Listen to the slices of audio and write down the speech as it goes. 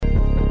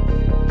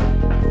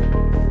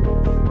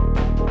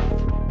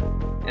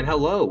And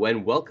hello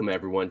and welcome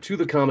everyone to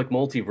the comic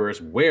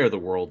multiverse where the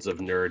worlds of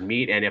nerd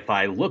meet. And if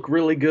I look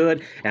really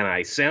good and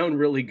I sound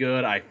really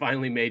good, I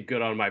finally made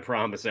good on my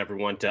promise,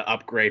 everyone, to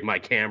upgrade my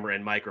camera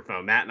and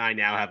microphone. Matt and I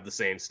now have the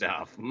same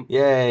stuff.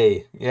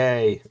 Yay,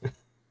 yay.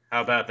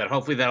 How about that?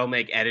 Hopefully that'll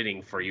make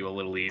editing for you a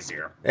little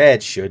easier.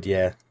 It should,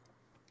 yeah.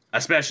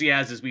 Especially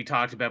as we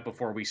talked about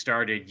before we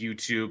started,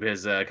 YouTube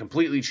has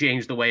completely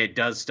changed the way it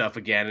does stuff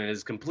again and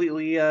has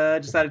completely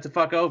decided to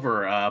fuck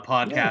over Yeah.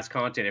 podcast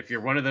content. If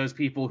you're one of those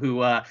people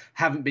who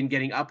haven't been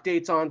getting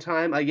updates on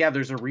time, yeah,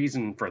 there's a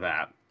reason for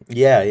that.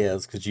 Yeah,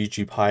 it's because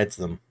YouTube hides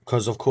them.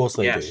 Because of course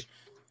they do. Yes,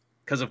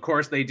 because of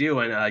course they do,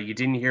 and you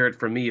didn't hear it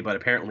from me, but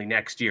apparently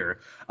next year,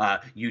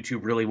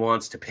 YouTube really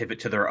wants to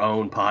pivot to their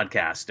own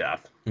podcast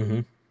stuff.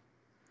 hmm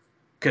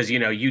Because,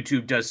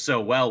 YouTube does so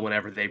well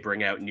whenever they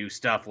bring out new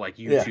stuff like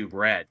Yeah. YouTube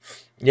Red.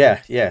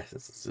 Yeah.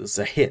 It's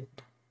a hit.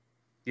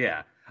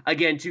 Yeah.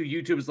 Again, too,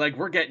 YouTube's like,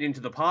 we're getting into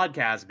the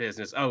podcast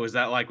business. Oh, is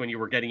that like when you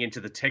were getting into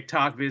the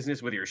TikTok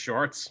business with your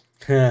shorts?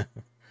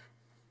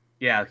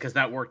 Yeah, because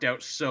that worked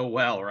out so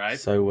well, right?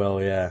 So well,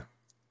 yeah.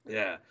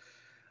 Yeah.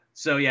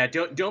 So yeah,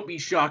 don't be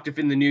shocked if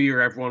in the new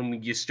year, everyone,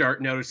 when you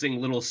start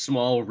noticing little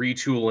small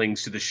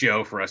retoolings to the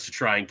show for us to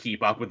try and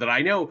keep up with it.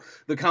 I know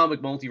the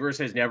comic multiverse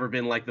has never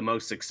been like the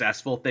most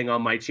successful thing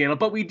on my channel,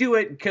 but we do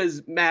it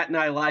because Matt and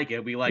I like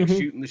it. We like hmm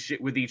shooting the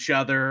shit with each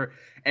other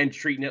and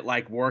treating it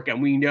like work,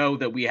 and we know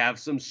that we have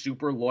some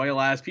super loyal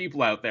ass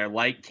people out there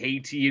like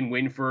KT and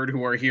Winford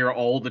who are here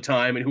all the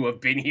time and who have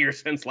been here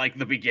since like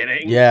the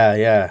beginning.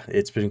 Yeah.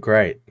 It's been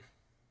great.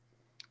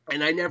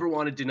 And I never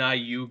want to deny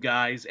you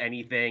guys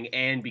anything,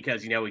 and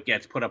because, it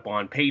gets put up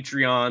on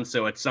Patreon,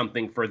 so it's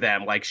something for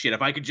them. Like, shit,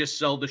 if I could just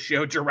sell the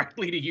show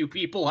directly to you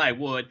people, I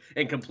would,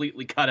 and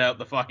completely cut out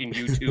the fucking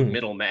YouTube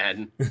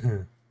middleman.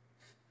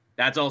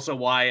 That's also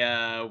why,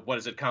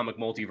 Comic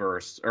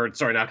Multiverse, or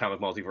sorry, not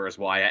Comic Multiverse,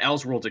 why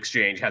Elseworlds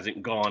Exchange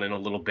hasn't gone in a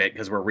little bit,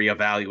 because we're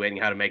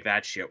reevaluating how to make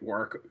that shit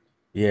work.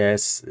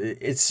 Yes,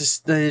 it's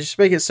just they just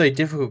make it so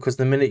difficult because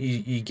the minute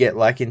you get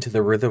like into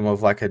the rhythm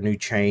of like a new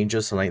change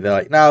or something, they're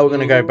like, no, we're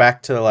gonna go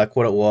back to like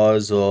what it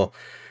was or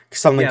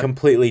something Yeah.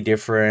 completely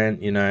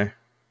different.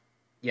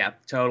 Yeah,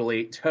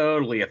 totally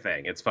a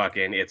thing. It's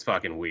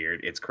fucking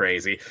weird. It's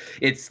crazy.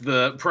 It's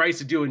the price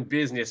of doing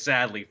business,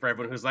 sadly, for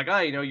everyone who's like, oh,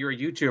 you're a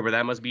YouTuber.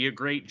 That must be a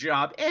great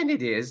job. And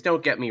it is.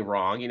 Don't get me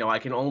wrong. I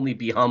can only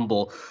be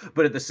humble.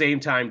 But at the same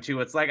time, too,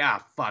 it's like,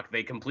 fuck,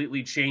 they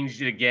completely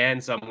changed it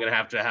again. So I'm going to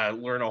have to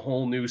learn a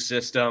whole new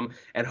system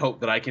and hope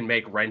that I can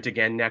make rent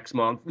again next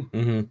month.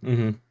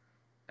 hmm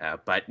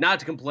But not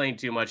to complain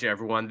too much,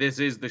 everyone. This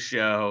is the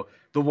show,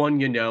 the one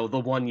you know, the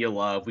one you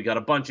love. We got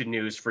a bunch of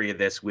news for you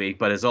this week.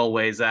 But as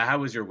always, how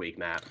was your week,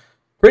 Matt?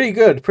 Pretty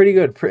good, pretty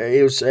good.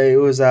 It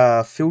was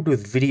filled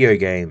with video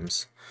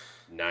games.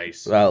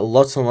 Nice.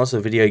 Lots and lots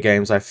of video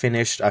games. I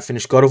finished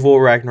God of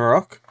War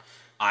Ragnarok.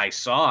 I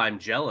saw. I'm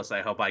jealous.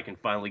 I hope I can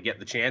finally get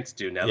the chance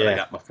to now that I Yeah.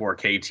 got my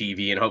 4K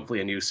TV and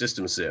hopefully a new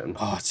system soon.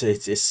 Oh,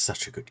 it's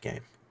such a good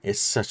game. It's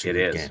such a It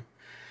good is. game.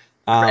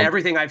 For Um,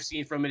 everything I've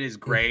seen from it is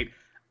great.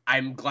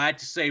 I'm glad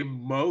to say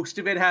most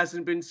of it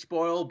hasn't been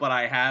spoiled, but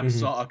I have mhm.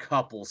 saw a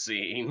couple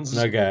scenes.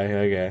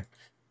 Okay.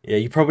 Yeah,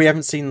 you probably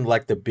haven't seen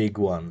like the big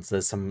ones.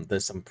 There's some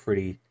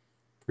pretty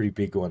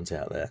big ones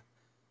out there.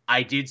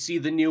 I did see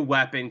the new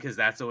weapon because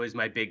that's always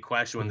my big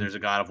question when Mhm. there's a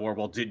God of War.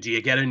 Well, do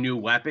you get a new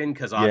weapon?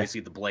 Because Yeah.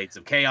 obviously the Blades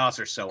of Chaos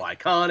are so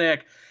iconic,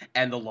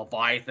 and the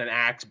Leviathan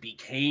axe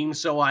became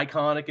so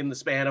iconic in the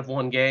span of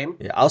one game.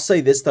 Yeah, I'll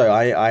say this though,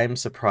 I am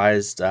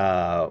surprised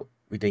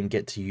we didn't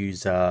get to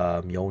use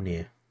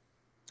Mjolnir.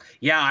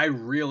 Yeah, I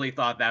really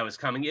thought that was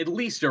coming. At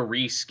least a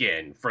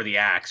reskin for the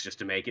axe just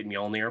to make it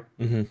Mjolnir.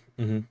 hmm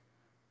hmm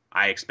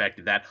I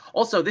expected that.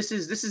 Also, this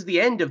is the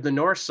end of the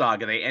Norse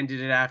saga. They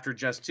ended it after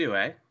just two,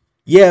 eh?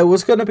 Yeah, it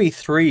was gonna be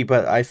three,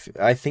 but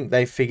I think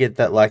they figured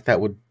that like that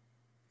would,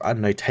 I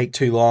don't know, take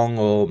too long,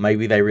 or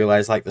maybe they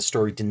realized like the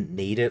story didn't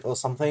need it or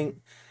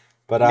something.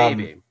 But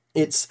Maybe.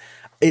 it's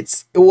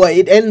well,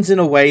 it ends in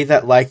a way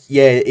that like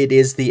yeah, it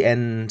is the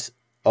end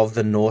of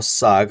the Norse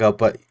saga,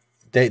 but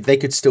they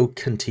could still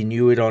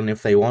continue it on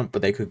if they want,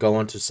 but they could go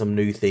on to some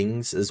new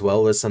things as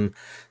well. There's some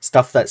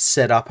stuff that's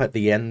set up at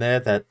the end there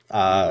that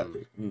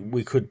Hmm.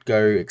 we could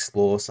go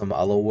explore some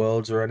other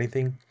worlds or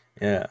anything.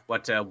 Yeah.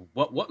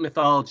 What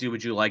mythology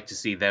would you like to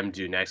see them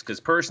do next? Because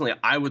personally,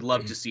 I would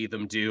love to see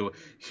them do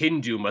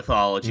Hindu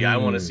mythology. I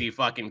want to Mm. see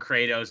fucking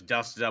Kratos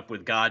dusted up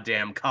with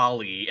goddamn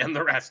Kali and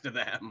the rest of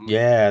them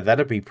Yeah,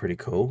 that'd be pretty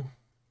cool.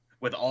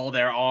 with all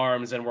their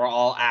arms, and we're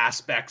all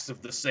aspects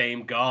of the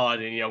same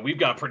god. And we've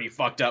got pretty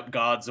fucked up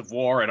gods of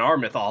war in our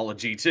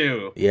mythology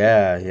too.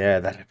 Yeah,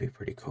 that'd be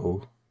pretty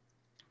cool.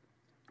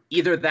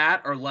 Either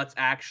that, or let's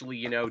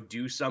actually,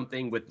 do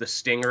something with the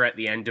stinger at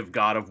the end of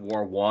God of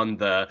War 1,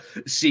 the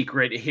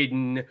secret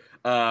hidden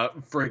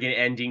friggin'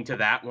 ending to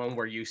that one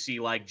where you see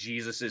like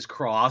Jesus's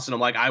cross, and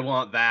I'm like, I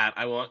want that.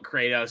 I want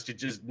Kratos to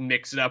just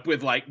mix it up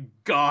with like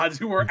gods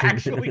who are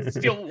actually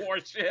still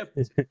worshipped.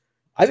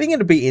 I think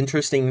it'd be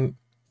interesting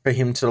for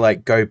him to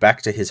like go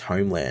back to his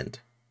homeland.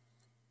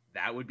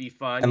 That would be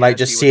fun. And Yeah, like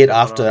see just see what's it going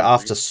on in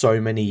after Greece.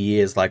 so many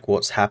years, like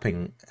what's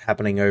happening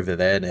over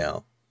there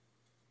now.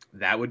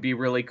 That would be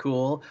really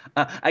cool.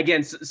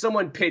 Again,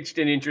 someone pitched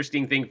an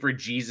interesting thing for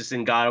Jesus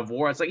in God of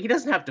War. It's like he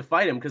doesn't have to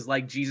fight him because,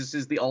 like, Jesus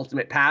is the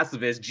ultimate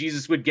pacifist.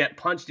 Jesus would get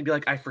punched and be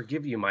like, "I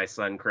forgive you, my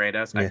son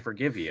Kratos. I Yeah.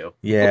 forgive you."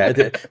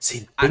 Yeah,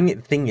 see, I,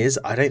 thing is,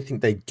 I don't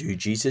think they do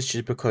Jesus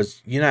just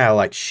because you know how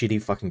like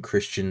shitty fucking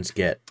Christians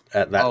get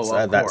oh,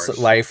 of at course.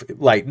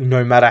 like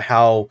no matter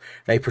how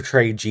they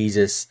portray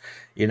Jesus,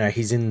 you know,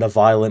 he's in the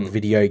violent Hmm.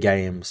 video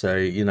game, so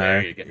you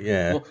There know, you go.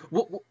 yeah.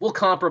 We'll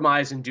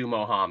compromise and do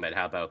Mohammed.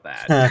 How about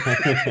that?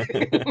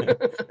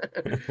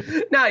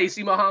 Now you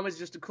see, Mohammed's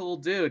just a cool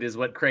dude, is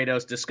what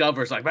Kratos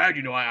discovers. Like,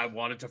 man, I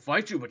wanted to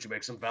fight you, but you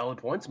make some valid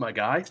points, my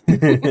guy.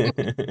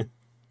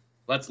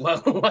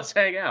 Let's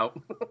hang out.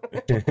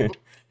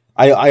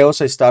 I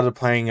also started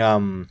playing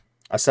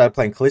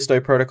Callisto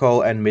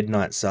Protocol and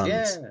Midnight Suns.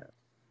 Yeah.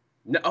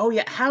 No, oh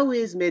yeah. How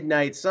is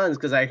Midnight Suns?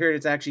 Because I heard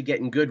it's actually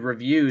getting good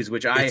reviews,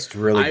 which It's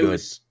really I good.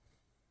 was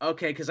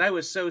okay, because I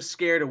was so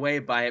scared away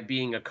by it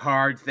being a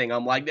card thing.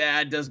 I'm like,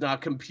 it does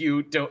not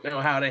compute. Don't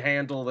know how to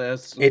handle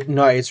this.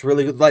 It's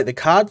really good. Like the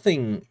card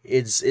thing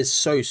is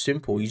so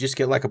simple. You just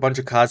get like a bunch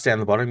of cards down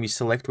the bottom. You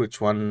select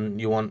which one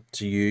you want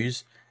to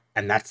use,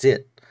 and that's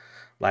it.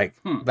 Like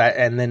Hmm. that,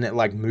 and then it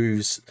like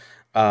moves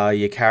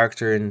your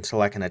character into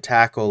like an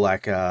attack or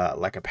like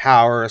a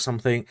power or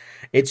something.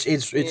 It's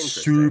Interesting.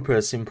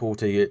 super simple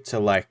to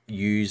like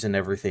use and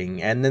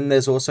everything. And then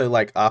there's also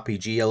like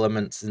RPG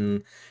elements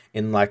in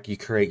like you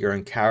create your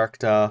own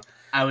character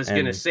I was gonna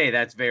and say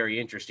that's very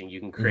interesting. You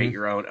can create mhm.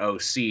 your own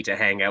OC to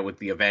hang out with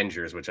the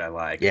Avengers, which I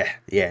like. Yeah,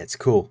 it's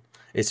cool.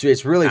 It's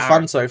really All right.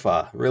 fun so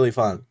far. Really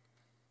fun.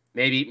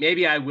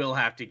 Maybe I will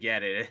have to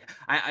get it.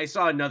 I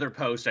saw another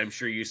post, I'm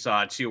sure you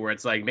saw too, where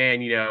it's like,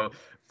 man,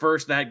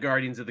 first that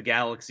Guardians of the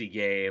Galaxy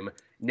game,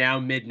 now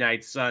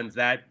Midnight Suns,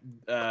 that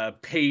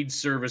paid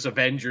service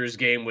Avengers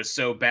game was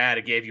so bad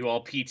it gave you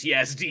all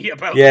PTSD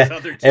about these Yeah,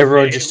 other two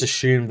everyone just games.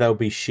 assumed they'll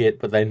be shit,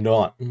 but they're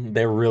not.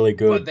 They're really But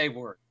good. they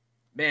were.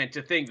 Man,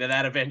 to think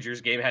that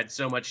Avengers game had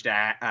so much to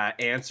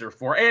answer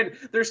for, and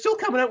they're still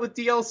coming out with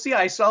DLC.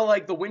 I saw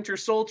like the Winter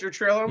Soldier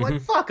trailer. I'm like, Hmm.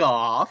 fuck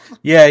off.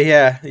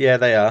 Yeah,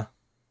 they are.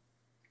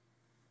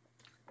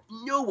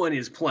 No one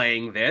is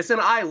playing this,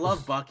 and I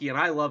love Bucky and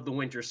I love the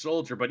Winter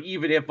Soldier. But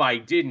even if I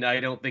didn't,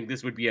 I don't think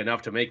this would be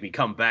enough to make me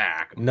come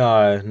back.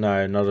 No,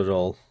 not at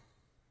all.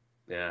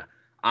 Yeah.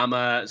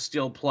 I'm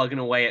still plugging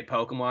away at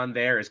Pokemon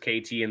there, as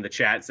KT in the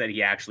chat said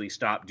he actually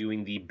stopped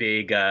doing the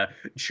big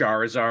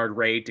Charizard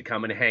raid to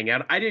come and hang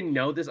out. I didn't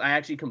know this. I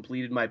actually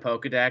completed my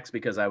Pokedex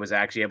because I was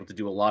actually able to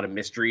do a lot of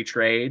mystery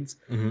trades.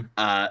 Hmm.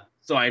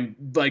 So I'm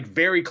like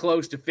very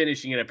close to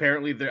finishing it.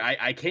 Apparently,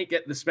 I can't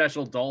get the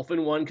special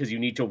dolphin one because you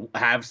need to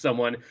have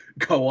someone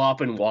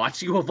co-op and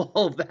watch you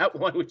evolve that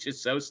one, which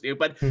is so stupid.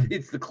 But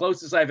it's the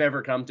closest I've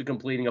ever come to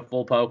completing a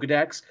full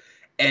Pokedex.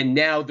 And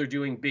now they're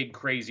doing big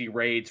crazy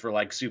raids for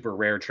like super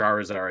rare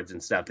Charizards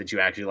and stuff that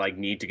you actually like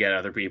need to get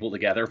other people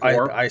together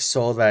for. I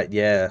saw that.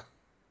 Yeah,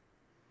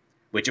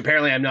 Which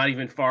apparently I'm not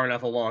even far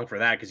enough along for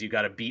that because you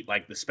got to beat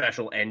like the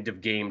special end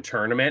of game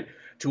tournament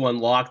to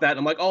unlock that. And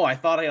I'm like, oh, I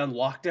thought I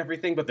unlocked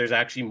everything, but there's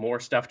actually more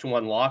stuff to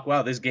unlock.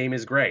 Wow, this game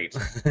is great.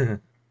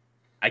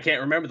 I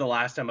can't remember the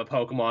last time a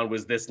Pokemon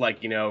was this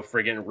like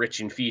friggin' rich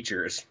in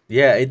features.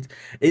 yeah.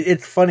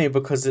 It's funny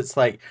because it's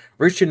like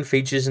rich in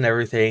features and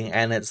everything,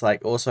 and it's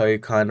like also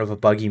kind of a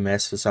buggy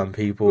mess for some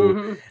people,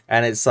 Mm-hmm.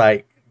 and it's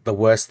like the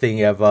worst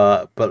thing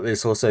ever, but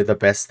it's also the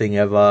best thing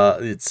ever.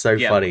 It's so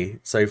Yep. funny,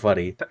 so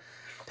funny.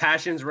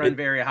 Passions run It,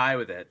 very high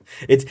with it.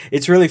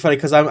 it's really funny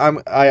because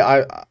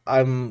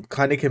I'm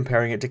kind of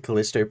comparing it to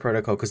Callisto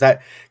Protocol because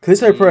that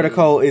Callisto Mm.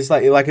 Protocol is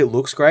like it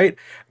looks great,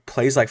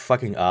 plays like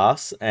fucking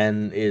ass,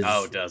 and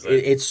Oh, is does it?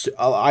 it's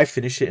I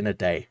finished it in a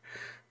day.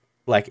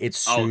 Like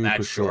it's Oh, super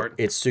that's short. short.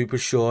 It's super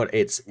short.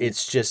 It's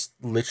just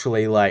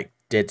literally like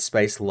Dead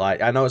Space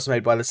Light. I know it's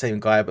made by the same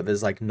guy, but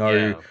there's like no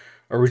Yeah.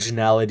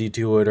 originality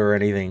to it or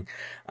anything.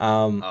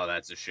 Um, Oh,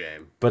 that's a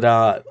shame. but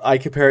I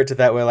compare it to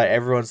that where like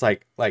everyone's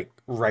like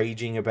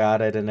raging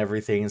about it and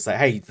everything. It's like,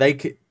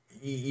 hey,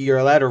 you're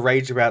allowed to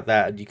rage about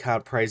that and you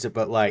can't praise it,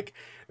 but like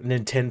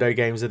Nintendo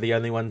games are the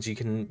only ones you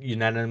can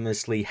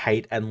unanimously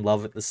hate and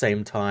love at the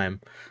same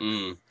time.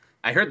 Mm.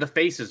 I heard the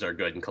faces are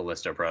good in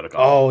Callisto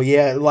Protocol. Oh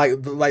yeah,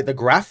 like the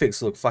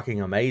graphics look fucking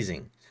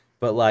amazing,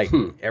 but like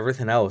Hmm.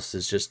 everything else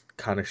is just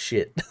kind of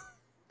shit.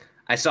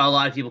 I saw a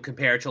lot of people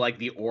compare it to like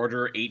the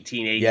Order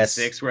Yes,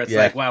 1886, where it's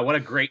yeah, like, wow, what a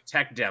great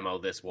tech demo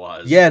this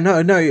was. yeah. No,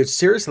 it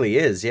seriously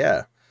is.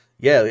 Yeah,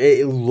 yeah.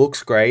 It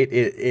looks great.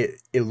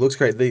 It looks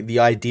great. The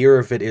idea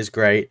of it is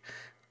great,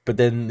 but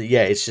then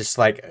yeah, it's just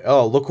like,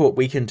 oh, look what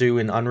we can do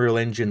in Unreal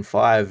Engine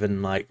 5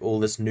 and like all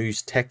this new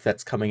tech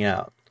that's coming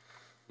out.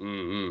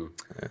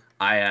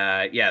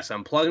 Mm-hmm. Yes,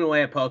 I'm plugging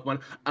away at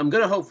Pokemon. I'm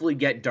gonna hopefully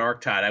get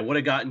Darktide. I would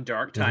have gotten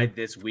Darktide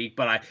this week,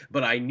 but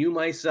I knew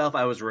myself.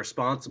 I was a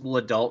responsible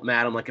adult,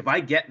 Matt. I'm like, if I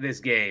get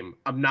this game,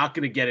 I'm not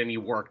gonna get any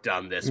work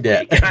done this Yeah.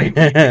 week. I need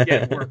to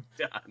get work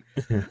done,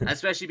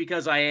 especially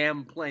because I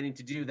am planning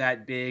to do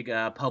that big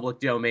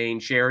public domain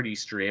charity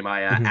stream.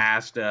 I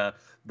asked the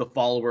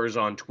followers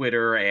on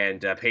Twitter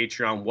and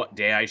Patreon what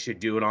day I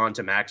should do it on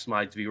to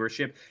maximize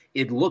viewership.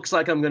 It looks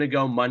like I'm gonna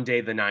go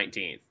Monday the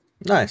 19th.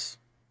 Nice.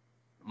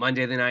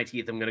 Monday the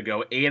 19th, I'm going to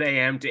go 8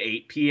 a.m. to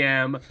 8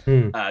 p.m.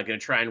 Going to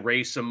try and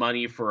raise some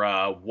money for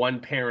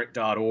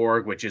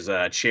oneparent.org, which is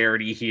a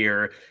charity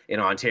here in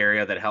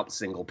Ontario that helps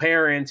single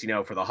parents,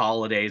 for the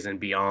holidays and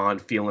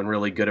beyond. Feeling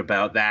really good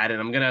about that. And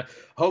I'm going to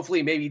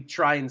hopefully maybe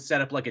try and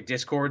set up like a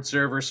Discord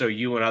server so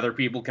you and other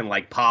people can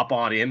like pop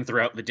on in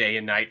throughout the day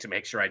and night to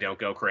make sure I don't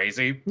go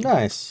crazy.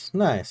 Nice.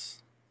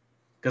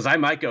 Because I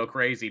might go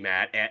crazy,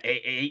 Matt, at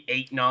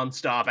eight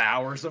nonstop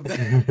hours of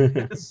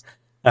this.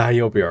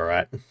 You'll be all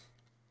right.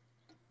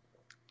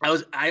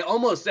 I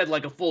almost said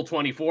like a full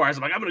 24 hours.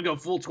 I'm like, I'm going to go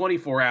full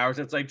 24 hours.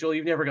 And it's like, Joel,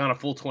 you've never gone a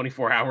full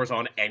 24 hours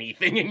on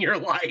anything in your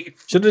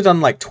life. Should have done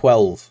like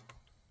 12.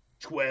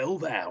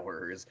 12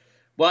 hours.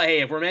 Well,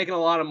 hey, if we're making a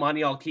lot of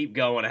money, I'll keep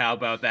going. How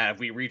about that? If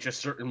we reach a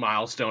certain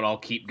milestone, I'll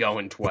keep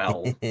going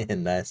 12.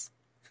 Nice.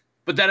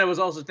 But then I was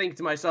also thinking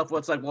to myself,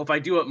 what's like, well, if I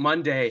do it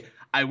Monday,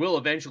 I will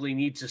eventually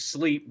need to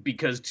sleep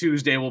because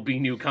Tuesday will be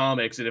new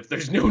comics. And if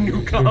there's no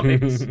new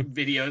comics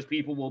videos,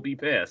 people will be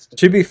pissed.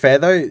 To be fair,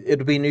 though,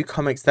 it'll be new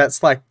comics.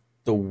 That's like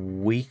the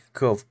week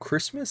of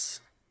Christmas?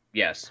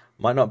 Yes.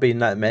 Might not be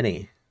that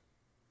many.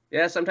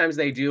 Yeah, sometimes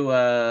they do.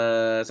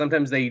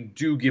 Sometimes they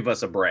do give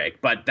us a break.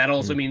 But that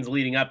also means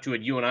leading up to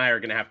it, you and I are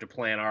going to have to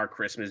plan our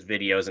Christmas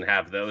videos and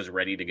have those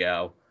ready to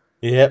go.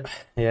 Yep.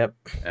 Yeah.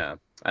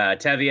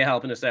 Tevia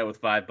helping us out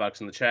with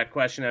 $5 in the chat.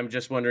 Question: I'm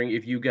just wondering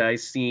if you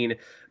guys seen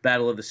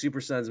Battle of the Super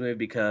Sons movie,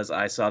 because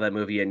I saw that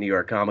movie at New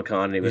York Comic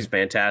Con and it was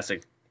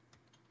fantastic.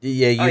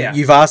 Yeah,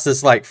 you've asked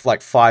us like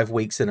 5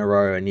 weeks in a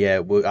row, and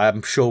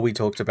I'm sure we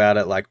talked about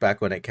it like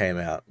back when it came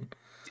out.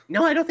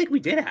 No, I don't think we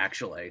did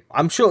actually.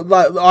 I'm sure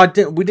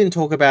we didn't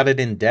talk about it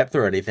in depth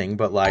or anything,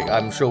 but like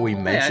I'm sure we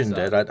mentioned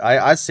it.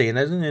 I seen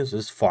it and it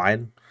was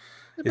fine.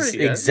 It's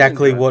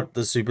exactly what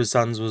the Super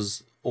Sons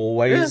was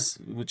always,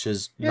 which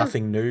is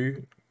nothing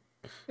new.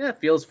 Yeah,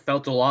 it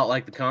felt a lot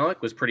like the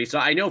comic. Was pretty. So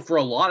I know for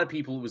a lot of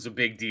people it was a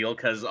big deal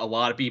because a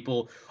lot of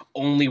people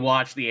only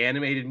watch the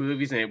animated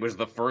movies and it was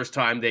the first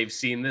time they've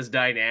seen this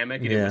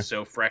dynamic and it was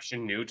so fresh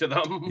and new to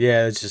them.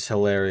 Yeah, it's just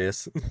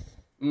hilarious.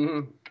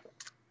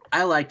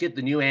 I liked it.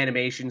 The new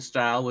animation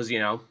style was,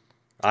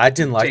 I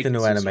didn't like the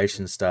new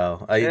animation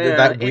style.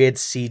 That weird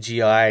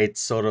CGI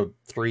sort of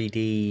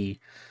 3D.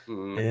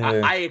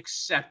 I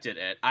accepted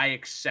it.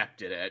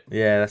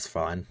 Yeah, that's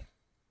fine.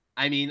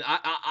 I mean,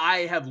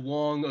 I have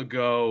long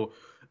ago,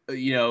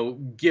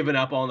 given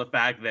up on the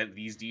fact that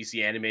these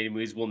DC animated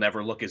movies will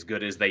never look as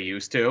good as they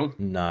used to.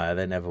 No,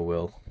 they never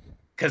will.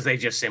 Because they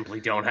just simply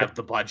don't have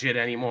the budget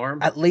anymore.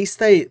 At least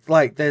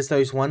there's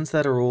those ones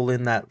that are all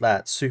in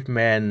that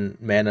Superman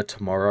Man of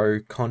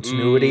Tomorrow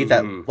continuity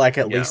that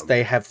at least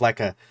they have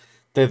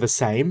they're the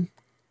same.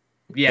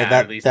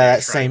 Yeah, they're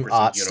that same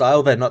art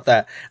style. They're not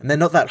that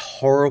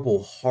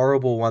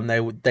horrible one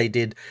they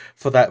did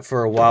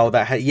for a while.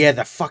 That had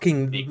the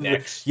fucking big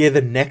necks. Yeah,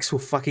 the necks were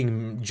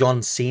fucking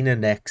John Cena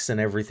necks and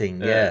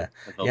everything.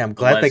 I'm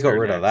glad they got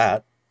rid of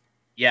that.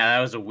 Yeah,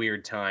 that was a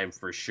weird time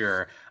for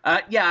sure.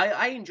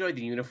 I enjoyed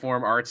the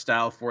uniform art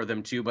style for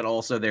them too, but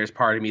also there's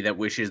part of me that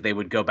wishes they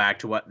would go back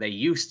to what they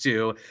used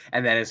to,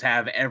 and that is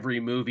have every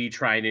movie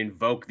try and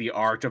invoke the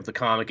art of the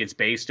comic it's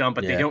based on,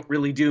 but they don't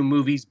really do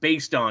movies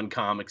based on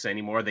comics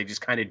anymore. They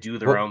just kind of do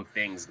their own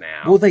things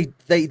now. Well, they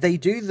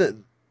do the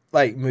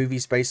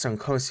movies based on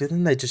comics, but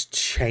then they just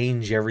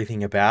change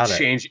everything about it.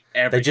 Change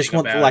everything. They just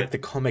want the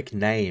comic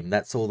name.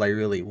 That's all they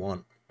really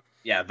want.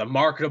 Yeah, the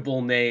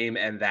marketable name,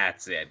 and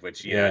that's it.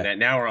 Which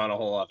now we're on a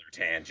whole other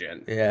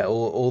tangent. Yeah,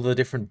 all the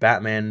different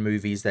Batman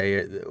movies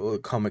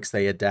comics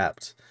they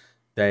adapt,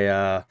 they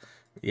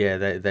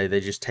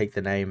just take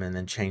the name and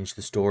then change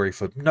the story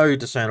for no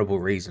discernible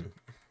reason.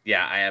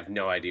 Yeah, I have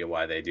no idea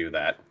why they do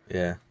that.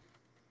 Yeah,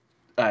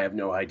 I have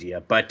no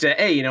idea. But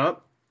hey, you know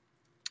what?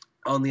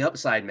 On the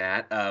upside,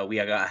 Matt, we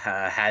got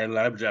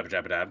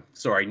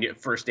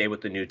first day with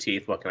the new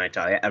teeth. What can I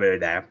tell you?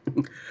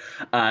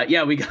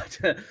 We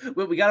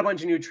got a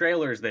bunch of new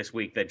trailers this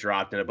week that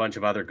dropped, and a bunch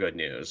of other good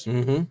news.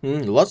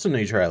 Lots of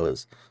new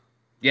trailers.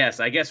 Yes,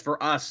 I guess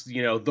for us,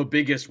 the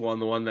biggest one,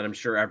 the one that I'm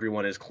sure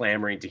everyone is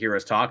clamoring to hear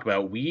us talk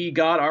about, we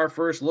got our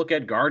first look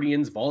at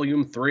Guardians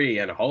Volume 3,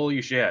 and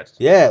holy shit.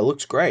 Yeah, it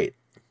looks great.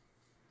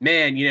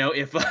 Man,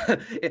 if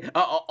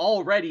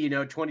already,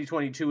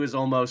 2022 is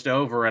almost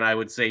over, and I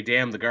would say,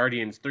 damn, the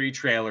Guardians 3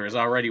 trailer is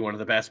already one of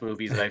the best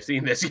movies that I've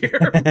seen this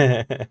year.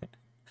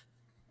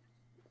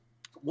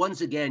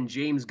 once again,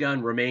 James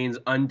Gunn remains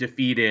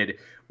undefeated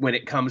when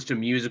it comes to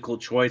musical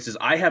choices.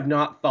 I have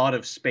not thought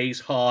of Space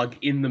Hog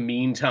in the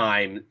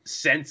meantime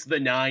since the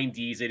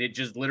 90s, and it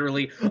just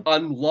literally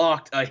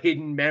unlocked a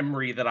hidden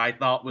memory that I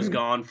thought was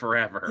gone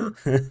forever.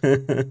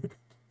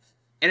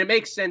 And it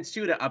makes sense,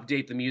 too, to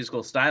update the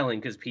musical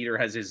styling because Peter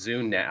has his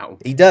Zune now.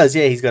 He does,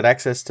 yeah. He's got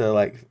access to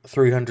like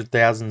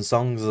 300,000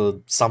 songs or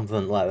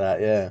something like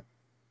that, yeah.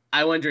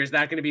 I wonder, is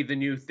that going to be the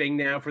new thing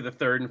now for the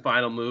third and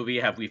final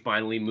movie? Have we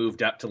finally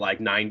moved up to like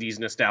 90s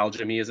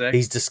nostalgia music?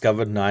 He's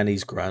discovered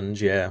 90s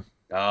grunge, yeah.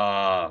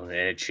 Oh, and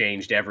it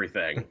changed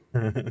everything.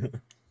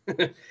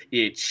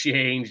 It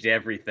changed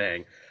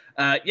everything.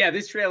 Yeah,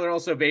 this trailer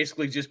also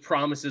basically just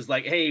promises,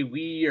 like, hey,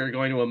 we are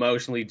going to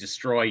emotionally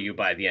destroy you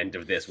by the end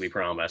of this, we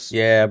promise.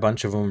 Yeah, a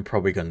bunch of them are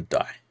probably going to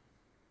die.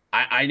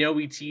 I know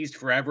we teased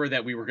forever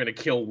that we were going to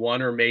kill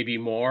one or maybe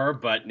more,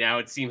 but now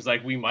it seems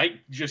like we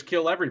might just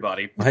kill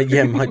everybody.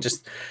 Yeah, might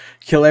just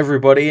kill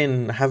everybody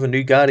and have a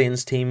new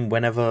Guardians team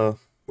whenever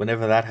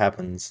that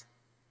happens.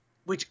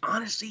 Which,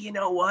 honestly, you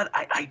know what?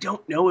 I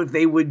don't know if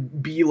they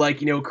would be, like,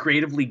 you know,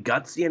 creatively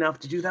gutsy enough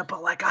to do that,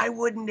 but, like, I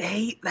wouldn't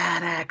hate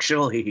that,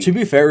 actually. To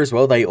be fair as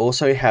well, they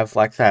also have,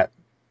 like, that,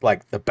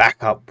 like, the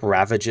backup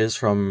Ravagers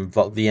from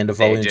the end of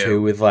Volume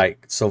 2 with,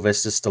 like,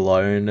 Sylvester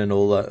Stallone and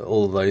all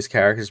of those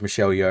characters,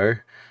 Michelle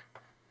Yeoh.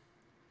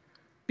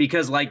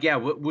 Because, like, yeah,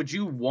 would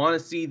you want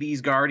to see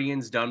these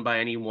Guardians done by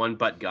anyone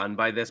but Gunn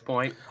by this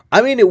point?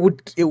 I mean, it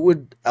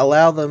would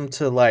allow them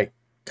to, like,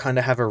 kind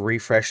of have a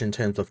refresh in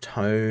terms of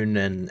tone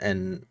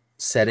and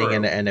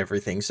setting and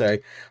everything. So I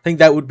think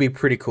that would be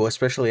pretty cool,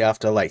 especially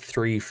after like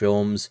 3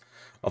 films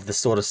of the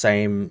sort of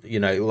same, you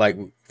know, like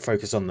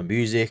focus on the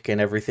music and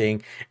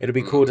everything. It'd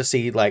be cool to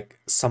see like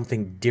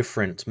something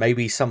different,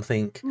 maybe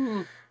something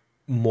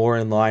more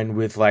in line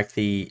with like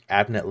the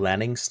Abnett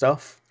Lanning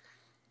stuff.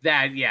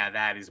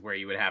 That is where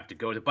you would have to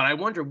go to. But I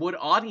wonder, would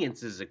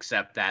audiences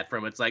accept that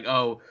from it's like,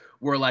 oh,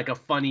 we're like a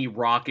funny,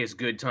 raucous,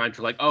 good time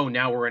to like, oh,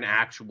 now we're an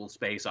actual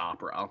space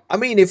opera. I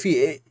mean, if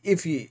you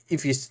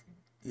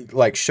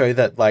like show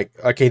that like,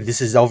 okay, this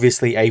is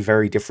obviously a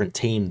very different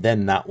team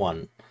than that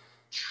one.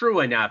 True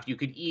enough, you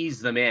could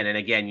ease them in. And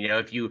again, you know,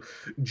 if you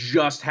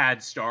just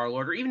had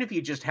Star-Lord, or even if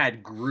you just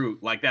had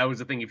Groot, like that was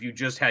the thing, if you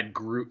just had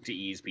Groot to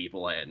ease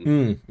people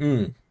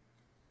in.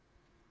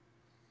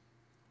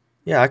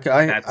 Yeah,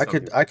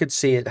 I could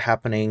see it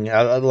happening.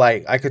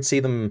 Like I could see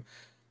them.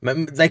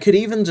 They could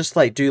even just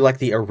like do like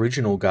the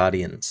original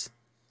Guardians.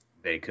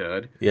 They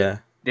could. Yeah.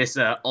 This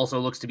also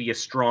looks to be a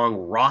strong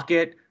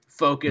Rocket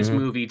focus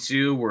movie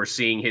too. We're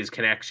seeing his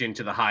connection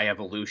to the High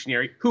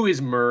Evolutionary, who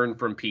is Myrn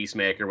from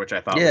Peacemaker, which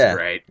I thought was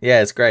great.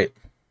 Yeah, it's great.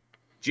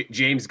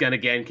 James Gunn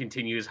again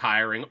continues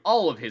hiring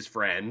all of his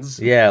friends.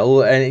 Yeah,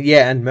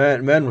 and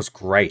Myrn was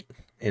great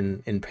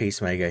in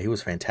Peacemaker. He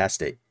was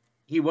fantastic.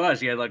 He was.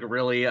 He had like a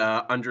really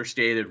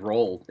understated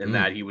role in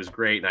that. He was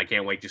great, and I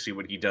can't wait to see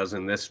what he does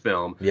in this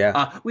film.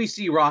 Yeah. We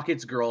see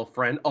Rocket's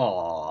girlfriend.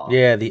 Aw.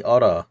 Yeah, the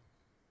Otter.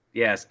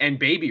 Yes, and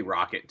Baby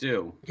Rocket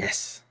too.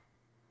 Yes.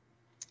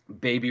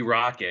 Baby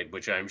Rocket,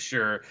 which I'm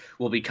sure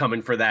will be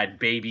coming for that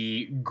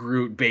Baby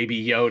Groot,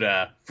 Baby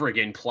Yoda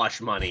friggin' plush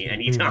money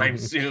anytime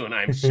soon,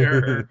 I'm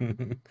sure.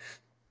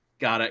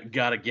 Gotta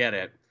get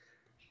it.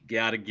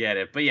 Gotta get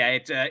it. But yeah,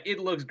 it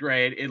looks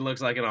great. It looks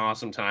like an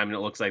awesome time, and it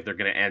looks like they're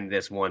going to end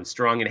this one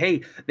strong. And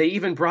hey, they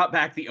even brought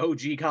back the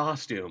OG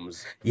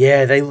costumes.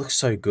 Yeah, they look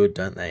so good,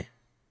 don't they?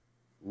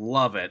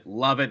 Love it.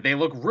 Love it. They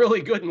look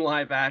really good in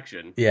live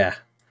action. Yeah.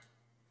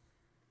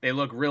 They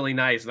look really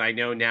nice, and I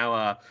know now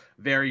a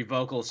very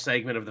vocal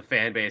segment of the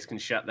fan base can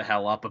shut the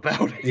hell up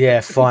about it.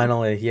 Yeah,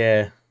 finally,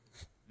 yeah.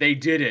 They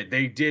did it.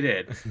 They did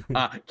it.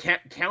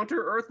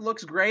 Counter-Earth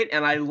looks great,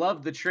 and I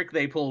love the trick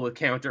they pull with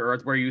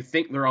Counter-Earth, where you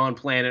think they're on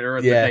planet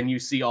Earth, but then you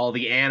see all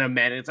the Animen,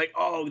 and it's like,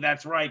 oh,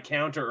 that's right,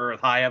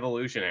 Counter-Earth, High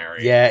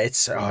Evolutionary. Yeah, it's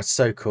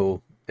so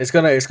cool. It's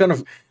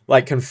gonna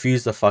like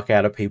confuse the fuck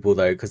out of people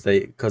though, because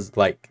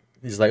like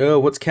it's like, oh,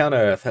 what's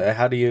Counter-Earth?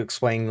 How do you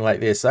explain like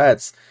this?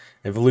 That's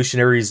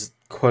Evolutionary's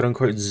quote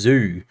unquote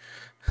zoo.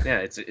 Yeah,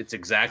 it's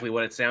exactly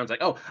what it sounds like.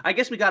 Oh, I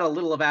guess we got a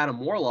little of Adam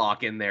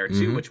Warlock in there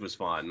too, which was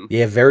fun.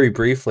 Yeah, very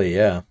briefly,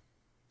 yeah.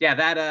 Yeah,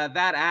 that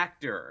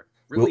actor,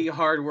 really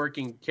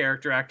hardworking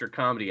character actor,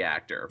 comedy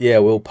actor. Yeah,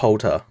 Will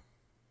Poulter.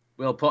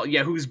 Will Poulter,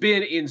 yeah, who's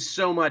been in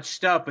so much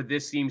stuff, but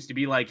this seems to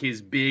be like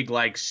his big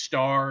like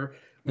star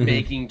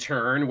making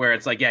turn, where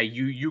it's like, yeah,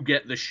 you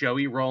get the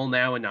showy role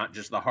now and not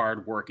just the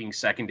hardworking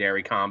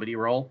secondary comedy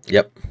role.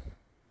 Yep.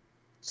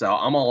 So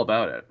I'm all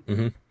about it.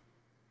 Mm-hmm.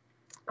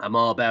 I'm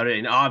all about it,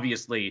 and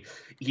obviously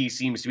he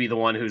seems to be the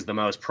one who's the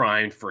most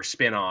primed for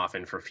spin-off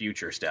and for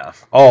future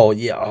stuff. Oh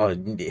yeah,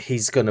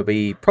 he's gonna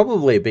be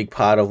probably a big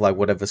part of like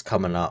whatever's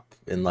coming up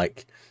in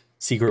like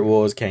Secret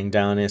Wars, Kang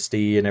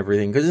Dynasty, and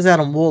everything, because it's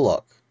Adam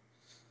Warlock.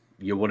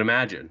 You would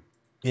imagine.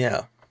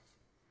 Yeah.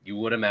 You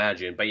would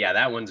imagine, but yeah,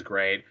 that one's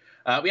great.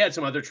 We had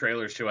some other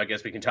trailers too. I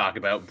guess we can talk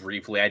about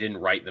briefly. I didn't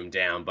write them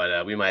down,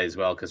 but we might as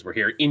well because we're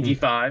here. Indy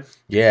 5.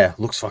 Yeah,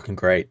 looks fucking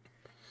great.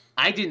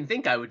 I didn't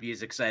think I would be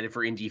as excited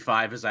for Indy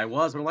 5 as I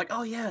was. But I'm like,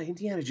 oh yeah,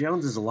 Indiana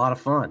Jones is a lot of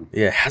fun.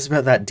 Yeah, how's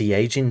about that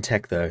de-aging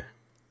tech though?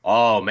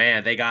 Oh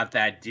man, they got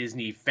that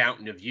Disney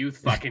Fountain of Youth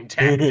fucking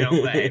tech,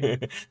 don't they?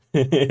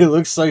 It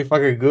looks so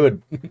fucking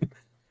good.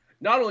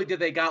 Not only did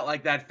they got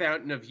like that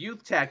Fountain of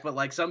Youth tech, but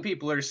like some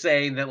people are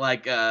saying that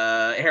like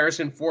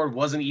Harrison Ford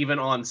wasn't even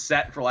on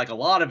set for like a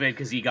lot of it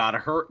because he got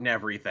hurt and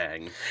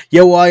everything.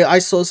 Yeah, well, I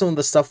saw some of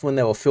the stuff when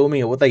they were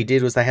filming it. What they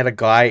did was they had a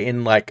guy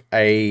in like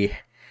a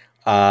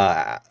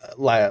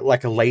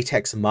like a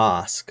latex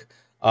mask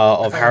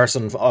of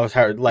Harrison,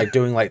 like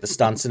doing like the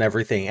stunts and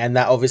everything, and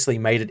that obviously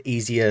made it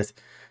easier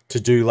to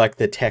do like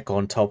the tech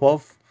on top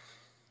of.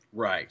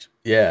 Right.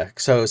 Yeah,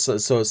 so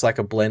it's like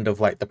a blend of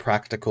like the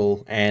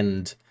practical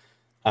and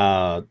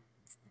uh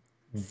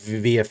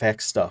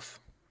VFX stuff.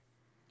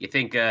 You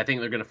think they're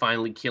gonna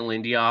finally kill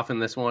Indy off in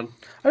this one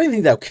I don't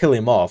think they'll kill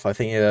him off. I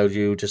think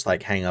they'll just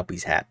like hang up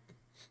his hat.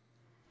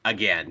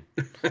 again?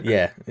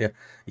 Yeah.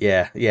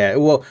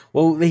 Well,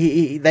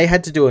 they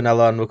had to do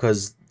another one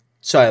because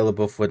Shia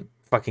LaBeouf went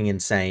fucking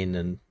insane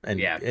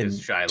Yeah, and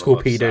because Shia LaBeouf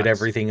torpedoed sucks.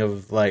 everything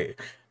of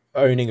like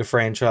owning a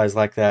franchise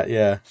like that.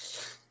 Yeah.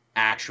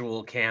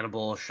 Actual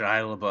cannibal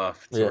Shia LaBeouf.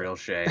 It's a real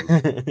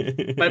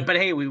shame. but But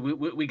hey,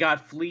 we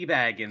got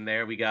Fleabag in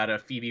there. We got a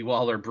Phoebe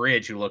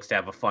Waller-Bridge who looks to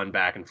have a fun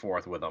back and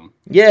forth with him.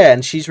 yeah,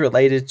 and she's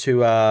related to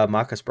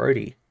Marcus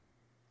Brody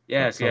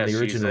Yes, from yes, the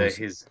originals.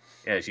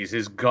 she's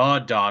his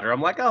goddaughter.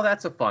 I'm like, oh,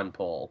 that's a fun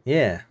pull.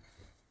 Yeah.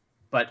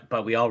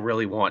 But we all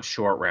really want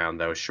Short Round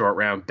though. Short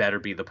Round better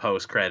be the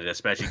post credit,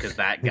 especially because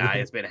that guy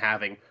has been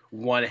having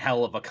one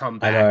hell of a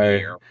comeback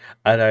year.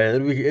 I know.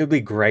 It'd be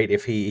great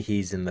if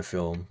he's in the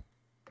film.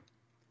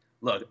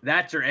 Look,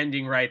 that's her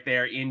ending right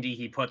there. Indy,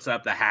 he puts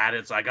up the hat.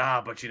 It's like,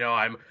 but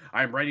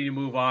I'm ready to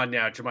move on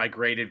now to my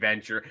great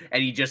adventure.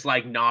 And he just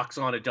like knocks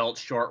on adult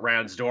Short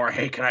Round's door.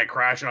 Hey, can I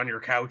crash on your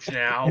couch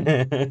now?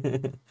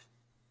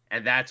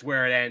 And that's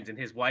where it ends. And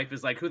his wife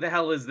is like, who the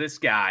hell is this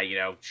guy?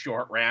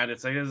 Short Round.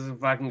 It's like, this is a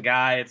fucking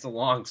guy. It's a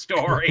long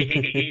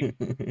story.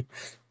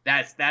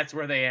 That's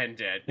where they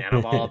ended. And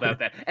I'm all about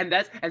that. And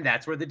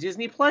that's where the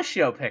Disney Plus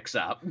show picks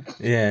up.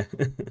 Yeah.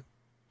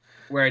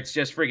 Where it's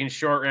just friggin'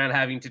 Short Round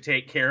having to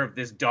take care of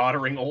this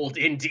doddering old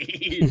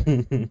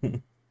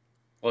Indy.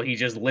 Well, he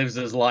just lives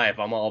his life.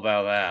 I'm all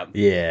about that.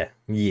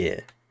 Yeah.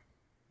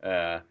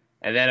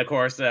 And then, of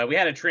course, we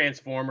had a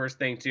Transformers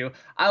thing, too.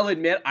 I'll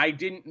admit, I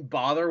didn't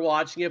bother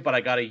watching it, but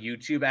I got a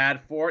YouTube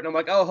ad for it. And I'm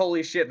like, oh,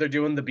 holy shit, they're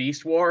doing the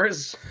Beast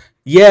Wars.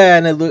 Yeah,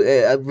 and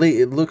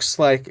it looks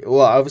like,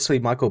 well, obviously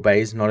Michael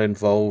Bay's not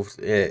involved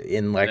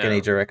in like any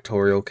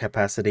directorial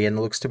capacity, and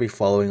it looks to be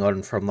following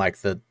on from like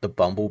the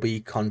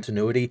Bumblebee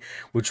continuity,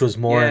 which was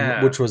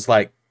which was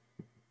like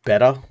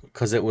better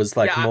because it was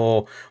like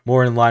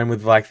more in line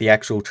with like the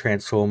actual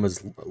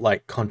Transformers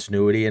like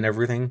continuity and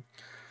everything.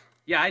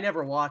 Yeah, I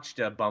never watched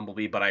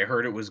Bumblebee, but I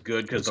heard it was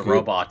good because the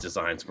robot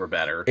designs were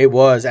better. It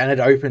was, and it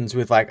opens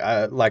with like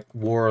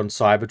War on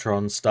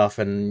Cybertron stuff,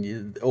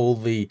 and all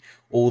the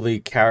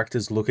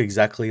characters look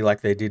exactly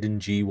like they did in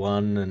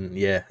G1, and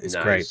yeah, it's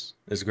Nice. great.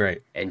 It's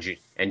great.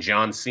 And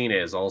John Cena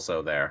is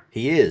also there.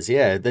 He is,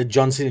 yeah. The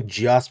John Cena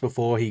just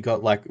before he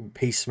got like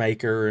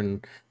Peacemaker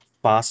and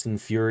Fast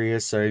and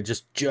Furious, so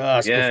just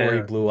before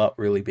he blew up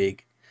really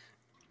big.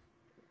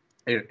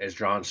 Is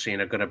John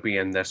Cena going to be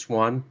in this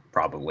one?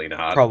 Probably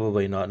not.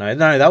 Probably not. No,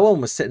 that one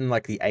was set in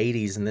like the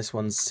 80s, and this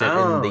one's set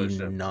in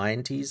the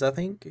 90s, I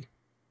think.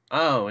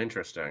 Oh,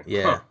 interesting.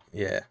 Yeah,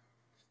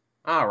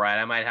 All right,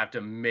 I might have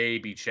to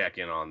maybe check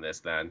in on this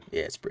then.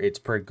 Yeah, it's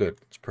pretty good.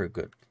 It's pretty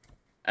good.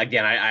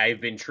 Again,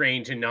 I've been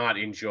trained to not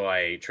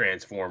enjoy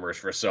Transformers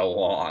for so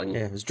long.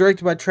 Yeah, it was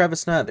directed by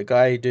Travis Knight, the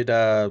guy who did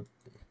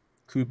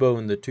Kubo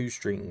and the Two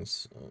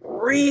Strings.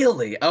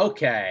 Really?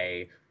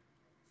 Okay.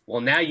 Well,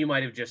 now you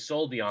might have just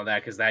sold me on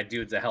that because that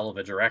dude's a hell of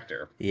a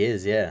director. He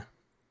is, yeah.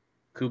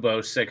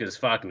 Kubo's sick as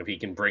fuck, and if he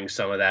can bring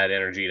some of that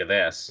energy to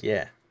this.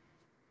 Yeah.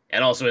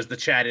 And also, as the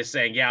chat is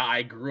saying, yeah,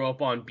 I grew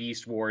up on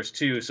Beast Wars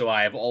too, so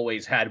I have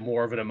always had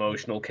more of an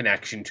emotional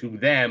connection to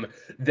them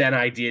than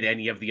I did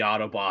any of the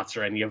Autobots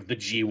or any of the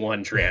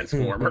G1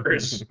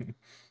 Transformers.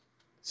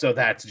 So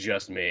that's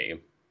just me.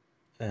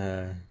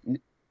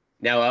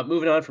 Now,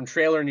 moving on from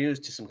trailer news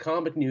to some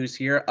comic news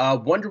here,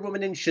 Wonder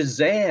Woman and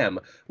Shazam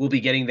will be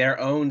getting their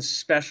own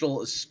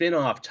special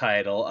spin-off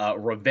title,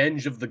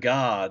 Revenge of the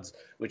Gods,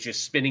 which is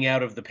spinning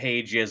out of the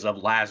pages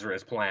of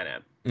Lazarus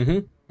Planet.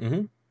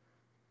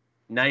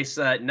 Nice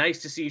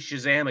to see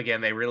Shazam again.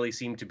 They really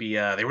seem to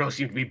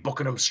be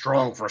booking him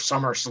strong for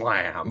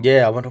SummerSlam.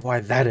 Yeah, I wonder why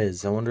that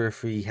is. I wonder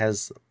if he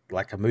has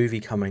like a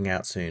movie coming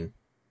out soon.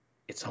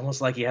 It's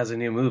almost like he has a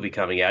new movie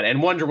coming out.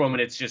 And Wonder Woman,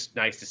 it's just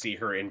nice to see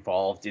her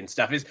involved in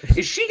stuff. Is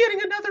she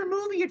getting another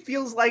movie? It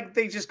feels like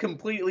they just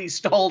completely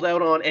stalled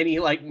out on any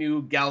like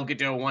new Gal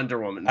Gadot Wonder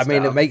Woman stuff. I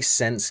mean, it makes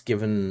sense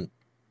given,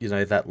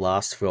 that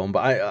last film.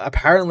 But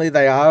apparently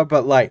they are.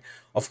 But like,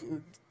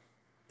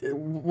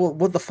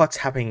 what the fuck's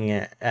happening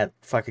at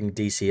fucking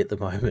DC at the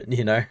moment,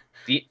 you know?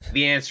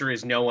 The answer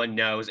is no one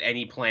knows.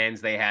 Any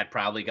plans they had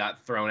probably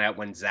got thrown out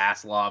when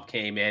Zaslav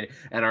came in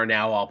and are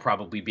now all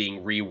probably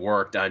being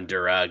reworked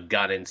under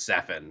Gunn and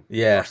Stefan.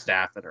 Yeah. Or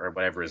Stafford, or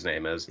whatever his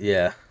name is.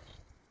 Yeah.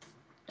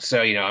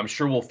 So, I'm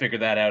sure we'll figure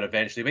that out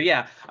eventually. But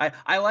yeah,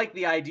 I like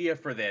the idea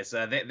for this.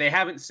 They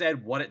haven't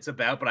said what it's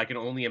about, but I can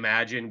only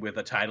imagine with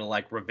a title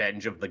like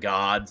Revenge of the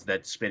Gods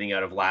that's spinning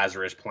out of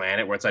Lazarus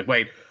Planet, where it's like,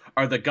 wait,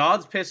 are the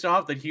gods pissed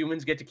off that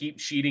humans get to keep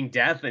cheating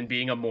death and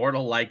being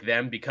immortal like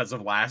them because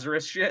of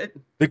Lazarus shit?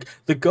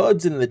 The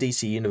gods in the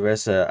DC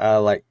universe are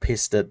like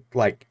pissed at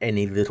like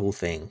any little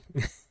thing.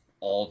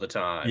 All the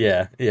time.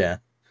 Yeah, yeah.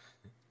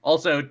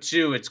 Also,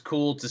 too, it's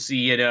cool to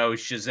see,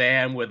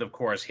 Shazam with, of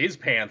course, his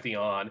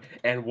pantheon,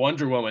 and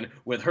Wonder Woman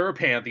with her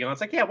pantheon.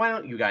 It's like, yeah, why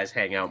don't you guys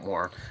hang out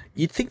more?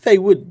 You'd think they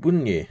would,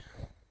 wouldn't you?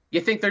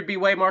 You think there'd be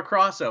way more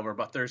crossover,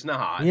 but there's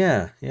not.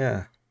 Yeah,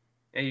 yeah.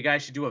 And you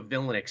guys should do a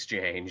villain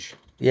exchange.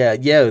 Yeah,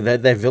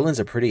 their villains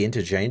are pretty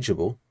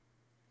interchangeable.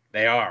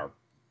 They are.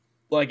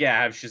 Like,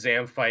 yeah, have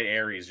Shazam fight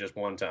Ares just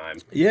one time.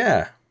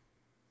 Yeah.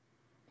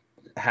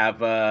 Have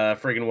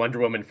friggin' Wonder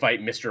Woman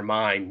fight Mr.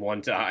 Mind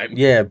one time.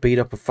 Yeah, beat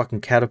up a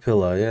fucking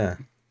caterpillar, yeah.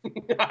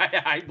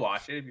 I'd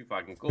watch it. It'd be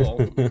fucking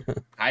cool.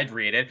 I'd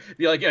read it.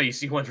 Be like, yo, you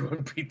see Wonder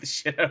Woman beat the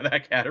shit out of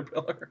that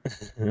caterpillar?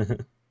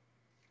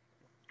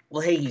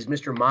 Well, hey, he's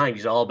Mr. Mind.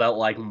 He's all about,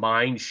 like,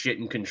 mind, shit,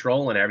 and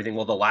control and everything.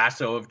 Well, the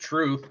lasso of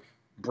truth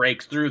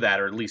breaks through that,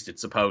 or at least it's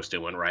supposed to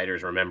when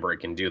writers remember it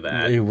can do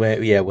that.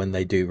 Yeah, when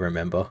they do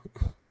remember.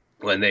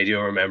 When they do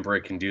remember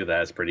it can do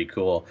that. It's pretty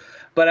cool.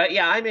 But,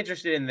 yeah, I'm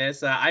interested in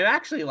this. I'm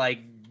actually, like,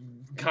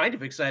 kind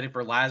of excited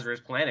for Lazarus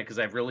Planet because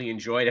I've really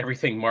enjoyed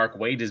everything Mark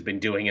Waid has been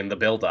doing in the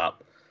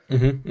build-up.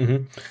 Yeah,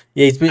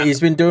 he's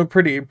been doing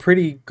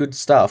pretty good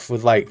stuff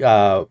with, like,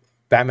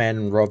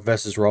 Batman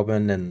versus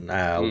Robin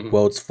and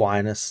World's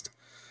Finest.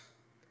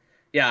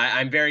 Yeah,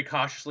 I'm very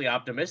cautiously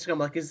optimistic. I'm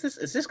like, is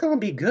this going to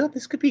be good?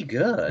 This could be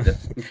good.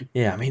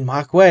 Yeah, I mean,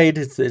 Mark Waid.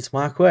 It's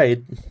Mark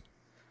Waid.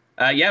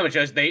 Yeah, which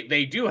is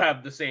they do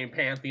have the same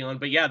pantheon,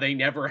 but yeah, they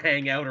never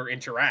hang out or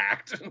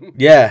interact.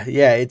 yeah,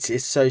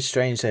 it's so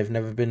strange. They've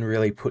never been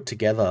really put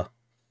together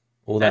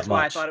all that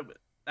much.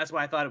 That's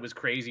why I thought it was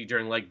crazy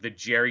during like the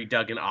Jerry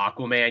Duggan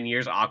Aquaman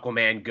years.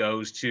 Aquaman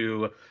goes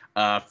to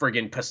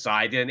friggin'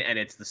 Poseidon, and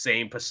it's the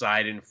same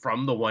Poseidon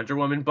from the Wonder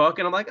Woman book,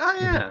 and I'm like, oh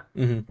yeah,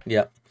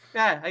 yeah.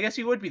 Yeah, I guess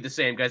he would be the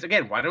same, guys.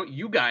 Again, why don't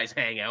you guys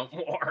hang out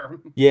more?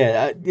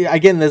 Yeah,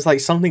 again, there's like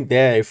something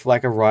there if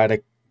like a writer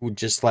would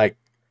just like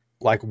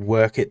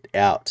work it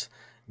out,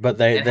 but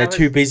they're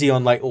too busy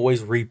on like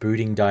always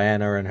rebooting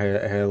Diana and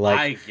her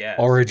like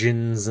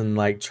origins and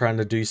like trying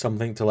to do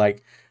something to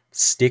like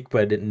stick,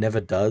 but it never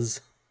does.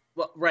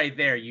 Well, right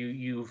there,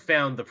 you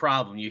found the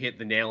problem. You hit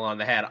the nail on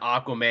the head.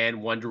 Aquaman,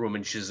 Wonder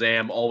Woman,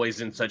 Shazam,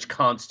 always in such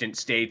constant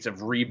states of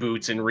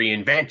reboots and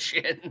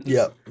reinventions.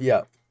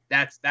 Yeah.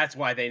 That's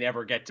why they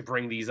never get to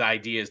bring these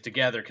ideas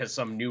together, because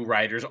some new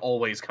writer's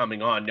always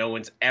coming on. No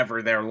one's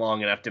ever there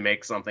long enough to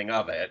make something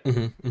of it.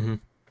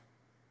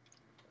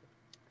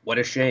 What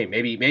a shame.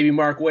 Maybe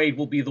Mark Waid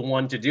will be the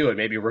one to do it.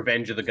 Maybe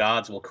Revenge of the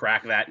Gods will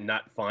crack that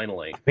nut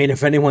finally. I mean,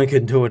 if anyone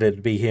can do it,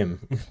 it'd be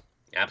him.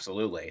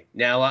 Absolutely.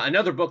 Now,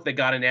 another book that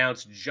got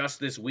announced just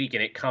this week,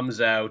 and it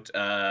comes out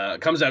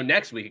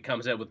next week. It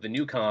comes out with the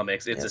new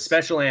comics. It's a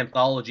special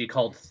anthology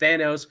called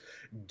Thanos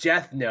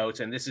Death Notes,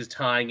 and this is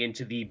tying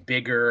into the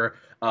bigger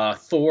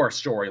Thor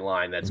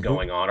storyline that's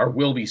going on, or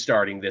will be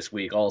starting this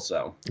week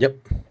also. Yep.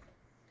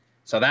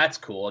 So that's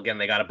cool. Again,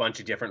 they got a bunch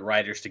of different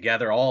writers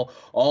together,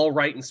 all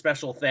writing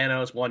special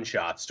Thanos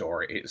one-shot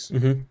stories.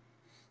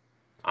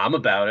 I'm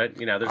about it.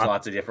 There's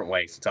lots of different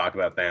ways to talk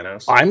about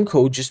Thanos. I'm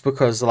cool just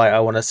because, like,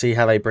 I want to see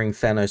how they bring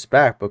Thanos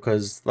back,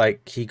 because,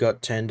 like, he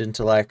got turned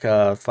into, like,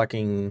 a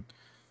fucking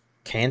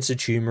cancer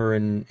tumor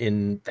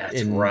in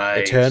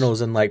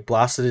Eternals and, like,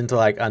 blasted into,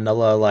 like,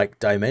 another, like,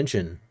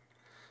 dimension.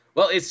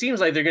 Well, it seems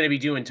like they're going to be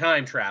doing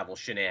time travel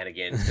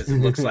shenanigans, because it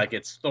looks like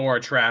it's Thor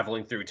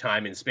traveling through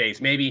time and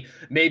space. Maybe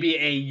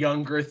a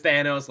younger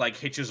Thanos like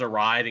hitches a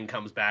ride and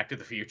comes back to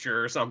the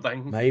future or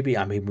something. Maybe.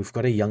 I mean, we've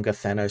got a younger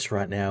Thanos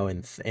right now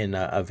in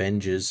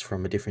Avengers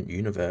from a different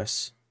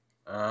universe.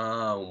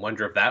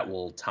 Wonder if that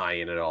will tie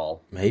in at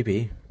all.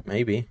 Maybe.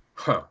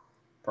 Huh.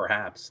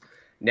 Perhaps.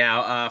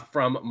 Now,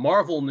 from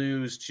Marvel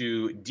news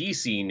to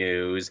DC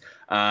news,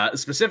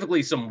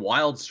 specifically some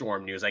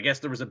Wildstorm news. I guess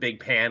there was a big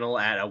panel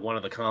at one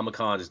of the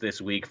Comic-Cons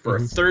this week for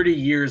 30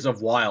 years of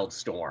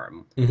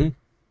Wildstorm.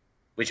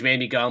 Which made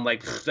me go, I'm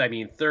like,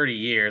 30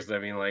 years,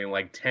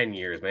 like 10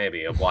 years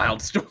maybe of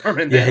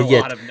Wildstorm, and then a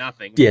lot of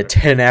nothing. Yeah,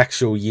 10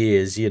 actual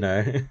years,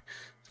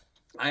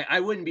 I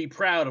wouldn't be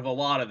proud of a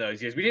lot of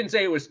those years. We didn't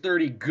say it was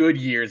 30 good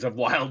years of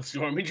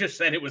Wildstorm. We just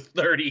said it was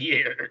 30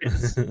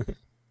 years.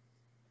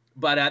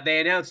 But they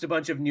announced a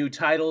bunch of new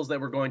titles that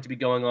were going to be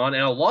going on,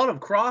 and a lot of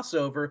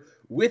crossover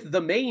with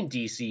the main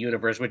DC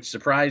universe, which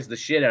surprised the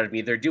shit out of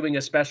me. They're doing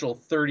a special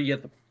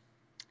 30th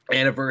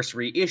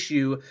anniversary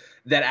issue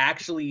that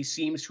actually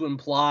seems to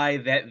imply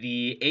that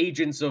the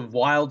agents of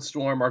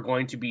Wildstorm are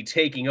going to be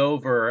taking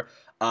over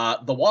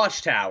The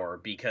Watchtower,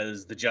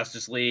 because the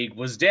Justice League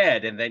was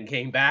dead and then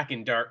came back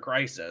in Dark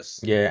Crisis.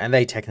 Yeah, and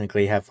they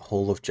technically have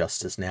Hall of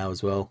Justice now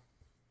as well.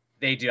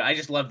 They do. I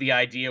just love the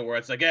idea where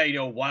it's like, yeah,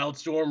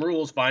 Wildstorm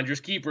rules,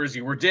 finders keepers.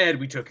 You were dead.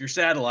 We took your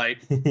satellite.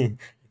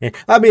 Yeah.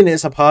 I mean,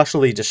 it's a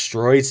partially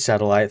destroyed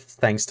satellite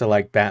thanks to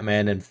like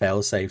Batman and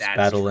Failsafe's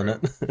battle in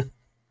it.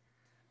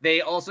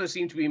 They also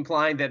seem to be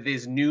implying that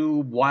this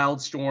new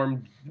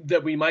Wildstorm,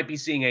 that we might be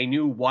seeing a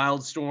new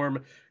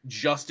Wildstorm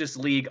Justice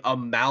League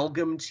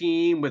amalgam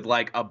team with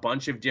like a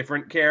bunch of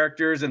different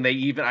characters. And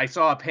I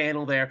saw a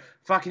panel there.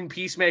 Fucking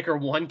Peacemaker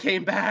 1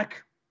 came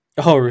back.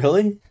 Oh,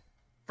 really?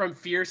 From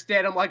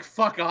Fearstead. I'm like,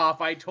 fuck off.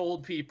 I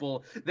told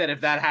people that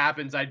if that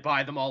happens, I'd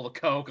buy them all a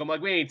Coke. I'm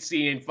like, we ain't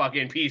seeing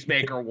fucking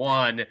Peacemaker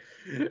 1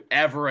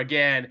 ever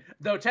again.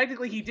 Though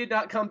technically he did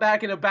not come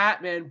back in a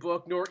Batman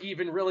book, nor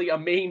even really a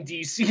main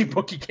DC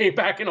book. He came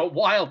back in a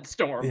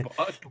Wildstorm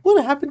book.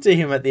 What happened to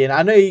him at the end?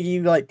 I know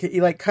he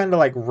kind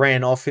of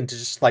ran off into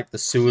just like the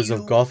sewers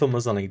of Gotham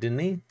or something, didn't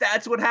he?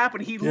 That's what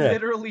happened. He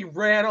literally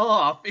ran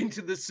off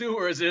into the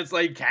sewers, and it's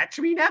like, catch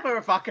me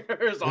never,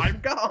 fuckers. I'm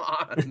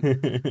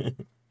gone.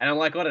 And I'm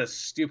like, what a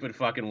stupid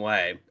fucking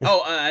way.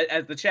 Oh,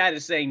 as the chat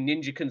is saying,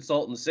 Ninja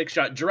Consultant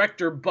 6-Shot,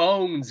 Director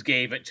Bones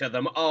gave it to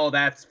them. Oh,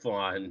 that's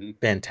fun.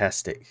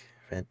 Fantastic.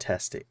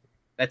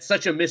 That's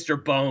such a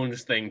Mr.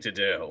 Bones thing to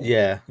do.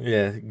 Yeah.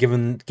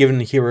 Given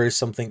heroes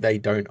something they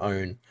don't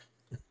own.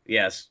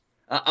 Yes.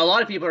 A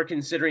lot of people are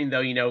considering,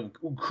 though,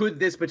 could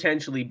this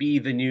potentially be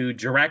the new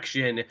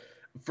direction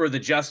for the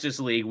Justice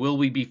League? Will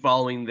we be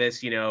following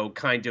this,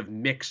 kind of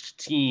mixed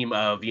team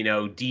of,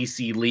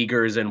 DC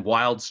Leaguers and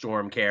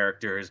Wildstorm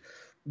characters?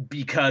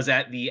 Because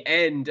at the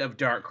end of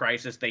Dark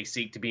Crisis, they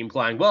seek to be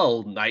implying,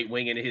 well,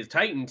 Nightwing and his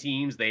Titan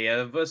teams, they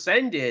have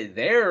ascended.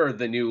 They're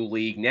the new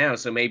League now.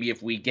 So maybe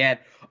if we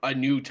get a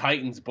new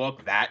Titans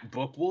book, that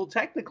book will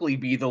technically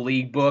be the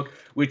League book,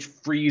 which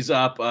frees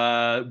up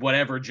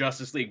whatever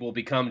Justice League will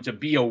become to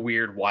be a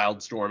weird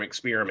Wildstorm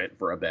experiment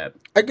for a bit.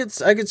 I could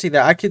see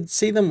that. I could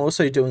see them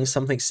also doing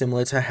something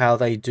similar to how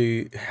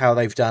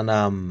they've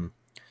done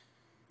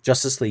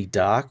Justice League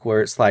Dark,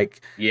 where it's like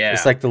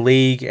the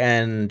League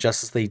and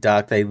Justice League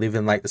Dark, they live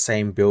in like the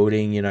same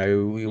building,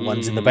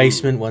 one's in the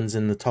basement, one's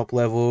in the top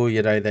level,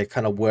 they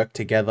kind of work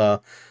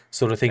together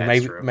sort of thing.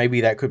 Maybe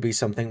that could be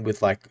something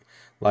with like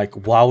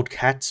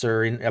Wildcats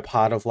are in a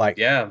part of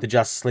the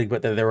Justice League,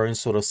 but they're their own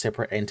sort of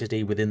separate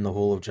entity within the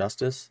Hall of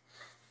Justice.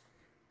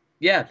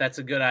 Yeah, that's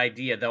a good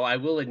idea, though I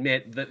will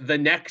admit the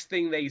next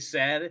thing they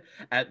said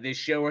at this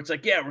show, where it's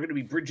like, we're going to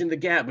be bridging the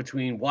gap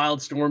between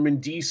Wildstorm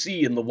and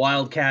DC and the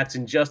Wildcats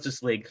and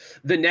Justice League.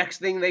 The next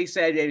thing they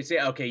said, they say,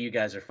 okay, you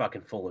guys are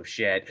fucking full of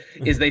shit,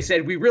 is they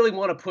said, we really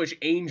want to push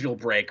Angel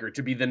Breaker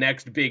to be the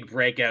next big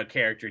breakout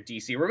character at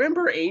DC.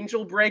 Remember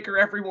Angel Breaker,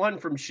 everyone,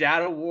 from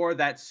Shadow War,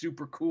 that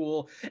super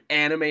cool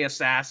anime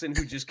assassin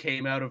who just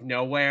came out of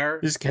nowhere?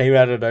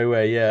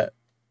 Yeah.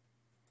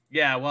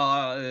 Yeah,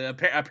 well,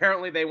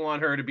 apparently they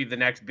want her to be the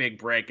next big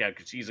breakout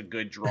because she's a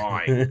good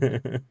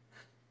drawing.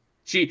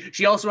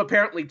 She also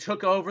apparently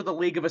took over the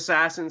League of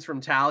Assassins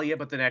from Talia,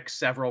 but the next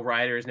several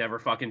writers never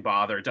fucking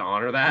bothered to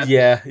honor that.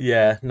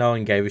 Yeah. No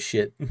one gave a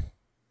shit.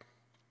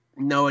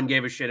 No one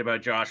gave a shit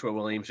about Joshua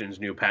Williamson's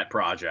new pet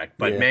project.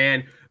 But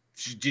man,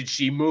 did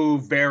she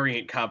move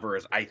variant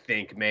covers? I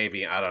think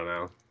maybe. I don't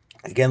know.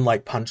 Again,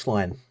 like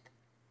Punchline.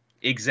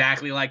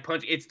 Exactly like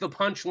Punch. It's the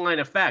Punchline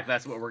effect.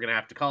 That's what we're going to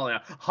have to call it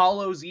now.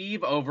 Hollow's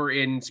Eve over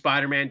in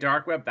Spider-Man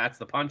Dark Web, that's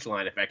the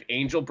Punchline effect.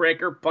 Angel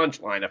Breaker,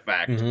 Punchline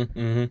effect.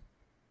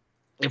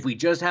 If we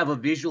just have a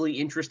visually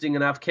interesting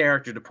enough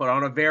character to put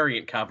on a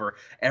variant cover,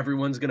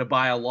 everyone's going to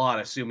buy a lot,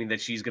 assuming that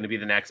she's going to be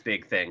the next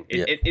big thing.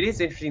 It is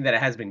interesting that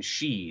it has been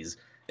she's.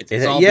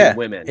 It's all been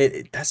women.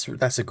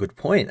 That's a good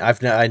point.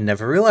 I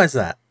never realized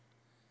that.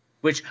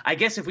 Which, I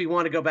guess if we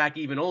want to go back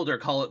even older,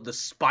 call it the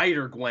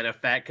Spider-Gwen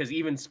effect, because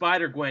even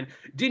Spider-Gwen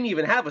didn't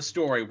even have a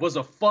story, was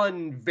a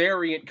fun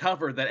variant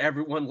cover that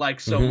everyone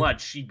liked so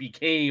much, she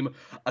became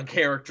a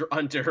character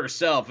unto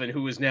herself, and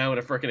who is now in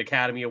a frickin'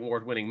 Academy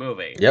Award-winning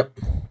movie. Yep.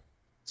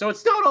 So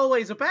it's not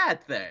always a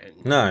bad thing.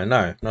 No,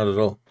 not at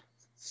all.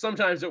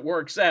 Sometimes it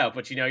works out,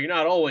 but you're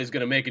not always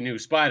going to make a new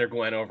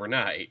Spider-Gwen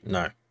overnight.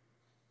 No.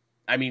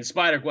 I mean,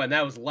 Spider-Gwen,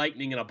 that was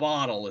lightning in a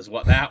bottle is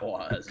what that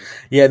was.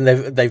 Yeah, and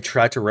they've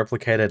tried to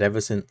replicate it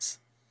ever since.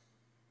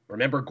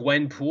 Remember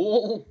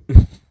Gwenpool?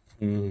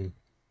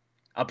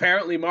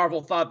 Apparently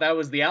Marvel thought that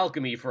was the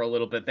alchemy for a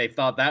little bit. They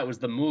thought that was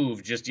the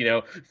move. Just,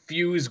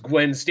 fuse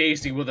Gwen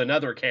Stacy with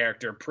another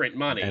character, print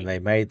money. And they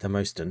made the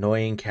most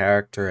annoying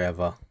character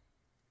ever.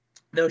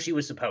 Though she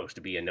was supposed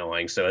to be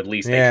annoying, so at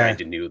least they tried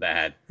to do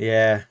that.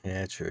 Yeah,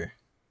 true.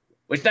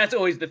 Which that's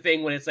always the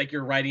thing when it's like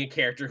you're writing a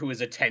character who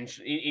is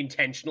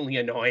intentionally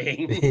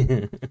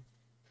annoying.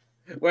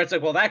 Where it's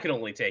like, well, that can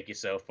only take you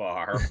so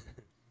far.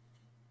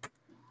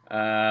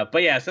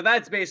 But yeah, so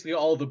that's basically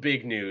all the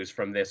big news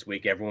from this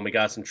week, everyone. We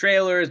got some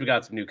trailers, we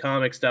got some new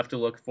comic stuff to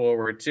look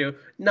forward to.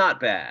 Not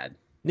bad.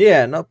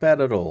 Yeah, not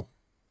bad at all.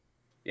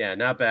 Yeah,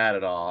 not bad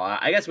at all.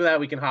 I guess with that,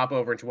 we can hop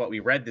over into what we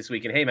read this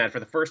week. And hey, man, for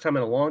the first time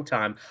in a long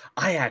time,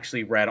 I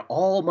actually read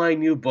all my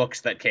new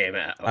books that came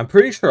out. I'm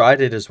pretty sure I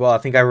did as well. I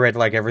think I read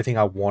like everything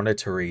I wanted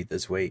to read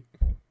this week.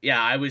 Yeah,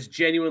 I was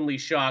genuinely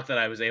shocked that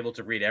I was able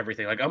to read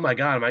everything. Like, oh my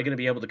God, am I going to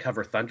be able to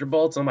cover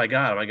Thunderbolts? Oh my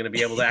God, am I going to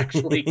be able to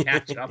actually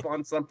catch up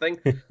on something?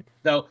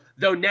 Though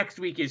next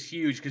week is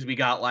huge because we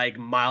got like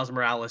Miles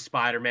Morales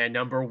Spider-Man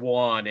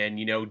 #1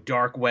 and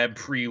Dark Web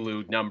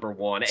Prelude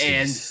 #1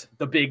 and Jesus.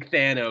 the big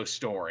Thanos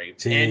story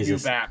and new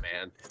Jesus.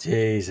 Batman.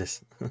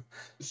 Jesus.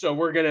 So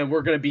we're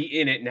gonna be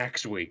in it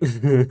next week.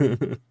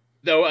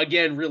 Though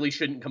again, really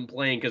shouldn't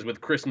complain because with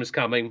Christmas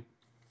coming,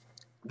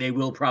 they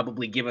will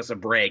probably give us a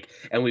break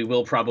and we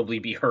will probably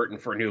be hurting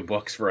for new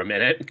books for a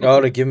minute.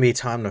 Oh, to give me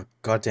time to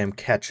goddamn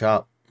catch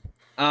up.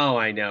 Oh,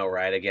 I know,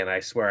 right? Again, I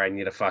swear I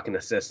need a fucking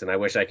assistant. I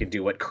wish I could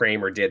do what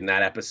Kramer did in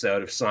that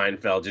episode of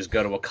Seinfeld. Just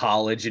go to a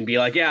college and be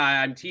like, yeah,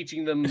 I'm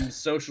teaching them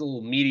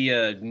social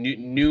media,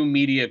 new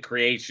media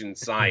creation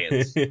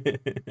science.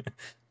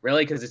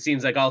 Really? Because it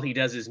seems like all he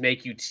does is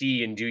make you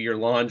tea and do your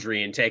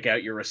laundry and take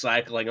out your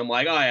recycling. I'm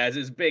like, oh, yeah,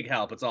 it's big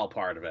help. It's all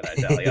part of it, I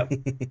tell you.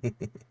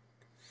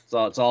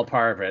 So it's all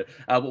part of it.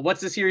 But what's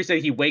the series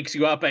that he wakes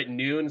you up at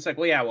noon? It's like,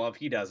 well, yeah, well, if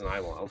he doesn't,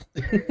 I won't.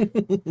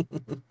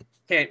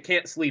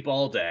 Can't sleep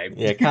all day.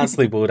 Yeah, can't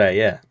sleep all day,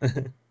 yeah.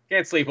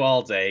 Can't sleep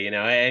all day,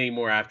 any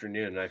more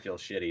afternoon, and I feel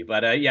shitty.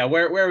 But yeah,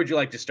 where would you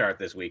like to start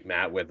this week,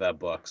 Matt, with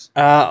books?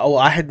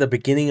 I had the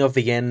beginning of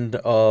the end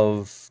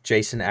of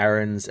Jason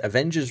Aaron's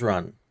Avengers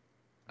run.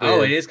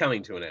 Oh, it is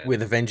coming to an end.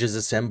 With Avengers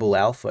Assemble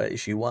Alpha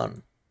issue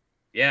 1.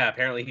 Yeah,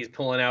 apparently he's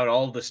pulling out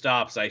all the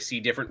stops. I see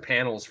different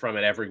panels from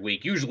it every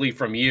week, usually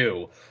from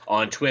you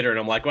on Twitter, and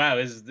I'm like, wow,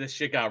 this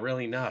shit got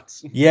really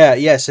nuts.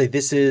 Yeah, so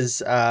this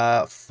is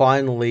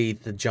finally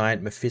the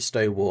giant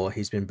Mephisto war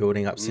he's been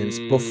building up since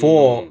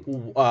before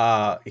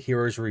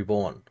Heroes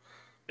Reborn.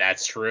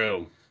 That's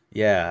true.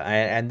 Yeah,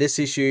 and this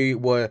issue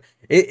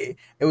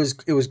it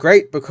was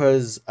great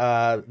because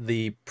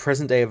the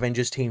present day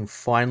Avengers team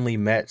finally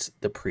met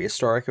the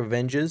prehistoric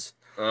Avengers.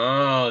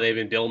 Oh, they've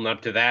been building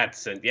up to that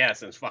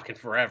since fucking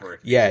forever.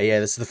 Yeah,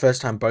 this is the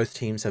first time both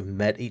teams have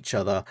met each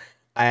other,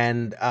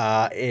 and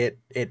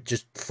it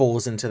just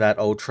falls into that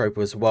old trope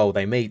as well.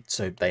 They meet,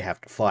 so they have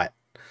to fight.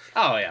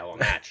 Oh yeah, well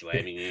naturally.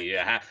 I mean,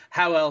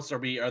 how else are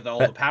all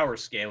the power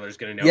scalers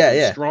going to know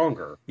who's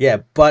stronger? Yeah,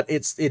 but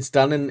it's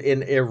done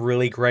in a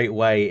really great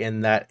way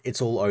in that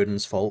it's all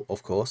Odin's fault,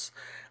 of course.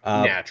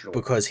 Naturally,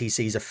 because he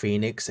sees a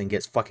phoenix and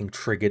gets fucking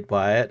triggered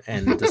by it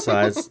and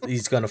decides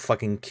he's gonna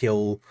fucking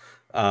kill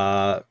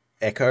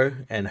Echo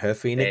and her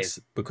phoenix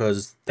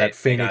because that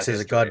phoenix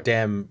is a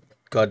goddamn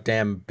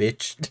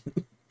bitch.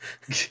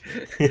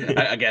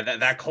 Again,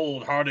 that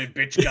cold-hearted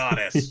bitch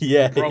goddess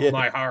broke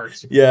my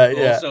heart. Yeah.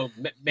 Also,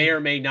 may or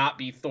may not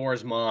be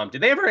Thor's mom.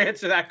 Did they ever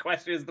answer that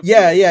question? Is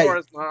the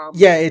Thor's mom?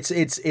 Yeah,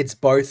 it's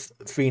both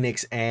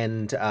Phoenix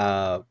and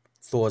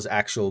Thor's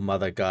actual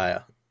mother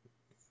Gaia.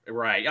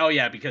 Right. Oh,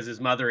 yeah, because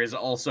his mother is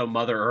also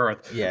Mother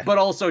Earth. Yeah. But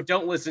also,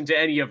 don't listen to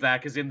any of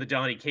that, because in the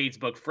Donny Cates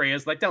book,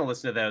 Freya's like, don't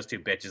listen to those two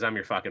bitches. I'm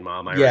your fucking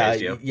mom. I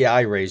raised you. Yeah,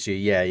 I raised you.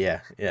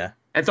 Yeah.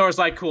 And Thor's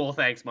like, cool,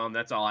 thanks, Mom.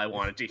 That's all I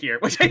wanted to hear,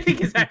 which I think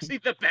is actually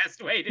the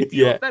best way to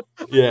deal with that.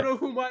 I don't know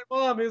who my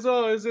mom is.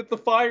 Oh, is it the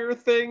fire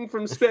thing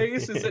from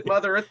space? Is it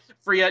Mother Earth?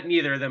 Freya,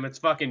 neither of them. It's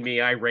fucking me.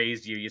 I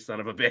raised you, you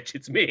son of a bitch.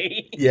 It's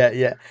me.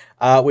 Yeah.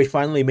 We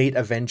finally meet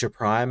Avenger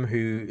Prime,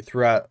 who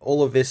throughout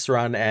all of this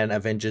run and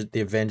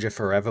the Avenger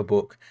Forever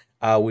book,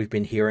 we've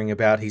been hearing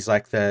about. He's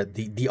like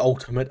the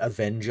ultimate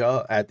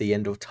Avenger at the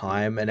end of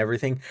time and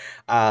everything.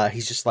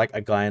 He's just like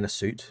a guy in a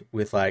suit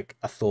with like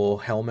a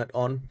Thor helmet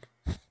on.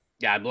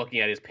 Yeah, I'm looking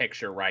at his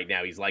picture right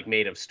now. He's like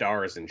made of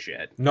stars and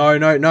shit. No,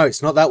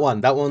 it's not that one.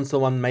 That one's the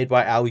one made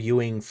by Al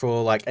Ewing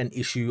for like an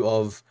issue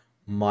of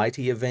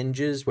Mighty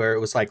Avengers, where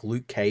it was like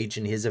Luke Cage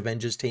and his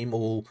Avengers team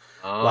all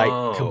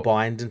like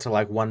combined into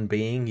like one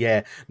being.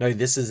 Yeah, no,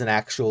 this is an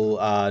actual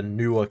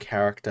newer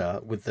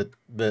character with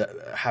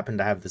the happen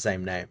to have the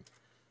same name.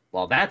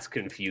 Well, that's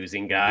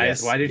confusing,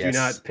 guys. Why did you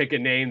not pick a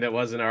name that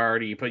wasn't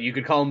already? But you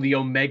could call him the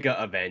Omega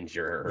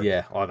Avenger.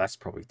 Yeah. Oh, that's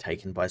probably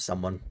taken by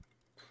someone.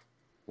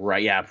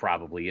 Right, yeah,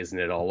 probably, isn't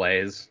it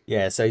always?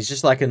 Yeah, so he's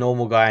just like a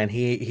normal guy, and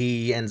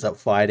he ends up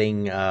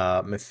fighting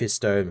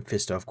Mephisto.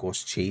 Mephisto, of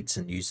course, cheats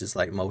and uses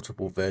like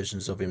multiple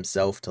versions of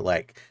himself to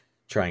like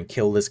try and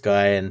kill this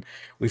guy. And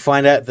we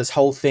find out this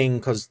whole thing,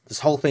 because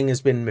this whole thing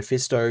has been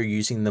Mephisto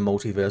using the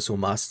multiversal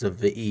master of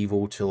the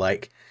evil to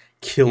like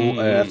kill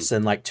Earths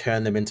and like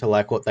turn them into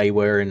like what they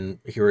were in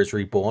Heroes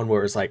Reborn,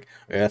 where it's like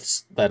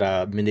Earths that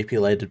are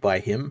manipulated by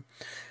him.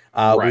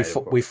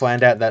 We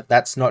find out that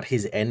that's not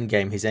his end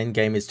game. His end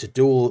game is to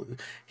do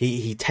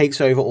he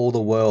takes over all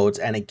the worlds,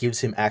 and it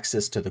gives him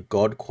access to the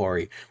God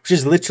Quarry, which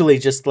is literally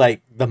just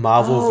like the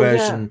Marvel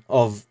version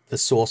of the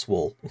Source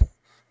Wall.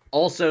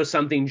 Also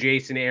something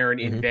Jason Aaron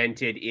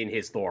invented in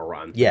his Thor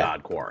run, the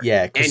God Quarry.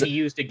 Yeah, and he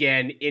used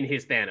again in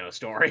his Thanos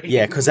story.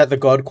 Yeah, because at the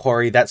God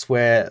Quarry, that's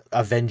where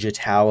Avenger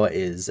Tower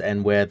is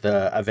and where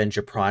the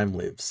Avenger Prime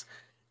lives.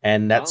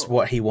 and that's Oh.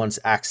 what he wants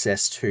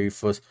access to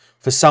for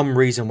some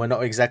reason. We're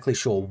not exactly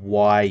sure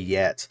why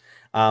yet.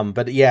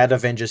 But yeah, at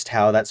Avengers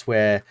Tower, that's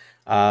where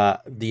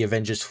the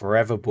Avengers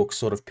Forever book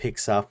sort of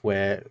picks up,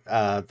 where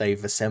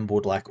they've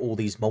assembled like all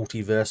these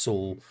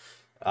multiversal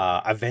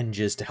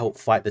Avengers to help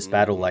fight this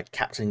battle, Mm. like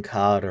Captain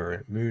Carter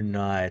and Moon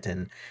Knight,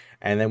 and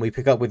then we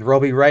pick up with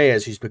Robbie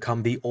Reyes, who's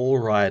become the All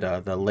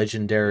Rider, the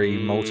legendary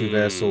Mm.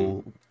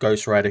 multiversal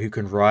Ghost Rider who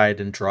can ride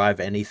and drive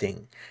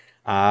anything.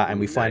 And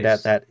we find out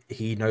Nice. that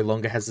he no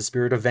longer has the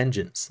spirit of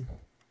vengeance.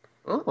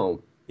 Oh.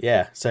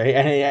 Yeah, so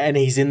and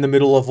he's in the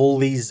middle of all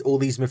these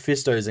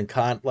Mephistos and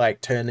can't like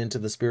turn into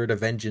the spirit of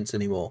vengeance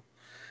anymore.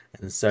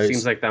 And so Seems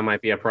it's like that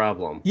might be a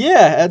problem.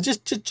 yeah,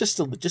 just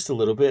a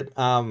little bit.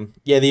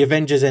 Yeah, the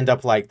Avengers end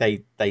up like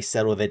they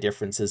settle their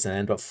differences and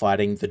end up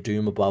fighting the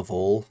Doom above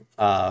all.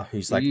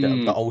 Who's like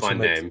Fun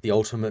name. the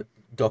ultimate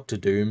Doctor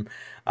Doom.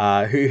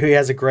 Who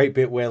has a great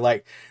bit where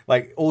like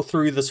all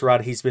through this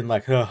run he's been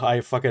like, oh,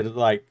 I fucking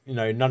like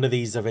none of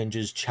these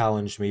Avengers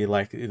challenged me.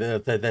 Like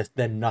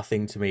they're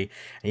nothing to me.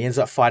 And he ends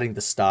up fighting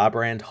the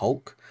Starbrand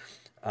Hulk.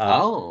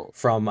 Oh.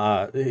 From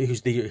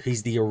he's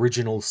the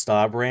original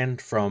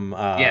Starbrand from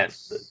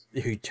Yes.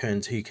 who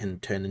can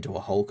turn into a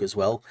Hulk as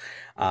well.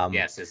 Um,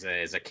 Yes,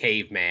 as a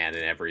caveman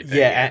and everything.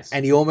 yeah, Yes.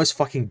 and he almost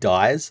fucking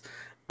dies.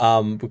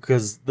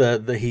 Because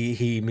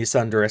he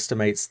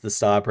misunderestimates the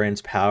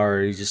Starbrand's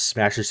power. He just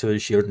smashes through the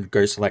shield and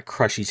goes to like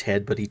crush his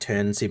head, but he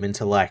turns him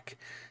into like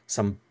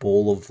some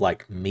ball of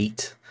like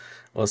meat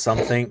or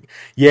something.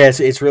 Yes,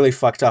 it's really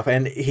fucked up,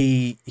 and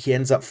he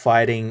ends up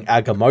fighting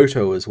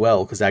Agamotto as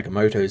well, because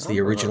Agamotto is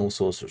the Oh. original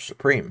Sorcerer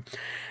Supreme,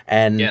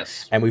 and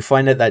Yes. and we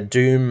find out that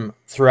Doom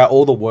throughout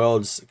all the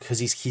worlds, because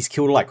he's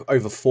killed like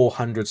over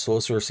 400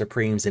 Sorcerer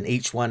Supremes, and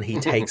each one he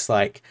takes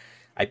like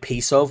a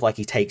piece of, like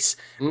he takes,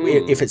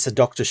 if Mm. it's a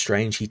Doctor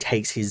Strange, he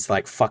takes his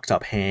like fucked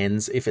up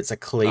hands. If it's a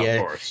Of Clea,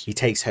 course. he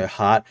takes her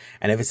heart,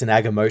 and if it's an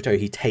Agamotto,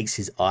 he takes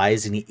his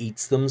eyes and he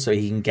eats them so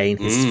he can gain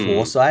his Mm.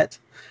 foresight.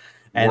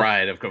 And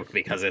Right, of course,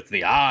 because it's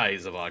the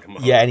eyes of yeah, and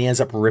he Agamotto. ends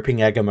up ripping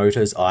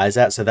Agamotto's eyes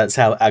out, so that's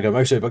how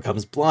Agamotto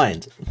becomes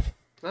blind.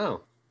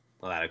 Oh.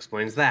 Well, that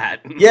explains that.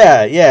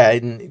 Yeah,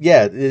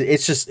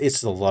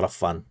 it's a lot of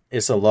fun.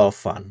 It's a lot of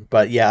fun.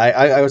 But yeah,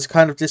 I was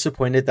kind of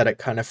disappointed that it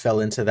kind of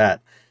fell into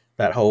that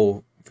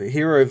whole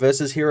hero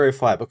versus hero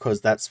fight, because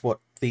that's what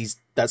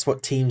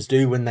teams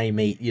do when they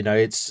meet.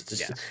 It's just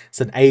Yes. it's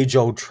an age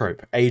old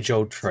trope. It's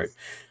a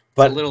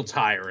But little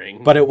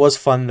tiring. but it was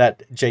fun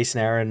that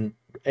Jason Aaron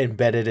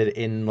embedded it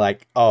in,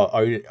 like, oh,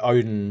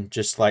 Odin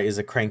just like is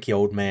a cranky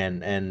old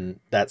man, and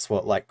that's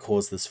what like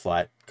caused this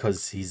fight,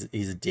 because he's a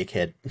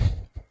dickhead.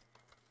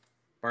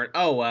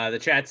 The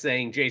chat's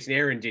saying Jason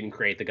Aaron didn't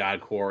create the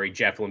God Quarry,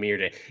 Jeff Lemire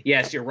did.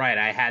 Yes, you're right.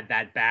 I had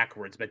that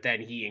backwards, but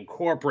then he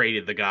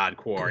incorporated the God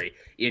Quarry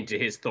into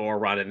his Thor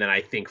run, and then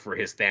I think for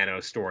his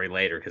Thanos story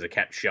later, because it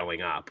kept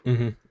showing up.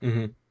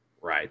 Mm-hmm.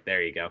 Right,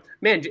 there you go.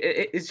 Man,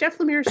 is Jeff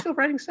Lemire still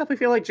writing stuff? I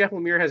feel like Jeff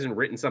Lemire hasn't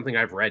written something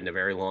I've read in a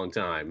very long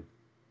time.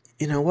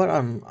 You know what?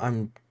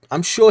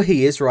 I'm sure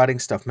he is writing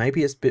stuff.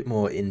 Maybe it's a bit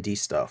more indie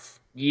stuff.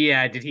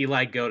 Yeah, did he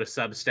like go to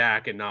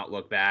Substack and not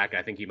look back?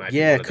 I think he might be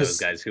Yeah, one of those because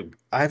guys who.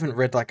 I haven't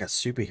read like a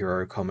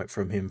superhero comic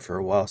from him for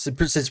a while. So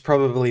it's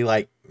probably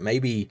like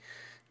maybe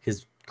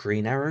his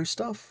Green Arrow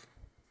stuff.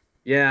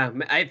 Yeah,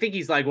 I think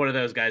he's like one of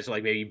those guys who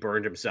like maybe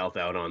burned himself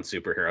out on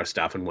superhero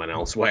stuff and went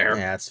elsewhere.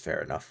 Yeah, that's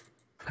fair enough.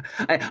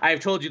 I've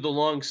told you the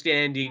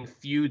long-standing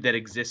feud that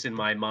exists in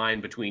my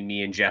mind between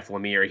me and Jeff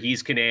Lemire.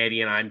 He's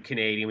Canadian, I'm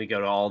Canadian. We go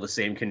to all the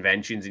same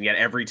conventions, and yet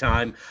every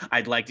time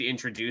I'd like to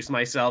introduce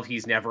myself,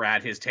 he's never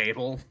at his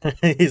table.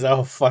 He's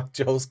oh fuck,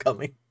 Joel's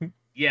coming.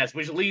 Yes,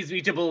 which leads me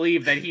to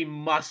believe that he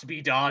must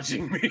be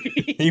dodging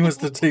me. He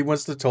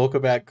wants to talk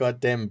about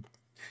goddamn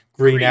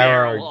Green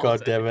Arrow. all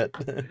God day. damn it.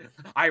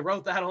 I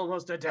wrote that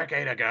almost a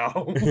decade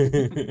ago.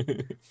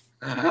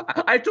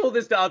 I told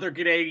this to other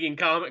Canadian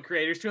comic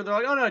creators too, and they're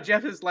like, "Oh no,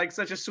 Jeff is like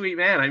such a sweet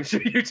man. I'm sure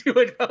you two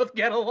would both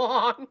get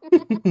along."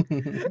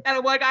 And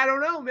I'm like, "I don't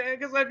know, man,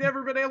 because I've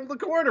never been able to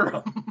corner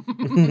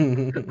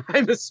him."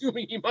 I'm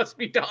assuming he must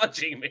be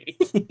dodging me.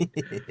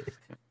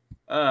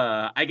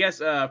 I guess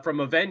from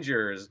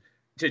Avengers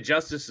to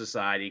Justice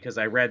Society, because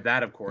I read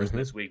that, of course,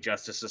 this week.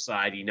 Justice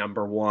Society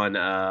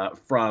 #1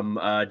 from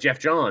Jeff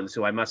Johns,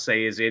 who I must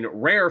say is in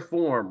rare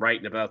form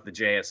writing about the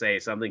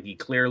JSA, something he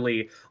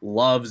clearly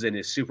loves and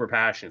is super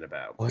passionate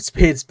about. Well,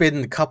 it's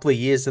been a couple of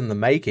years in the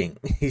making.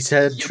 He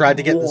said tried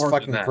to get this More than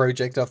fucking that.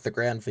 project off the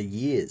ground for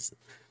years.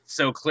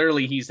 So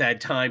clearly he's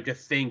had time to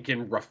think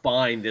and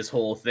refine this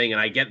whole thing,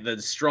 and I get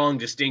the strong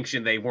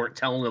distinction they weren't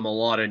telling him a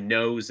lot of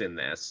no's in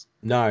this.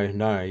 No,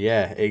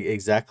 yeah,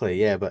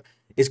 exactly, yeah, but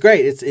it's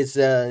great.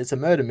 It's a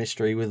murder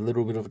mystery with a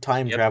little bit of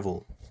time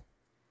travel.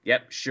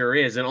 Yep, sure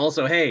is. And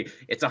also, hey,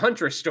 it's a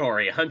Huntress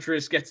story.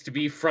 Huntress gets to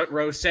be front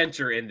row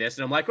center in this.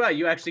 And I'm like, wow,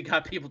 you actually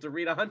got people to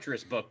read a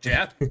Huntress book,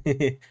 Jeff.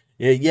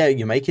 yeah,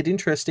 you make it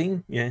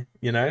interesting. Yeah,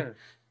 Yeah.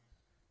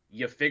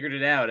 You figured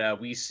it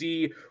out. We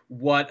see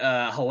what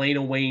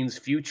Helena Wayne's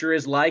future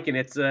is like, and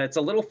it's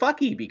a little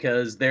fucky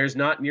because there's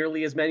not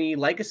nearly as many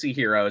legacy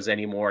heroes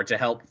anymore to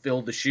help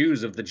fill the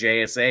shoes of the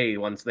JSA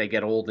once they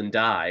get old and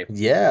die.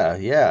 Yeah,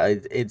 yeah,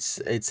 it's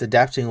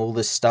adapting all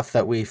this stuff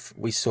that we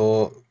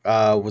saw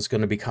was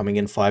going to be coming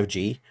in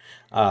 5G,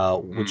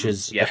 which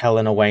is Yep.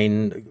 Helena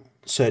Wayne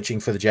searching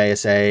for the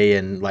JSA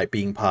and like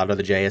being part of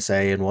the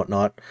JSA and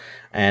whatnot,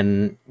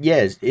 and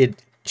yeah,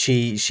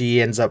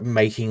 she ends up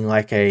making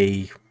like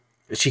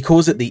she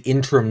calls it the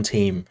interim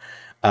team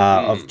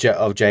of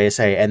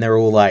JSA, and they're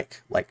all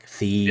like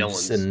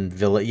thieves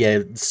Villains.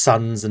 and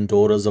sons and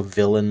daughters of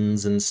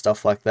villains and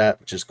stuff like that,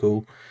 which is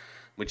cool.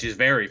 Which is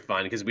very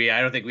fun because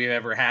I don't think we've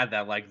ever had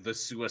that, like the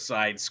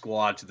Suicide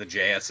Squad to the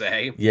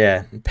JSA.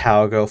 Yeah,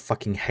 Power Girl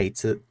fucking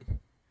hates it.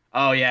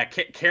 Oh yeah,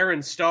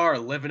 Karen Starr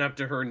living up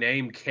to her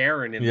name,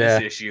 Karen, in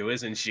this issue,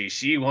 isn't she?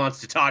 She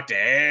wants to talk to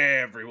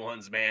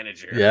everyone's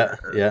manager.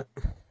 Yeah.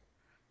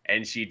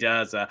 And she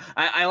does.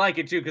 I like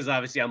it too because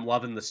obviously I'm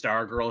loving the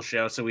Stargirl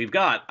show. So we've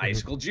got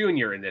Icicle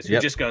Jr. in this, who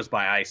just goes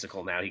by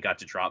Icicle now. He got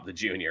to drop the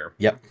Junior.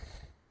 Yep.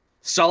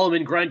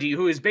 Solomon Grundy,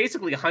 who is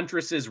basically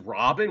Huntress's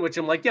Robin, which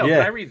I'm like, can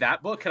I read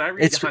that book? Can I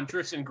read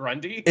Huntress and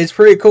Grundy? It's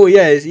pretty cool,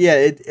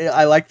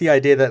 I like the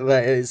idea that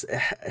is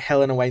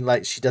Helena Wayne,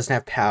 like, she doesn't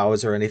have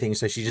powers or anything,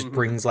 so she just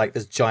brings, like,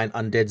 this giant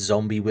undead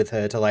zombie with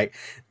her to, like,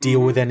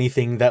 deal with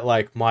anything that,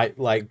 like, might,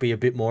 like, be a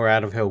bit more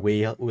out of her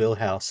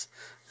wheelhouse.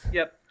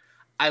 Yep.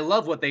 I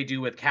love what they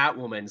do with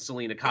Catwoman,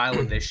 Selena Kyle,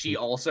 in this. She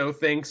also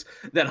thinks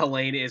that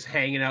Helena is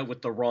hanging out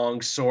with the wrong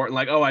sort.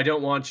 Like, oh, I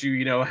don't want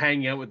you,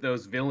 hanging out with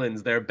those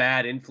villains. They're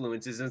bad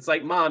influences. And it's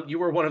like, Mom, you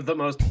were one of the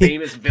most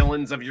famous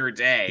villains of your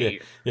day.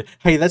 Yeah.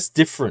 Hey, that's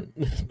different.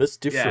 That's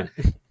different.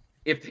 Yeah.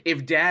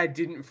 If Dad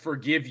didn't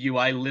forgive you,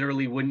 I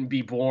literally wouldn't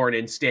be born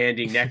and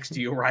standing next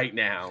to you right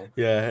now.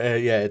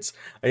 Yeah.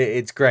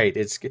 It's great.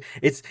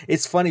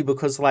 It's funny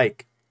because,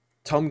 like,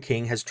 Tom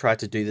King has tried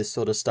to do this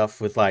sort of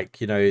stuff with, like,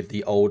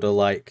 the older,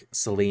 like,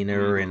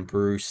 Selena and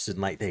Bruce and,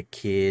 like, their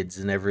kids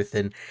and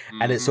everything.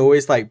 And it's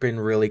always, like, been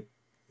really,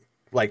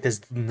 like,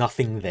 there's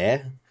nothing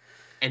there.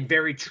 And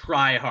very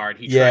try-hard.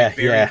 He tried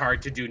very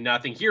hard to do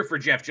nothing. Here for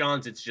Jeff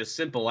Johns, it's just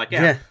simple. Like,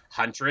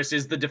 Huntress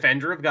is the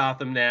defender of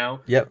Gotham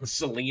now. Yep.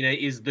 Selena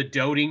is the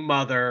doting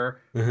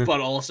mother,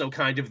 but also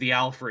kind of the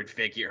Alfred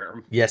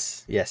figure.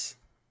 Yes.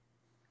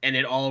 And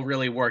it all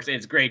really works. And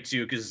it's great,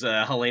 too, because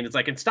Helena's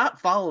like, and stop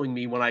following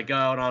me when I go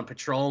out on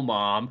patrol,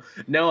 Mom.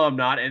 No, I'm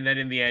not. And then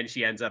in the end,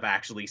 she ends up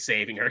actually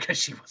saving her because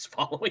she was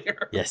following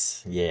her.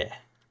 Yes, yeah.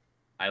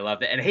 I love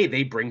that. And hey,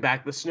 they bring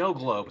back the snow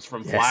globes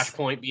from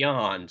Flashpoint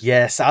Beyond.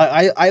 Yes,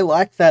 I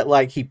like that,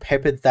 like, he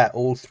peppered that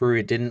all through.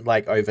 It didn't,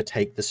 like,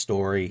 overtake the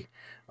story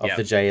of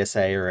the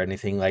JSA or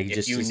anything. Like,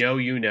 if you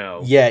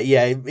know. Yeah,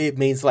 it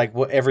means, like,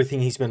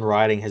 everything he's been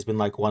writing has been,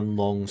 like, one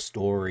long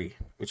story,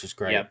 which is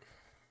great. Yep.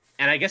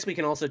 And I guess we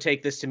can also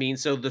take this to mean,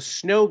 so the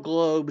snow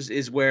globes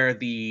is where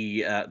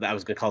the, I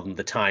was going to call them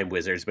the Time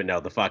Wizards, but no,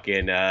 the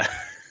fucking,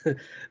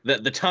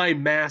 the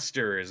Time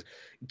Masters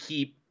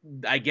keep,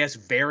 I guess,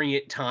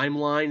 variant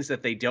timelines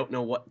that they don't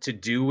know what to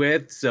do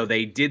with. So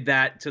they did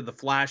that to the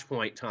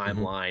Flashpoint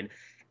timeline.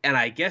 And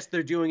I guess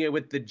they're doing it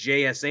with the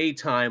JSA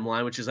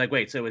timeline, which is like,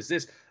 wait, so is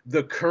this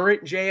the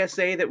current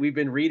JSA that we've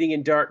been reading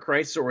in Dark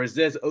Crisis, or is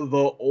this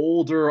the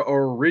older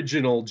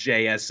original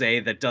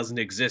JSA that doesn't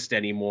exist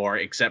anymore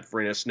except for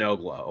in a snow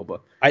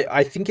globe?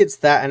 I think it's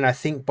that, and I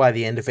think by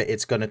the end of it,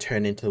 it's going to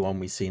turn into the one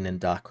we've seen in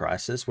Dark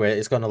Crisis, where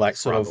it's going to, like,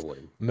 sort of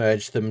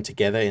merge them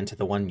together into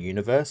the one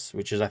universe,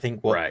 which is, I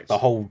think, what the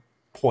whole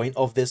point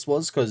of this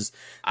was, because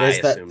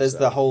there's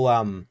the whole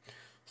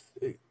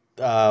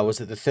was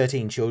it the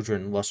 13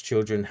 children, lost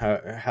children, and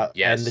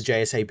the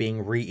JSA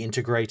being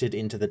reintegrated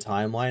into the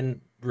timeline.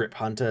 Rip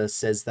Hunter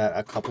says that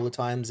a couple of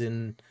times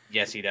in...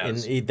 Yes, he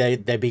does.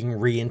 They're being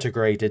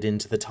reintegrated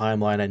into the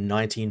timeline in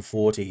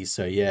 1940s,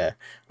 so yeah,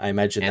 I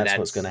imagine that's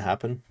what's going to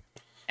happen.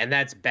 And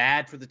that's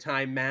bad for the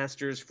Time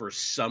Masters for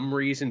some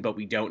reason, but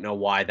we don't know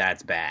why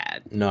that's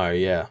bad. No,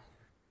 yeah.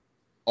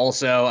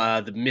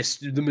 Also,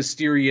 the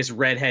mysterious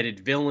red-headed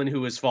villain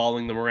who is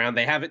following them around.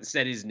 They haven't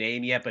said his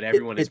name yet, but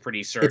everyone is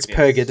pretty certain. It's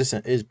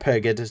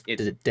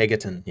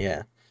Degaton,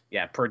 yeah.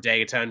 Yeah, Per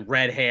Degaton,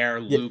 red hair,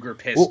 Luger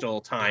pistol,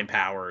 time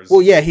powers.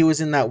 Well, yeah, he was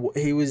in that.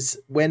 He was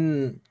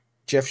when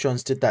Jeff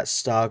Johns did that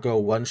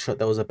Stargirl one shot.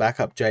 There was a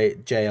backup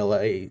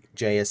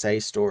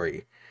JSA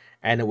story,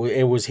 and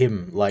it was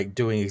him, like,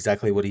 doing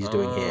exactly what he's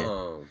doing here.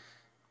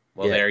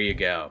 Well, there you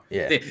go.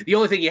 Yeah. The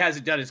only thing he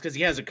hasn't done is because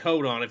he has a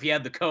coat on. If he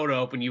had the coat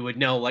open, you would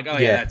know, like, oh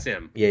yeah, that's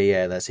him.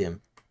 Yeah, that's him.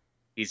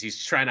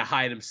 He's trying to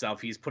hide himself.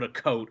 He's put a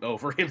coat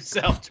over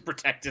himself to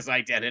protect his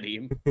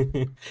identity.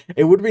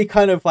 It would be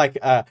kind of like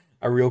a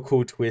real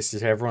cool twist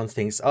if everyone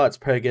thinks, oh, it's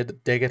Per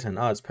Degaton.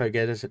 Oh, it's Per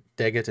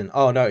Degaton.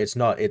 Oh, no, it's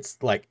not.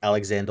 It's, like,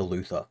 Alexander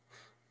Luthor.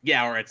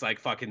 Yeah, or it's like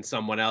fucking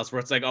someone else, where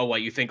it's like, oh,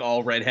 what, you think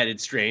all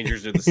redheaded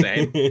strangers are the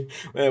same?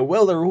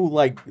 Well, they're all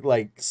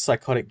like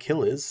psychotic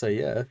killers, so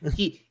yeah.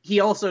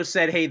 He also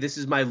said, "Hey, this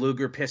is my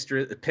Luger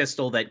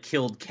pistol that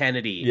killed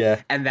Kennedy,"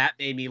 Yeah. and that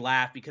made me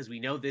laugh because we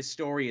know this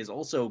story is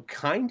also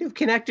kind of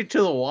connected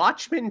to the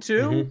Watchmen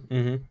too,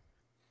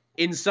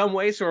 in some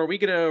way. So, are we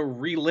gonna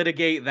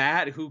relitigate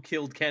that? Who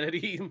killed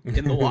Kennedy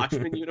in the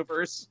Watchmen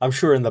universe? I'm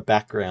sure in the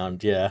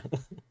background, yeah.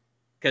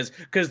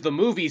 Because the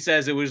movie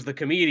says it was the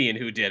comedian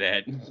who did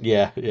it.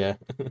 Yeah, yeah.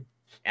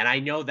 And I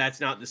know that's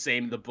not the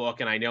same in the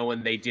book, and I know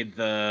when they did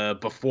the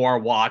before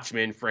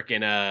Watchmen,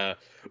 frickin'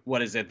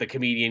 what is it? The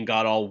comedian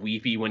got all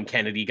weepy when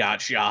Kennedy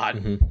got shot.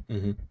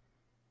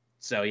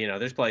 So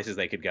there's places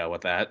they could go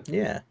with that.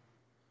 Yeah.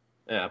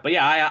 Yeah, but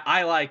yeah,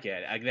 I like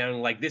it.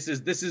 Again, like this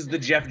is the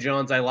Jeff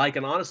Johns I like,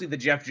 and honestly, the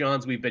Jeff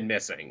Johns we've been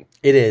missing.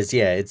 It is,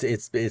 yeah.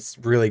 It's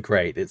really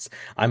great.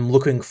 I'm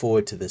looking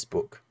forward to this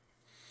book.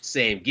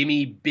 Same. Give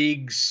me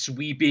big,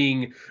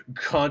 sweeping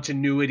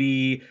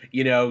continuity,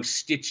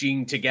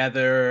 stitching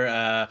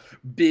together,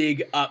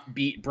 big,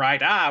 upbeat,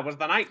 bright. It was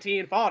the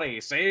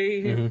 1940s,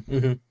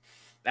 see?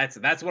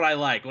 That's what I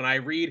like. When I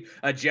read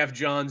a Jeff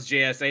Johns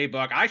JSA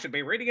book, I should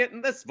be reading it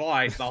in this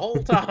voice the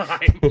whole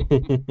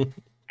time.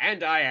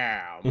 And I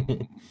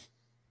am.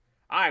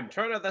 I'm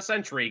turn of the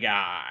century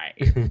guy.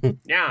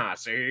 Yeah,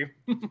 see?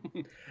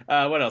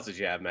 What else did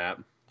you have, Matt?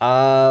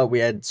 We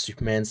had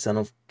Superman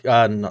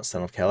not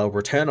Son of Kal-El,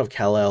 Return of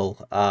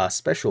Kal-El,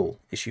 special,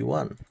 issue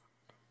 1.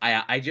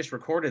 I just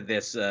recorded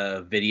this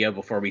video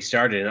before we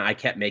started, and I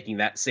kept making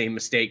that same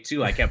mistake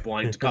too. I kept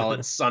wanting to call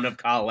it Son of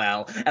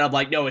Kal-El, and I'm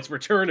like, no, it's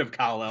Return of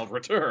Kal-El,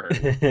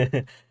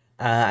 Return.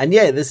 And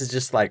yeah, this is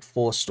just like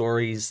 4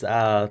 stories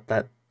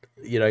that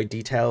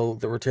detail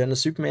the return of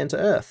Superman to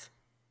Earth.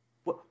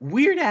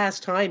 Weird ass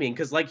timing,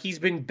 because like he's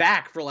been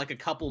back for like a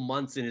couple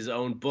months in his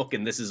own book,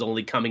 and this is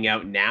only coming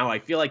out now. I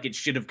feel like it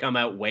should have come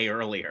out way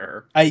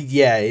earlier.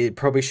 Yeah, it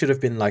probably should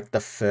have been like the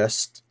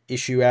first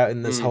issue out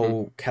in this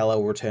whole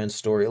Kal-El return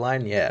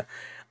storyline. Yeah.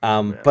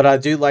 But I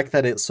do like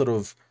that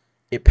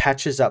it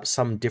patches up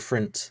some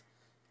different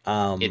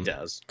it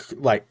does,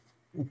 like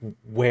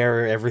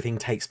where everything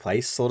takes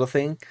place sort of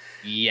thing.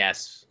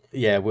 Yes.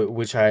 Yeah,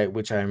 which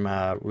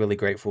I'm really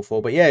grateful for.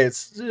 But yeah,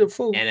 it's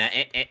full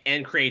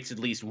and creates at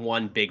least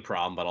one big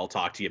problem, but I'll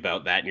talk to you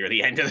about that near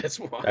the end of this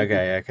one.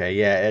 Okay,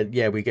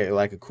 yeah, we get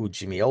like a cool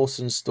Jimmy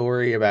Olsen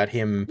story about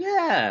him.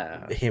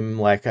 Yeah, him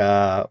like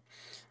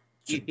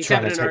he's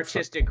having an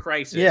artistic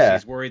crisis. Yeah.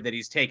 He's worried that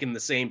he's taken the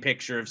same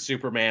picture of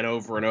Superman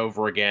over and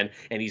over again,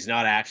 and he's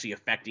not actually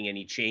affecting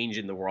any change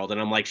in the world.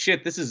 And I'm like,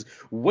 shit, this is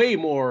way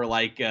more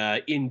like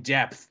in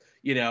depth.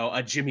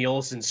 A Jimmy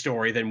Olsen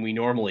story than we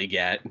normally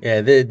get.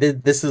 Yeah,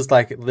 this is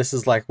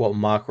like what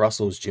Mark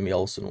Russell's Jimmy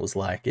Olsen was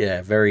like.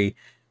 Yeah, very,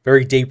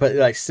 very deep, but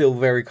like still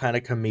very kind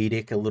of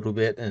comedic a little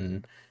bit,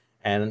 and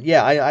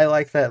yeah, I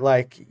like that.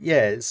 Like,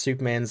 yeah,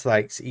 Superman's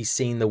like he's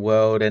seen the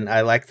world, and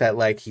I like that.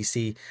 Like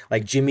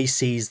Jimmy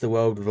sees the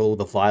world with all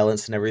the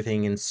violence and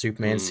everything, and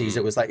Superman sees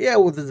it was like, yeah,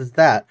 well, there's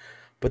that.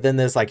 But then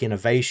there's like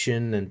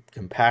innovation and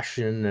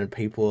compassion, and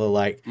people are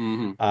like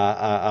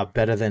are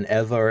better than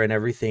ever and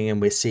everything.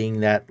 And we're seeing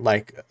that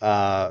like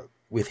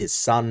with his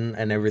son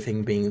and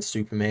everything, being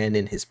Superman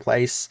in his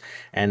place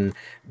and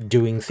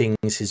doing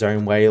things his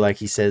own way. Like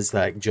he says,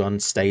 like John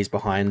stays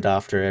behind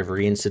after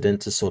every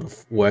incident to sort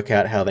of work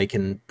out how they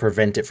can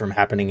prevent it from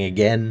happening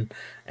again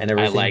and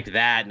everything. I liked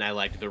that, and I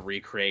liked the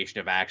recreation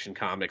of Action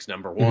Comics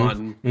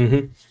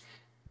 #1.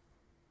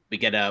 We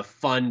get a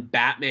fun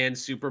Batman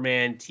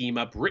Superman team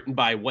up written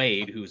by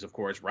Wade, who's of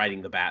course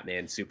writing the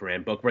Batman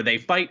Superman book, where they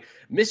fight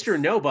Mr.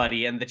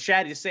 Nobody, and the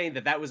chat is saying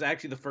that was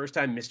actually the first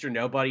time Mr.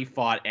 Nobody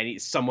fought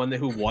someone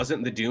who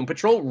wasn't the Doom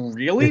Patrol.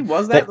 Really?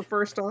 Was that the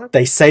first time?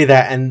 They say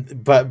that,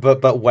 and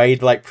but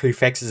Wade like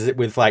prefixes it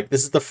with like,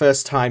 this is the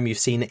first time you've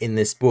seen it in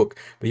this book,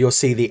 but you'll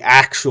see the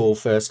actual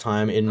first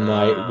time in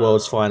my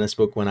World's Finest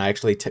book when I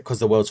actually because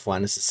the World's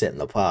Finest is set in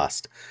the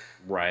past.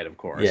 Right, of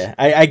course. Yeah,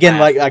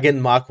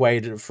 again, Mark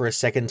Waid for a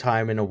second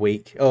time in a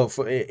week,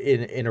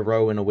 in a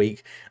row in a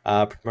week,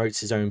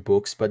 promotes his own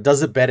books, but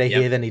does it better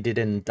here than he did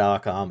in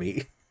Dark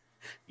Army.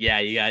 Yeah,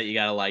 you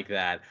gotta like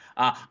that.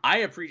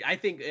 I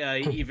think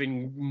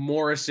even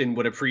Morrison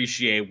would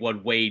appreciate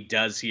what Wade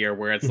does here,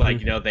 where it's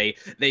like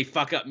they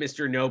fuck up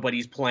Mr.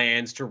 Nobody's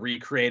plans to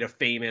recreate a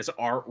famous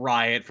art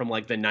riot from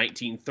like the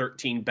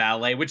 1913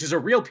 ballet, which is a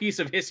real piece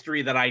of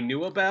history that I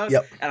knew about,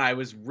 and I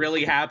was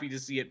really happy to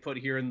see it put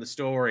here in the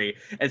story.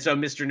 And so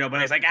Mr.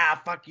 Nobody's like,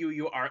 fuck you,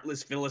 you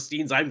artless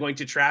Philistines! I'm going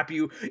to trap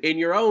you in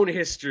your own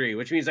history,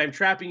 which means I'm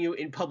trapping you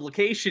in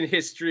publication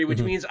history,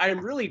 which means I'm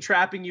really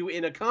trapping you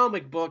in a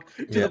comic book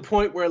to the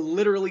point where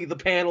literally the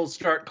panels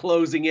start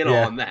closing in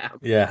on them.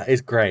 Yeah,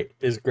 it's great.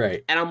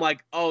 And I'm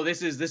like, oh,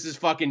 this is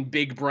fucking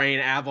big brain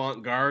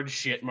avant-garde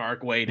shit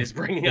Mark Waid is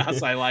bringing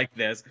us. I like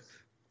this.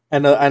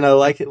 And I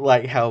like it,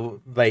 like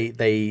how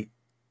they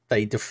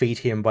defeat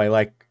him by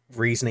like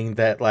reasoning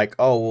that like,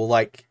 oh, well,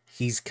 like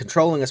he's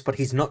controlling us, but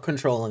he's not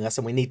controlling us,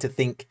 and we need to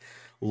think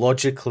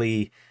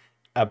logically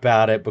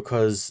about it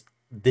because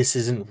this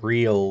isn't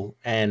real,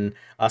 and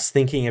us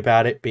thinking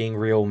about it being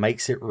real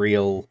makes it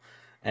real.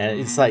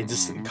 And it's like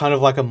just Mm-hmm. kind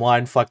of like a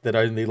mind fuck that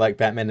only like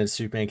Batman and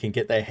Superman can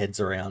get their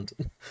heads around.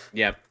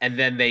 Yep. And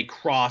then they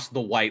cross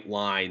the white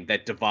line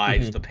that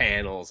divides the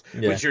panels,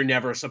 Yeah. which you're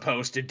never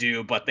supposed to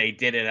do, but they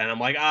did it. And I'm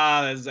like,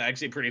 ah, this is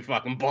actually pretty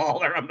fucking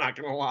baller. I'm not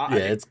gonna Yeah, lie.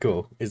 it's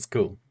cool. It's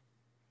cool.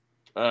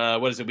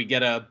 What is it? We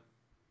get a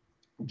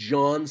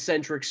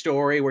John-centric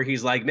story where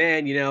he's like,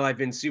 man, I've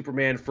been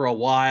Superman for a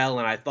while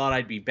and I thought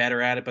I'd be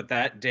better at it, but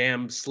that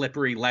damn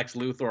slippery Lex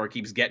Luthor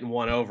keeps getting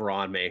one over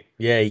on me.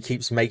 Yeah, he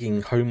keeps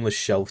making homeless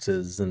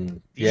shelters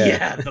and yeah,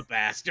 Yeah, the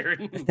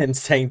bastard. and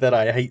saying that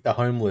I hate the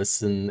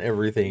homeless and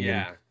everything and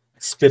Yeah.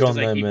 spit Just because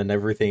on I them keep and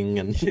everything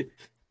and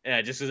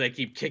Yeah, just as I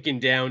keep kicking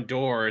down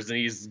doors, and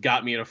he's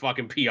got me in a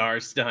fucking PR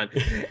stunt.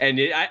 And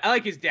I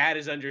like his dad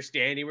is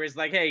understanding, where he's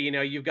like, hey,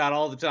 you've got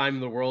all the time in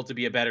the world to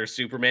be a better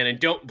Superman, and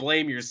don't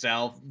blame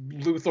yourself.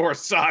 Luthor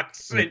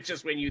sucks. And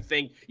just when you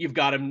think you've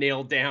got him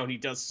nailed down, he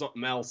does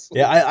something else.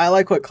 yeah, I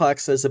like what Clark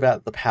says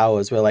about the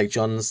powers, where like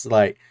John's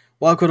like,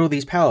 well, I've got all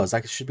these powers,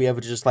 I should be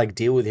able to just like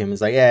deal with him. It's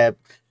like, yeah,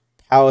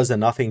 powers are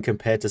nothing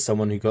compared to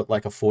someone who got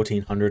like a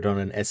 1400 on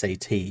an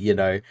SAT.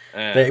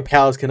 Their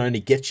powers can only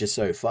get you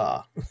so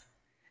far.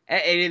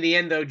 And in the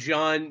end, though,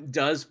 John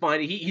does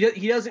find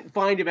he doesn't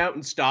find him out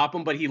and stop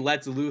him, but he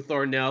lets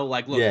Luthor know,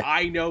 like, look, Yeah.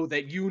 I know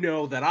that you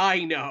know that I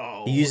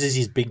know. He uses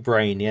his big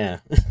brain, yeah.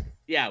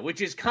 Yeah, which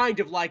is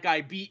kind of like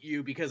I beat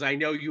you because I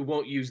know you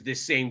won't use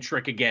this same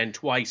trick again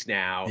twice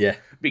now. Yeah.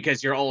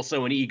 Because you're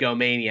also an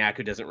egomaniac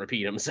who doesn't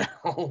repeat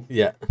himself.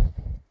 Yeah.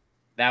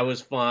 That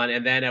was fun.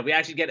 And then we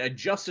actually get a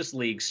Justice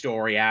League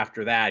story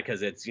after that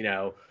because it's,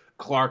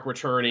 Clark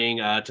returning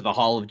to the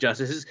Hall of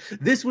Justice.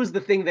 This was the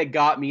thing that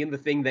got me and the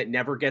thing that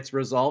never gets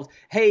resolved.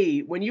 Hey,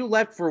 when you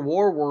left for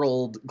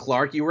Warworld,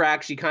 Clark, you were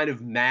actually kind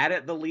of mad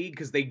at the League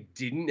because they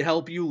didn't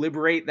help you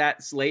liberate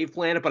that slave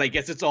planet, but I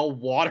guess it's all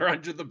water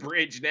under the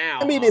bridge now.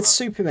 I mean, it's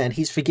Superman.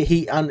 He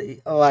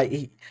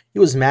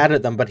was mad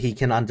at them, but he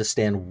can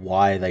understand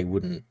why they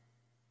wouldn't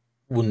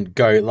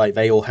go. Like,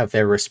 they all have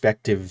their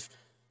respective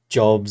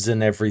jobs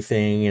and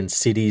everything and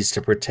cities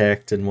to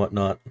protect and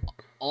whatnot.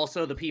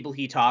 Also, the people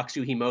he talks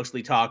to, he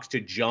mostly talks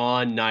to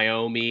John,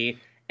 Naomi,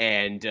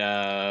 and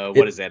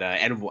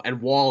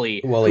and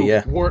Wally.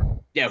 Wally,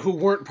 Who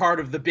weren't part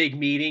of the big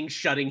meeting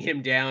shutting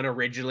him down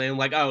originally. I'm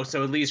like, oh,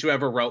 so at least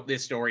whoever wrote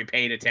this story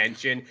paid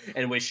attention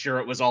and was sure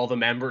it was all the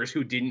members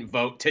who didn't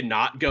vote to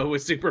not go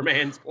with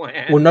Superman's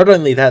plan. Well, not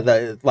only that,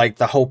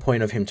 the whole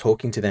point of him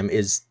talking to them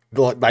is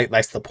like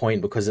that's the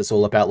point, because it's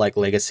all about like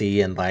legacy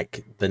and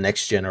like the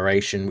next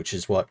generation, which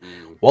is what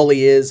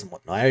Wally is and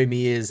what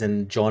Naomi is,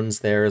 and John's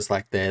there as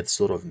like their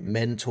sort of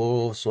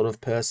mentor sort of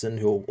person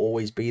who will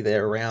always be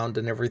there around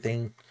and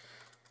everything.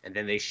 And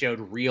then they showed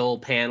real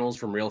panels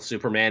from real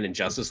Superman and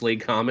Justice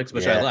League comics,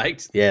 which I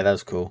liked. Yeah, that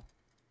was cool.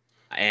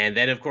 And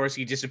then, of course,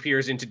 he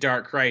disappears into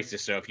Dark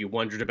Crisis. So if you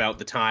wondered about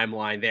the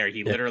timeline there,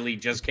 he literally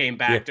just came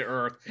back to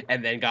Earth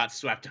and then got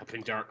swept up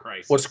in Dark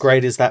Crisis. What's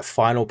great is that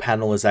final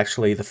panel is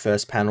actually the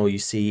first panel you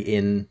see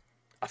in,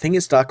 I think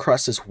it's Dark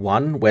Crisis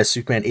 1, where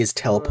Superman is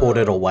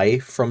teleported away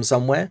from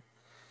somewhere.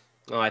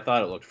 Oh, I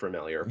thought it looked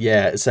familiar.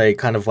 Yeah, so it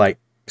kind of like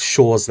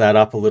shores that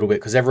up a little bit,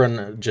 because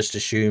everyone just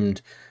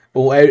assumed...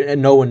 Well,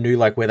 and no one knew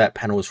like where that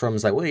panel was from.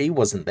 It's like, well, he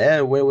wasn't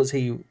there. Where was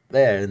he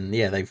there? And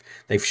yeah,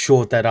 they've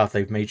shored that up.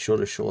 They've made sure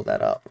to shore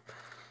that up.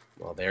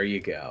 Well, there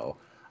you go.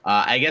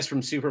 I guess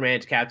from Superman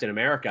to Captain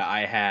America,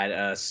 I had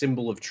a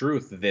Symbol of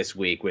Truth this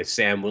week with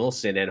Sam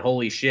Wilson, and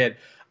holy shit,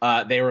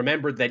 they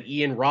remembered that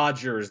Ian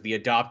Rogers, the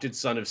adopted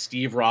son of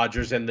Steve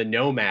Rogers and the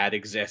Nomad,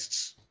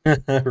 exists.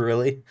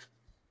 Really?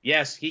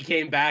 Yes, he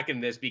came back in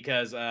this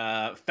because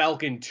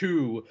Falcon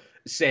 2,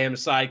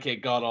 Sam's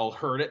sidekick, got all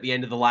hurt at the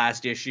end of the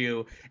last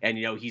issue, and,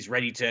 he's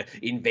ready to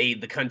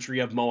invade the country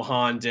of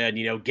Mohanda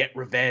and, get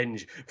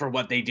revenge for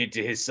what they did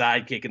to his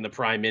sidekick and the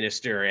Prime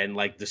Minister. And,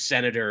 like, the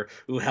senator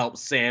who helped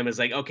Sam is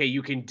like, okay,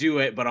 you can do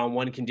it, but on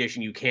one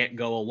condition: you can't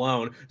go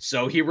alone.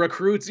 So he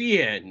recruits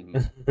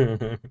Ian.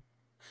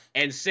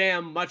 And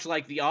Sam, much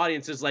like the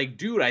audience, is like,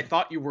 dude, I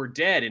thought you were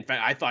dead. In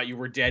fact, I thought you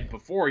were dead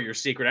before your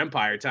Secret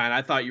Empire time.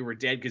 I thought you were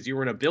dead because you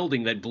were in a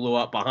building that blew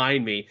up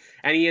behind me.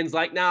 And Ian's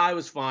like, nah, I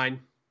was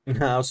fine.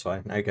 No, I was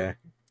fine. Okay.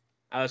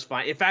 I was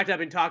fine. In fact, I've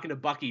been talking to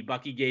Bucky.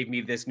 Bucky gave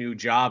me this new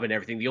job and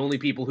everything. The only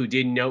people who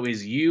didn't know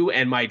is you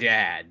and my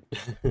dad.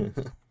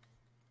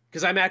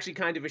 Because I'm actually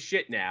kind of a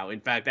shit now.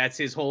 In fact, that's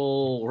his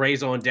whole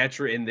raison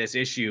d'etre in this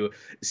issue.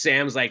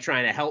 Sam's like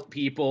trying to help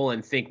people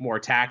and think more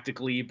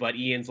tactically, but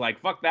Ian's like,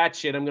 fuck that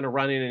shit, I'm going to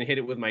run in and hit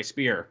it with my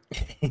spear.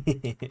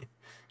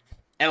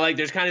 And like,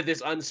 there's kind of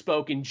this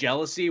unspoken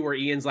jealousy where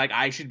Ian's like,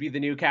 I should be the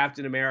new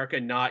Captain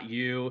America, not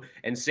you.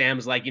 And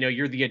Sam's like,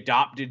 you're the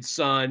adopted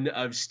son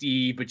of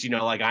Steve, but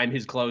like, I'm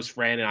his close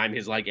friend and I'm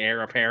his like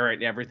heir apparent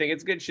and everything.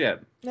 It's good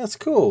shit. That's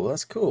cool.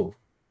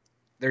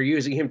 They're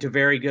using him to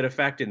very good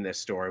effect in this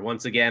story.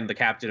 Once again, the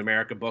Captain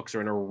America books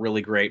are in a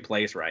really great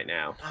place right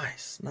now.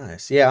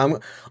 Nice. Yeah,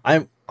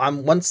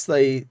 I'm once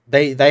they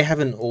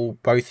haven't all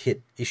both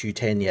hit issue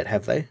 10 yet,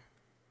 have they?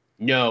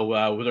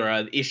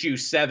 No, issue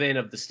 7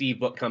 of the Steve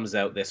book comes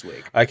out this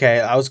week.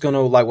 Okay, I was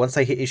gonna like once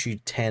they hit issue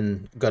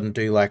 10, gonna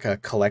do like a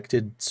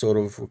collected sort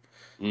of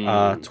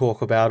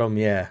talk about them.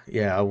 Yeah,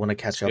 yeah, I want to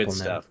It's catch up good on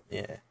them. stuff.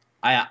 Yeah.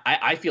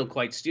 I feel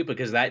quite stupid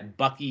because that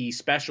Bucky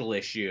special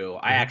issue,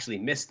 I Mhm. actually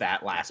missed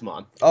that last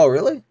month. Oh,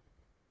 really?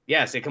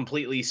 Yes, it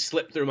completely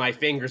slipped through my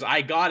fingers.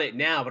 I got it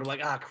now, but I'm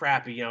like,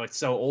 crap, it's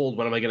so old.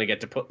 When am I going to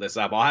get to put this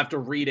up? I'll have to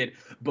read it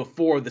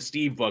before the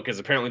Steve book, because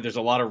apparently there's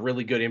a lot of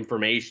really good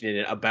information in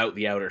it about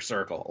the Outer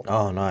Circle.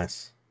 Oh,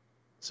 nice.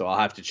 So I'll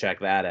have to check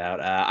that out.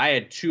 I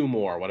had 2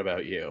 more. What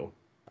about you?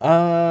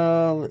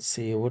 Let's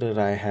see. What did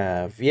I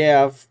have?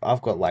 Yeah,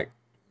 I've got like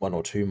one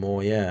or two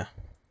more. Yeah.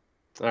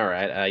 All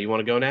right, you want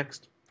to go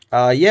next?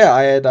 Yeah,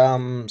 I had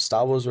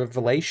Star Wars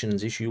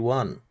Revelations issue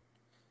 1.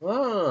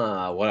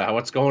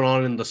 What's going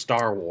on in the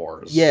Star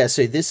Wars? Yeah,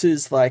 so this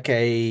is like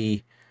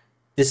the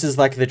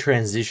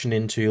transition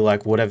into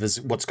like what's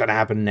going to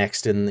happen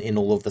next in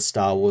all of the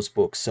Star Wars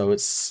books. So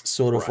it's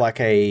sort of Right.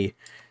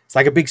 it's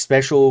like a big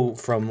special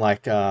from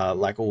like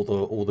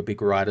all the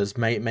big writers,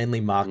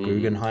 mainly Mark Mm.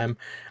 Guggenheim,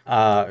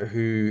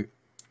 who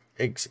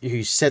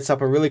who sets up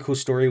a really cool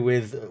story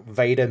with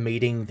Vader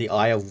meeting the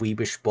Eye of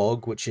Weebish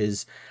Bog, which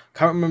is, I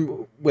can't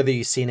remember whether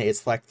you've seen it.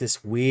 It's like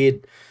this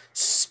weird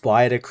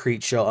spider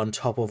creature on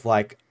top of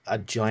like a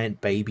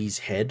giant baby's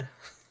head.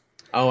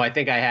 Oh, I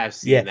think I have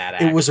Yeah, seen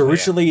that it was actually.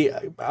 originally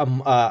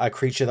a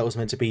creature that was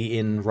meant to be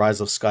in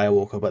Rise of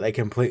Skywalker, but they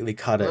completely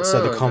cut it.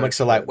 So the Oh, no comics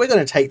are like, shit. we're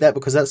going to take that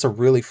because that's a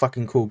really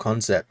fucking cool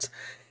concept,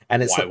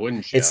 and Why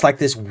wouldn't it's you? like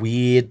this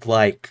weird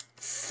like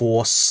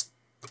force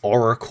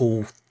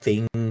oracle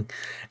thing,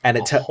 and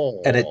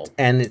Oh.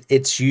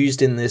 it's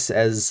used in this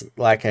as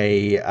like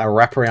a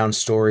wraparound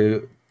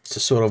story to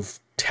sort of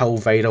tell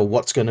Vader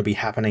what's going to be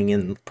happening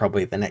in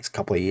probably the next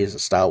couple of years of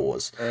Star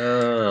Wars.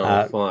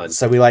 Oh, fun.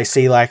 So we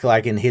see like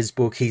in his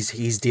book,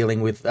 he's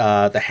dealing with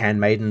the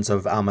handmaidens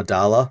of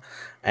Amidala,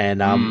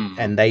 and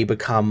Hmm. they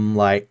become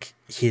like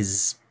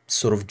his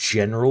sort of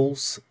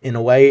generals in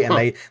a way, and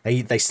Huh.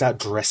 they start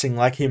dressing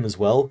like him as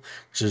well,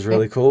 which is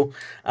really cool.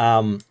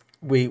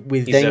 We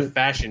He's a then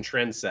fashion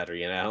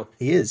trendsetter.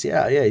 he is,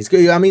 yeah, he's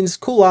good. I mean, it's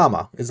cool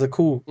armor. It's a Hmm.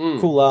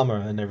 cool armor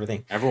and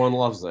everything. Everyone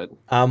loves it.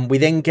 We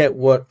then get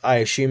what I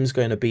assume is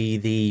going to be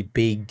the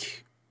big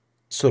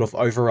sort of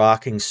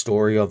overarching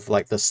story of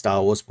like the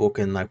Star Wars book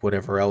and like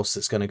whatever else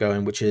it's going to go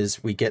in, which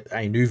is we get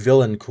a new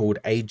villain called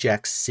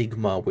Ajax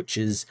Sigma, which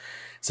is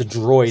it's a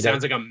droid.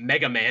 Sounds like a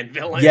Mega Man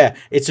villain. Yeah,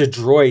 it's a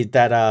droid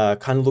that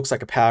kind of looks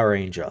like a Power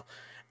Ranger,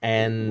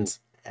 Ooh.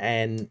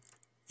 and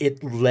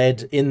it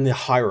led in the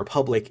High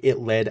Republic. It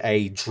led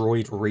a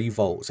droid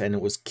revolt, and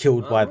it was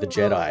killed by the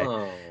Jedi.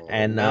 Oh,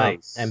 And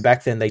nice.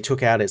 back then they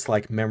took out its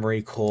like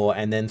memory core,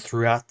 and then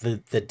throughout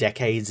the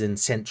decades and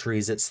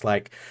centuries, it's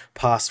like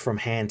passed from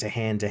hand to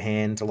hand to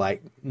hand,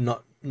 like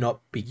not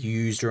be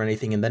used or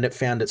anything, and then it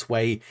found its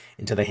way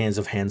into the hands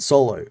of Han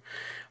Solo,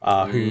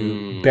 who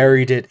Hmm.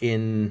 buried it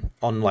in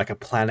on like a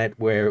planet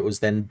where it was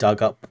then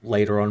dug up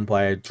later on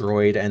by a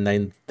droid, and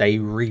then they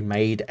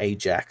remade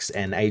Ajax,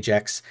 and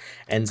Ajax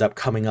ends up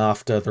coming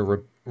after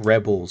the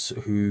rebels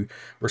who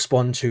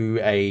respond to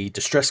a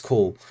distress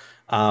call,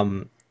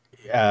 um,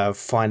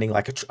 finding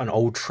like an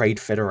old Trade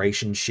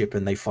Federation ship,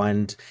 and they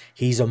find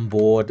he's on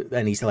board,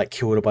 and he's like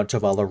killed a bunch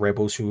of other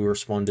rebels who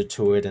responded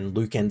to it, and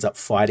Luke ends up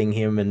fighting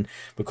him, and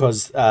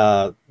because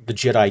the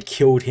Jedi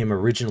killed him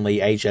originally,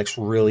 Ajax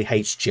really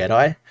hates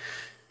Jedi.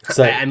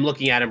 So I'm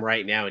looking at him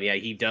right now, and yeah,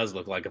 he does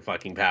look like a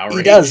fucking Power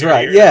he does, Ranger.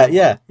 right? You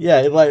know,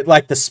 Yeah,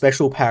 like the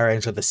special Power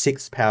Ranger, the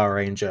sixth Power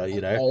Ranger, you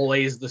know.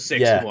 always the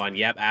sixth Yeah, one.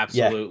 Yep, yeah,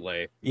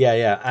 absolutely.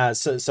 yeah.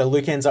 So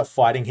Luke ends up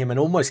fighting him and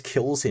almost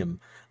kills him.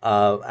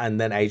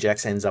 And then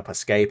Ajax ends up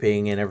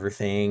escaping and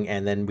everything.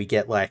 And then we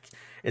get like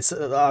it's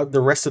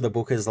the rest of the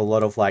book is a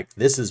lot of like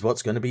this is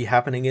what's going to be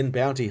happening in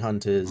Bounty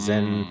Hunters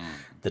and Hmm.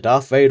 the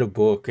Darth Vader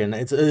book, and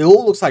it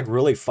all looks like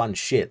really fun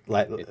shit.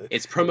 Like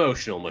It's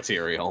promotional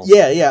material.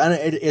 yeah,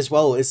 and as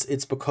well,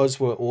 it's because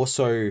we're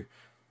also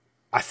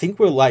I think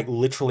we're like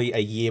literally a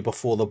year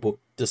before the book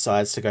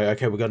decides to go,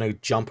 okay, we're going to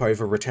jump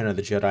over Return of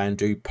the Jedi and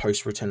do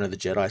post Return of the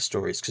Jedi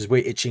stories because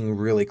we're itching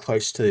really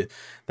close to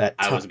that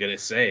I time. was gonna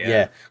say,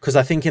 Yeah, because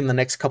I think in the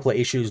next couple of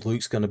issues,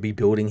 Luke's going to be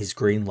building his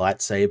green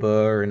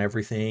lightsaber and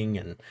everything.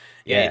 And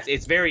yeah, yeah,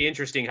 it's very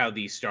interesting how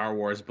these Star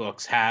Wars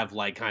books have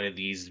like kind of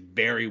these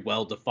very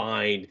well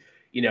defined,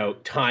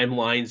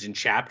 timelines and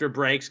chapter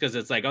breaks, because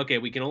it's like, okay,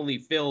 we can only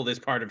fill this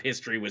part of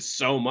history with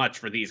so much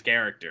for these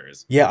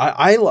characters. yeah,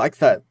 I like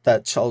that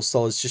Charles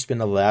Soule has just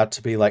been allowed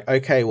to be like,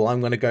 okay, well, I'm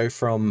going to go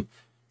from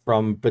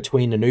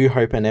between A New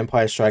Hope and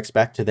Empire Strikes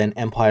Back to then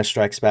Empire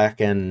Strikes Back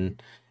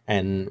and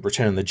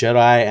Return of the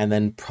Jedi, and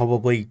then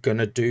probably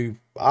gonna do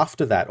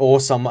after that, or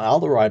some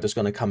other writer's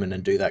gonna come in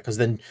and do that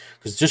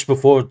because just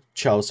before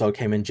Charles Soule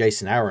came in,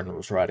 Jason Aaron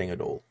was writing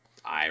it all.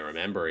 I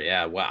remember,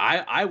 yeah. Well,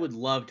 I would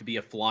love to be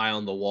a fly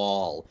on the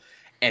wall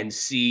and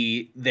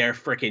see their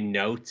freaking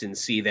notes and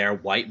see their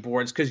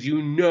whiteboards, because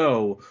you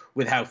know,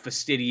 with how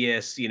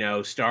fastidious, you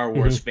know, Star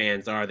Wars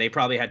fans are, they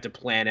probably had to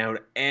plan out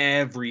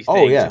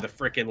everything to the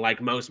freaking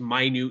like most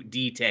minute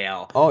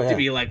detail to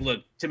be like,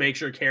 look, to make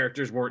sure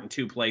characters weren't in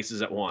two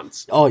places at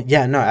once. Oh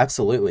yeah, no,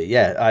 absolutely.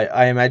 Yeah,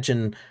 I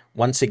imagine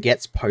once it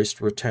gets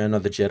post Return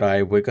of the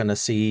Jedi, we're gonna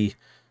see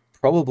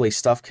probably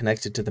stuff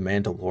connected to the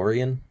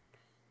Mandalorian.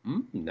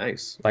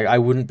 Nice. Like, I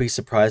wouldn't be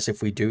surprised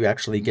if we do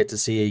actually get to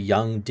see a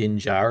young Din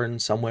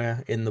Djarin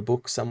somewhere in the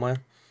book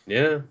somewhere.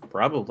 Yeah,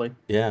 probably.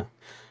 Yeah.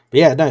 But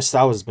yeah, no,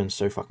 Star Wars has been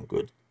so fucking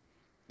good.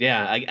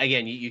 Yeah,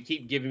 again, you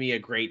keep giving me a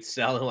great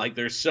sell, and like,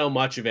 there's so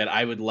much of it.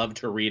 I would love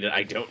to read it.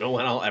 I don't know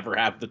when I'll ever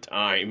have the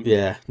time.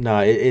 Yeah,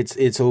 no,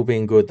 it's all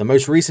been good. The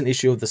most recent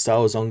issue of the Star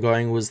Wars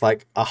ongoing was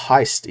like a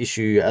heist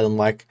issue and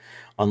like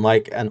on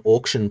like an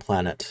auction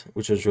planet,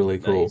 which was really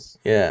cool. Nice.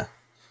 Yeah.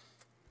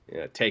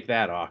 Yeah, take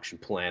that, Auction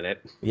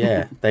Planet.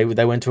 Yeah, they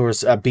went to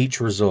a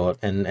beach resort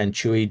and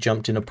Chewie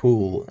jumped in a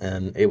pool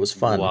and it was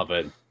fun. Love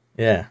it.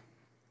 Yeah.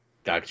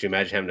 God, could you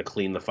imagine having to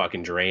clean the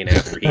fucking drain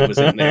after he was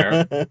in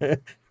there?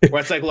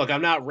 Where it's like, look,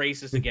 I'm not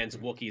racist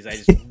against Wookiees. I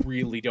just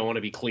really don't want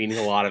to be cleaning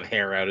a lot of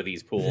hair out of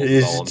these pools.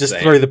 Just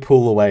throw the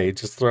pool away.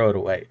 Just throw it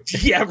away.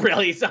 Yeah,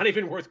 really. It's not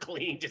even worth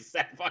cleaning. Just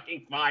set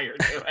fucking fire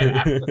to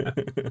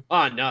it.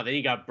 Oh, no. Then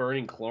you got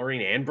burning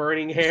chlorine and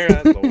burning hair.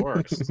 That's the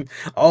worst.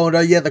 Oh, no.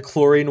 Yeah, the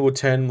chlorine will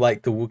turn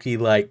like the Wookiee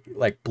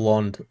like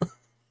blonde.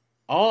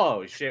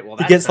 Oh, shit. Well,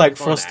 he gets like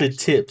fun, frosted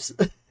actually. Tips.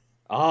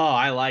 Oh,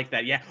 I like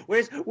that. Yeah.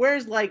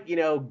 Where's like, you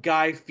know,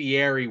 Guy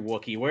Fieri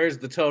Wookiee? Where's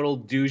the total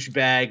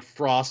douchebag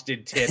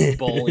frosted tip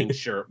bowling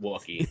shirt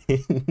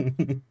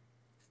Wookiee?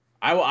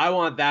 I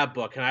want that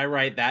book. Can I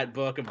write that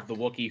book of the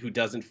Wookiee who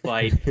doesn't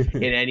fight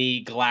in any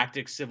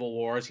galactic civil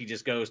wars? He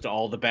just goes to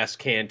all the best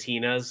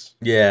cantinas.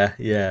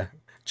 Yeah.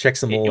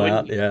 Checks them all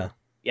out. Yeah.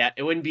 Yeah,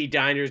 it wouldn't be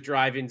diners,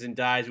 drive-ins, and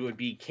dives. It would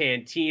be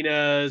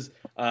cantinas,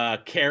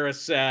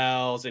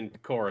 carousels,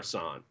 and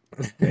Coruscant.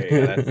 There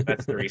you go.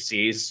 That's 3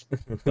 C's.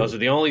 Those are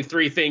the only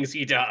 3 things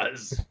he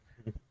does.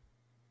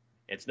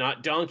 It's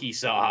not donkey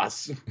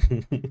sauce.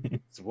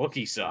 It's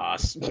Wookiee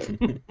sauce.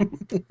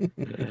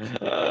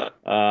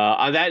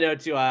 On that note,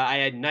 too, I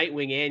had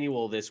Nightwing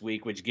Annual this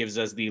week, which gives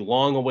us the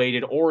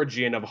long-awaited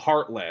origin of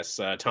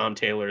Heartless, Tom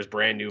Taylor's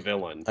brand new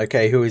villain.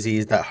 Okay, who is he?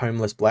 Is that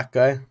homeless black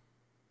guy?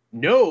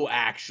 No,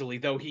 actually,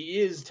 though he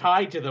is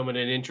tied to them in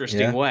an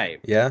interesting way.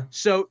 Yeah.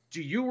 So,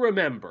 do you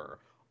remember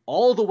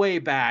all the way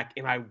back,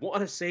 and I want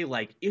to say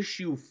like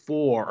issue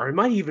 4, or it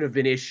might even have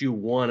been issue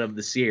 1 of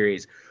the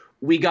series,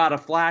 we got a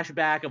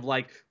flashback of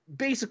like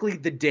basically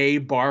the day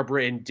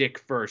Barbara and Dick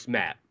first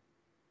met.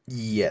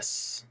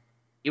 Yes.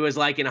 It was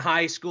like in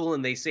high school,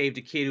 and they saved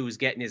a kid who was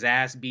getting his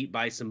ass beat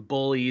by some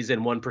bullies,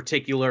 and one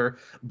particular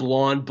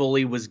blonde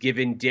bully was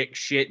giving Dick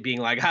shit, being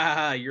like,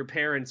 ha, your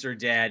parents are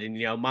dead, and,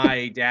 you know,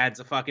 my dad's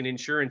a fucking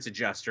insurance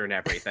adjuster and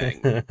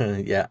everything.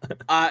 Yeah.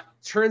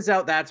 Turns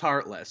out that's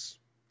Heartless.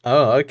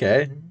 Oh,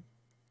 okay.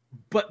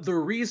 But the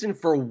reason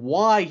for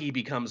why he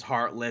becomes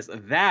Heartless,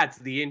 that's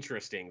the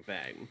interesting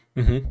thing.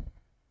 Mm-hmm.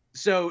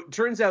 So,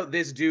 turns out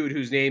this dude,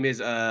 whose name is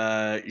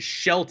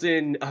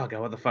Shelton... Oh, God,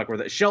 what the fuck were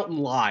that? Shelton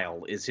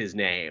Lyle is his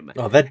name.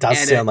 Oh, that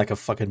does sound like a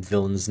fucking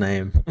villain's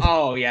name.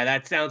 Oh, yeah,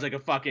 that sounds like a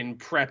fucking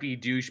preppy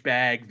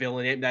douchebag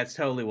villain name. That's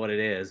totally what it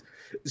is.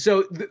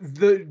 So,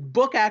 the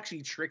book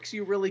actually tricks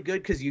you really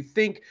good, because you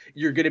think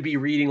you're going to be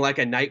reading like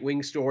a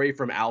Nightwing story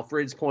from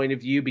Alfred's point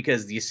of view,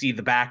 because you see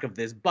the back of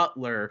this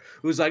butler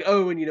who's like,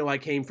 oh, and, you know, I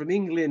came from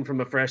England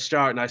from a fresh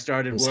start, and I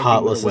started working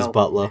Heartless with as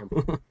butler.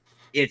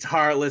 It's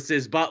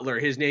Heartless's butler.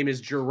 His name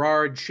is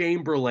Gerard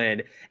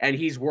Chamberlain, and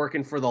he's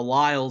working for the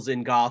Lyles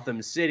in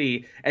Gotham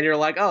City. And you're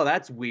like, oh,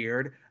 that's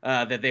weird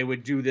that they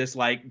would do this,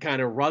 like,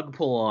 kind of rug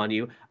pull on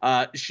you.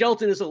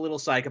 Shelton is a little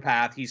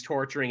psychopath. He's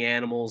torturing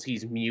animals.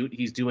 He's mute.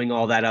 He's doing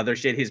all that other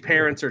shit. His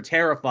parents are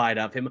terrified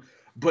of him.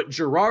 But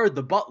Gerard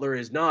the butler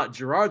is not.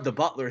 Gerard the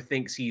butler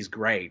thinks he's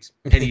great,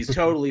 and he's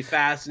totally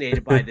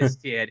fascinated by this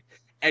kid.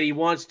 And he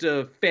wants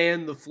to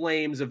fan the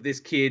flames of this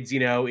kid's, you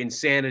know,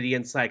 insanity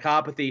and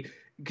psychopathy.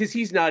 Because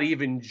he's not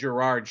even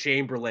Gerard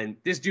Chamberlain.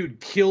 This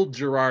dude killed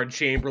Gerard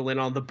Chamberlain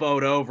on the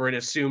boat over and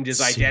assumed his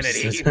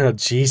identity. Oh,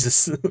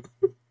 Jesus.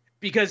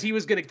 Because he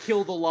was going to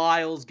kill the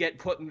Lyles, get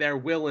put in their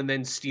will, and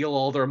then steal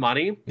all their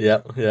money. Yeah.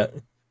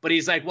 But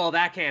he's like, well,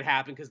 that can't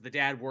happen because the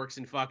dad works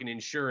in fucking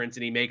insurance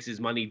and he makes his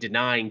money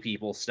denying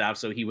people stuff,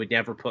 so he would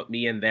never put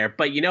me in there.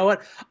 But you know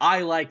what? I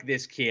like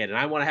this kid, and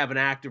I want to have an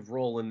active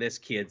role in this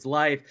kid's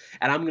life,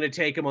 and I'm going to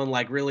take him on,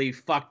 like, really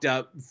fucked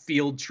up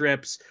field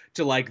trips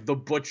to, like, the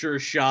butcher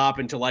shop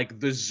and to, like,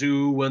 the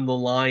zoo when the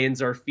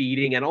lions are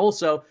feeding, and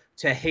also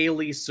to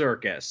Haley's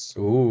Circus.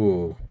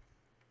 Ooh.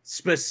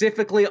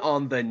 Specifically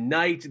on the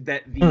night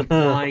that the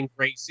Flying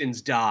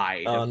Graysons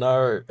died. Oh,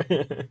 no.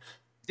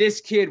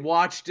 This kid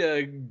watched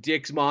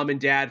Dick's mom and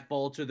dad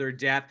fall to their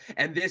death,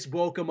 and this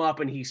woke him up,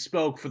 and he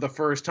spoke for the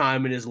first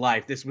time in his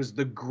life. This was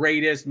the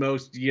greatest,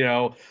 most,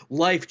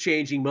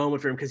 life-changing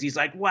moment for him, because he's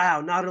like,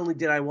 wow, not only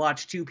did I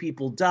watch two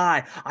people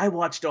die, I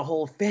watched a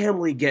whole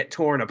family get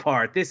torn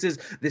apart. This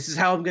is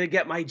how I'm gonna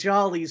get my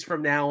jollies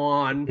from now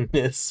on.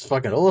 It's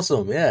fucking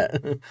awesome, yeah.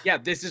 Yeah,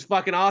 this is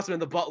fucking awesome.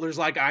 And the butler's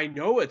like, I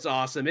know it's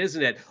awesome,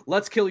 isn't it?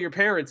 Let's kill your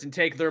parents and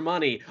take their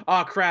money.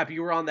 Oh, crap,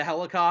 you were on the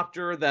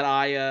helicopter that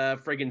I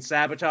friggin'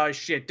 sabotaged?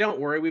 Shit, don't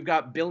worry. We've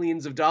got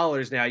billions of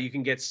dollars now. You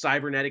can get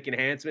cybernetic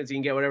enhancements. You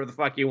can get whatever the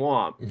fuck you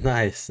want.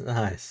 Nice,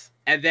 nice.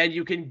 And then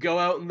you can go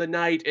out in the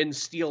night and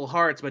steal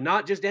hearts, but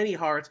not just any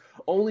hearts,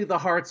 only the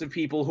hearts of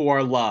people who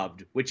are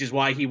loved, which is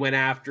why he went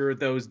after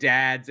those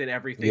dads and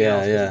everything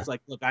else. Yeah. It's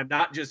like, look, I'm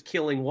not just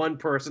killing one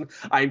person,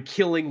 I'm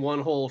killing one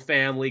whole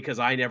family because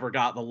I never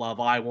got the love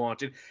I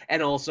wanted.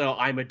 And also,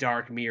 I'm a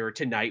dark mirror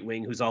to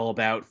Nightwing, who's all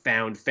about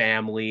found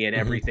family and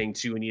everything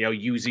too, and,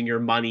 using your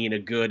money in a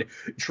good,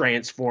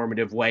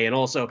 transformative way. And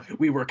also,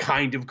 we were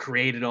kind of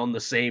created on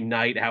the same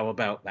night. How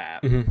about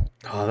that?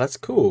 Oh, that's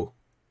cool.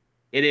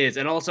 It is.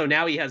 And also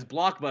now he has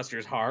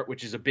Blockbuster's heart,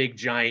 which is a big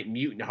giant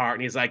mutant heart.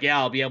 And he's like, yeah,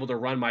 I'll be able to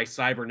run my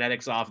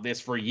cybernetics off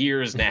this for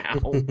years now.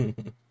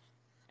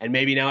 And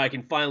maybe now I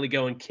can finally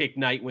go and kick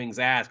Nightwing's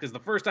ass. Because the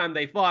first time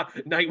they fought,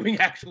 Nightwing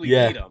actually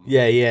beat him.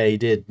 Yeah, he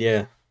did,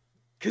 yeah.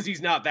 Because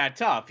he's not that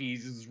tough.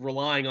 He's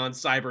relying on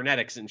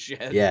cybernetics and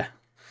shit. Yeah.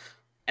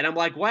 And I'm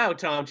like, wow,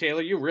 Tom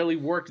Taylor, you really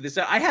worked this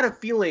out. I had a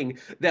feeling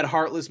that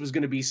Heartless was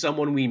going to be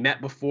someone we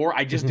met before.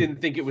 I just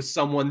didn't think it was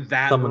someone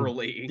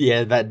early.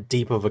 Yeah, that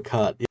deep of a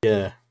cut,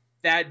 yeah.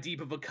 That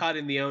deep of a cut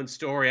in the own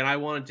story, and I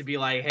wanted to be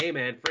like, hey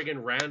man,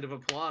 friggin' round of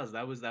applause.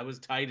 That was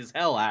tight as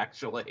hell,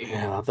 actually.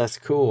 Yeah, that's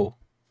cool.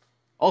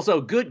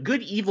 Also,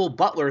 good evil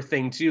butler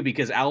thing too,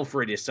 because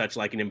Alfred is such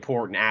like an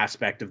important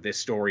aspect of this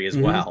story as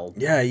well.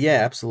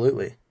 Yeah,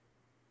 absolutely.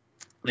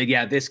 Like,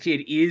 yeah, this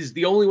kid is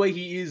the only way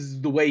he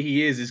is the way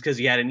he is because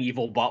he had an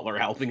evil butler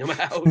helping him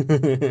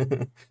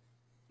out.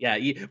 Yeah,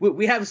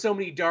 we have so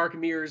many dark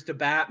mirrors to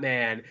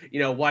Batman.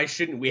 Why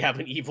shouldn't we have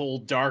an evil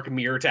dark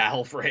mirror to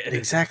Alfred?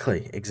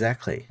 Exactly. It's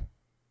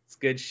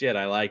good shit.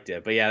 I liked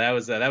it. But yeah,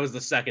 that was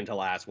the second to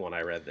last one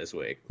I read this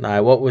week.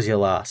 No, what was your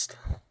last?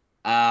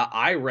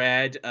 I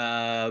read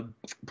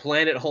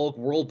Planet Hulk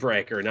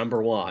Worldbreaker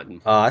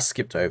 #1. Oh, I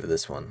skipped over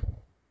this one.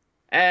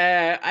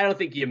 I don't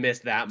think you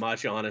missed that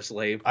much,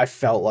 honestly. I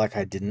felt like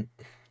I didn't.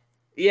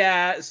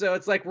 Yeah, so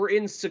it's like we're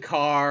in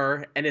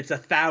Sakaar, and it's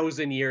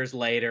 1,000 years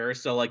later,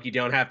 so like you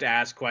don't have to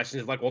ask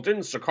questions like, well,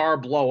 didn't Sakaar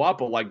blow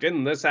up? Or like,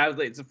 didn't this have?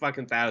 It's a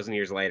fucking 1,000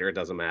 years later. It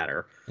doesn't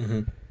matter.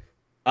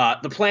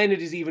 The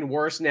planet is even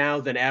worse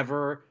now than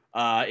ever.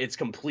 It's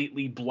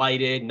completely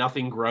blighted.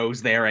 Nothing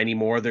grows there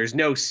anymore. There's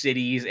no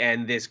cities,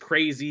 and this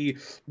crazy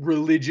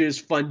religious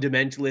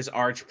fundamentalist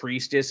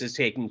archpriestess is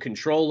taking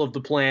control of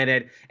the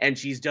planet, and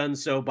she's done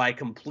so by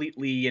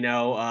completely,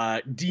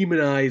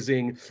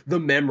 demonizing the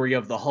memory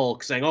of the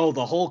Hulk, saying, oh,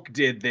 the Hulk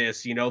did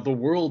this, the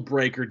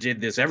Worldbreaker did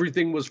this.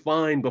 Everything was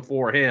fine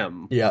before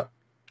him. Yeah.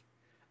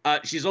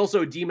 She's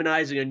also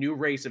demonizing a new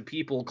race of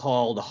people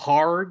called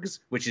Hargs,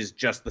 which is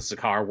just the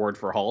Sakaar word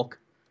for Hulk.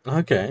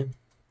 Okay.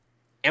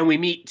 And we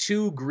meet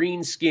two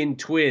green-skinned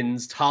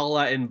twins,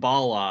 Tala and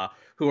Bala,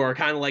 who are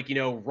kind of like,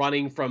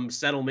 running from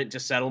settlement to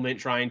settlement,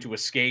 trying to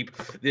escape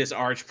this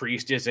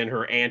archpriestess and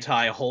her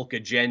anti-Hulk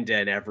agenda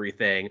and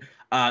everything.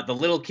 The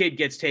little kid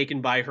gets taken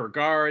by her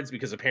guards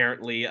because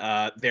apparently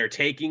they're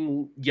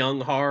taking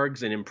young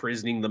Hargs and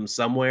imprisoning them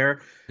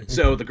somewhere.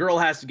 So the girl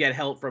has to get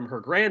help from her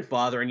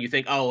grandfather, and you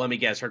think, oh, let me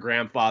guess, her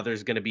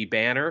grandfather's going to be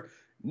Banner.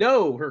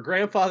 No, her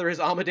grandfather is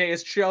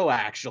Amadeus Cho,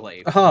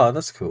 actually. Oh,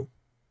 that's cool.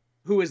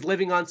 Who is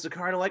living on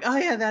Sakaar, and like, oh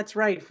yeah, that's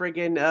right,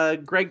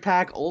 friggin' Greg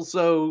Pak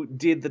also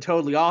did the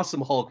totally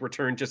awesome Hulk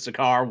return to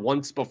Sakaar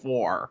once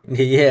before.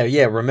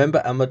 Yeah,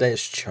 remember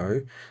Amadeus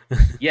Cho?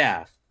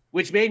 Yeah,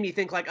 which made me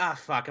think like,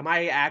 fuck, am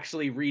I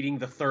actually reading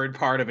the third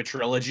part of a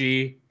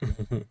trilogy?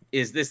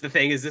 Is this the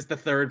thing? Is this the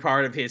third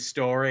part of his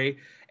story?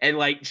 And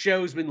like,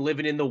 Cho's been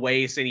living in the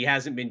waste, and he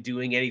hasn't been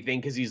doing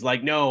anything because he's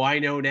like, no, I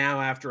know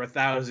now after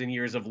 1,000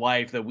 years of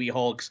life that we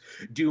Hulks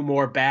do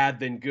more bad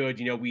than good.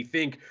 We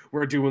think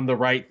we're doing the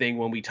right thing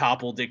when we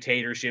topple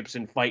dictatorships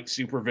and fight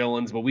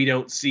supervillains, but we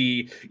don't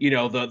see,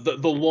 the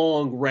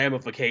long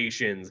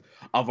ramifications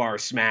of our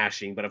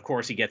smashing. But of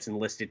course, he gets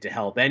enlisted to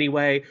help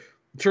anyway.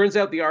 Turns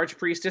out the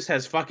Archpriestess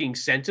has fucking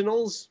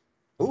Sentinels.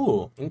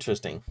 Ooh,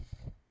 interesting.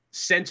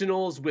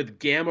 Sentinels with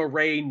gamma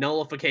ray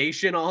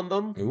nullification on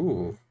them.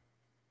 Ooh.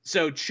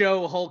 So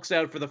Cho hulks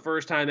out for the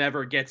first time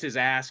ever, gets his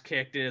ass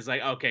kicked, and is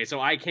like, okay, so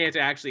I can't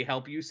actually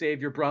help you save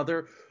your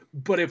brother,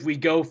 but if we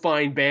go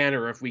find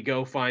Banner, if we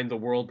go find the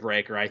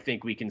Worldbreaker, I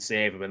think we can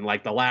save him. And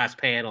like the last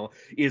panel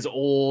is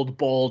old,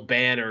 bald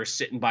Banner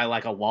sitting by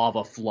like a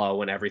lava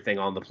flow and everything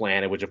on the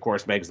planet, which of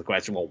course begs the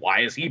question, well,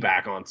 why is he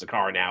back on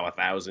Sakaar now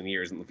 1,000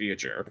 years in the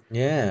future?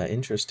 Yeah,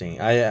 interesting.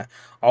 I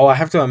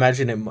have to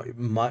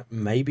imagine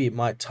maybe it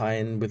might tie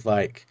in with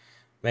like,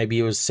 maybe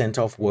it was sent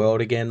off world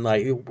again.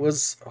 Like it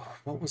was,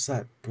 what was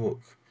that book?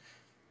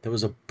 There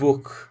was a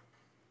book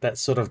that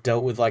sort of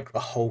dealt with like the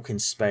Hulk in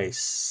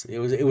space. It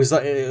was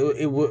like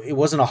it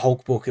wasn't a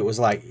Hulk book. It was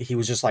like he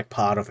was just like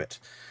part of it.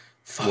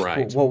 Fuck,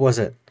 Right. what was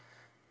it?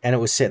 And it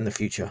was set in the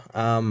future.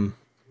 Hmm.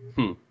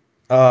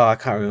 Oh, I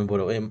can't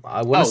remember what it.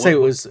 I want to Oh, say it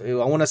was. I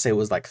want to say it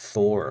was like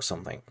Thor or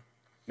something.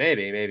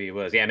 maybe it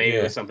was. Yeah, maybe it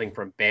Yeah. was something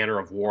from Banner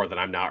of War that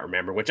I'm not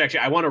remembering. Which actually,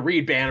 I want to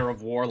read Banner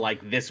of War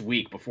like this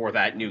week before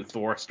that new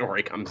Thor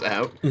story comes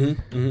out.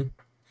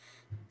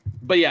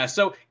 But yeah,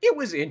 so it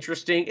was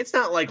interesting. It's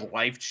not like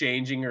life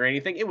changing or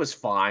anything. It was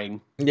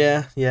fine.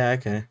 Yeah. Yeah.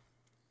 Okay.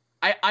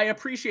 I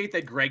appreciate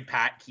that Greg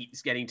Pak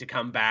keeps getting to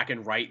come back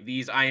and write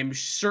these. I am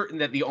certain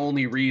that the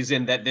only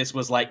reason that this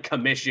was like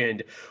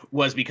commissioned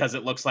was because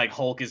it looks like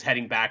Hulk is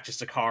heading back to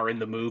Sakaar in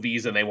the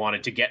movies, and they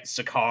wanted to get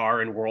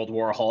Sakaar and World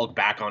War Hulk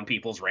back on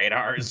people's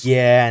radars.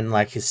 Yeah, and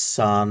like his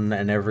son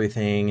and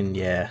everything, and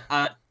yeah.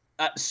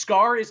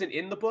 Scar isn't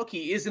in the book.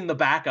 He is in the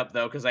backup,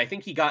 though, because I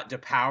think he got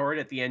depowered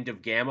at the end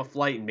of Gamma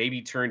Flight and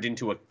maybe turned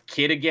into a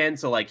kid again.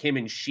 So, like, him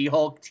and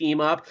She-Hulk team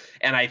up.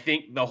 And I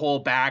think the whole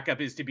backup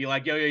is to be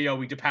like, yo,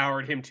 we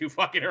depowered him too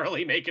fucking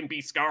early. Make him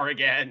be Scar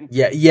again.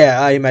 Yeah.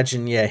 I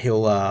imagine. Yeah,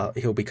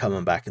 he'll be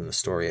coming back in the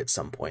story at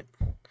some point.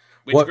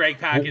 Which Greg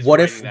Pak is what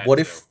writing if what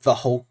too. if the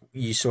Hulk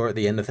you saw at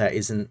the end of that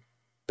isn't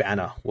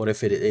Banner? What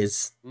if it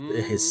is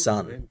his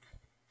son?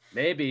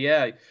 Maybe,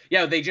 yeah.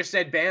 Yeah, they just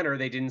said Banner.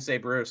 They didn't say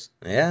Bruce.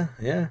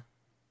 Yeah.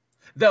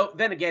 Though,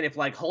 then again, if,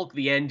 like, Hulk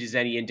the End is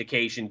any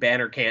indication,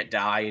 Banner can't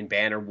die and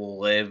Banner will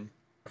live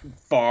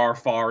far,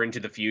 far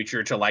into the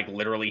future to, like,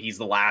 literally he's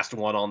the last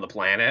one on the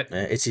planet.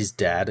 It's his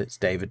dad. It's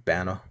David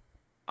Banner.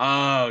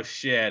 Oh,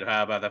 shit.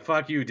 How about that?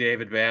 Fuck you,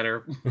 David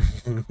Banner.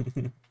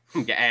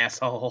 You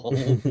asshole.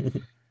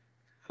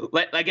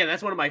 Again,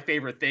 that's one of my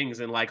favorite things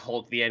in, like,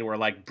 Hulk the End, where,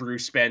 like,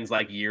 Bruce spends,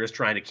 like, years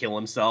trying to kill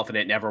himself and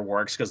it never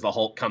works because the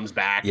Hulk comes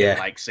back and,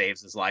 like,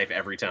 saves his life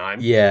every time.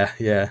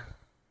 Yeah.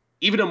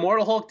 Even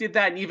Immortal Hulk did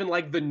that, and even,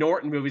 like, the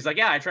Norton movies, like,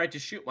 yeah, I tried to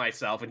shoot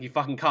myself and he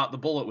fucking caught the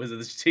bullet with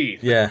his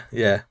teeth. Yeah.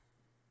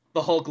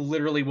 The Hulk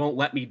literally won't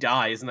let me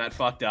die. Isn't that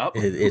fucked up?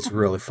 It's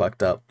really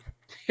fucked up.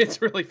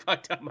 It's really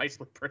fucked up. My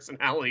split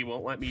personality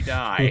won't let me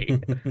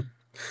die.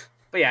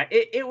 But yeah,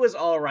 it was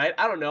all right.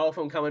 I don't know if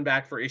I'm coming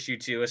back for issue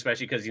 2,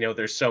 especially because, you know,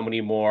 there's so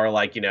many more,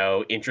 like, you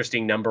know,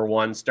 interesting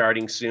 #1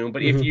 starting soon.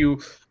 But if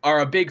you are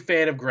a big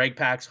fan of Greg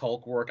Pak's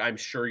Hulk work, I'm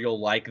sure you'll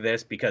like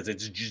this because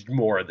it's just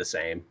more of the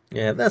same.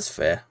 Yeah, that's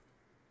fair.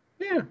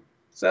 Yeah.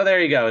 So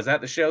there you go. Is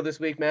that the show this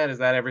week, Matt? Is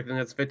that everything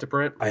that's fit to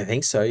print? I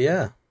think so,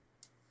 yeah.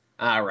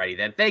 Alrighty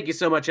then. Thank you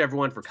so much,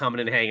 everyone, for coming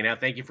and hanging out.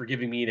 Thank you for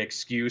giving me an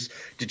excuse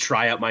to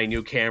try out my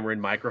new camera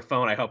and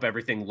microphone. I hope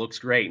everything looks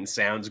great and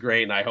sounds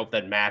great, and I hope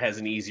that Matt has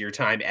an easier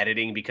time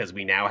editing because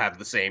we now have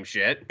the same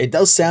shit. It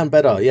does sound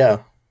better,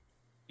 yeah.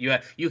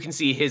 You can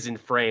see his in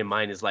frame.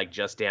 Mine is, like,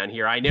 just down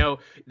here. I know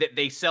that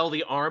they sell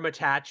the arm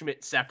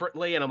attachment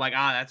separately, and I'm like,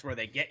 that's where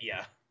they get you.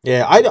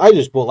 Yeah, I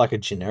just bought, like, a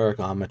generic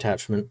arm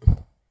attachment.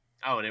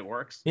 Oh, and it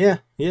works? Yeah.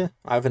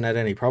 I haven't had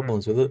any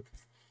problems with it.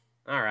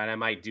 All right, I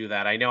might do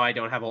that. I know I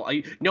don't have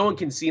no one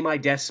can see my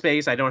desk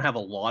space. I don't have a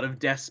lot of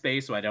desk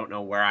space, so I don't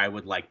know where I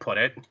would, like, put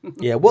it.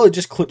 Yeah, well, it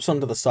just clips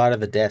onto the side of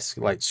the desk,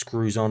 like,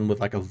 screws on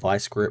with, like, a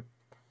vice grip.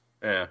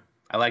 Yeah,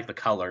 I like the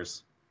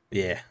colors.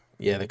 Yeah,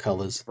 the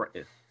colors.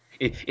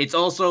 It's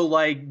also,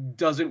 like,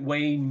 doesn't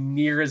weigh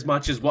near as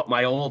much as what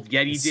my old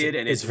Yeti did,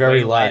 and it's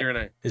very light.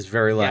 Lighter. It's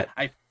very light.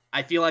 Yeah,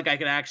 I feel like I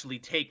could actually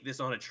take this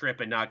on a trip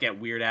and not get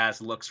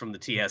weird-ass looks from the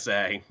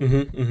TSA.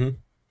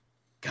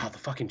 God, the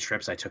fucking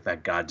trips I took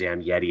that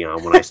goddamn Yeti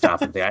on when I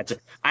stopped at there.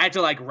 I had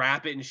to like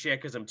wrap it and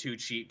shit because I'm too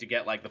cheap to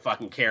get like the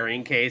fucking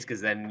carrying case because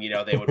then, you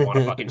know, they would want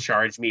to fucking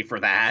charge me for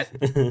that.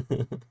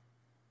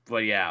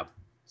 But yeah,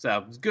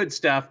 so it's good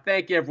stuff.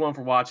 Thank you everyone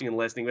for watching and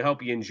listening. We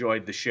hope you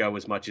enjoyed the show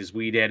as much as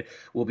we did.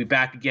 We'll be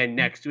back again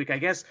next week. I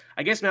guess,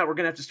 Matt, we're going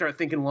to have to start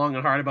thinking long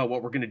and hard about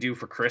what we're going to do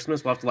for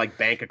Christmas. We'll have to like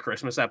bank a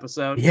Christmas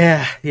episode.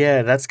 Yeah,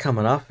 that's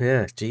coming up.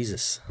 Yeah,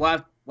 Jesus.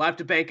 We'll have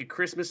to bank a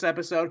Christmas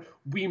episode.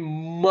 We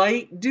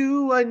might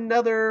do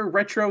another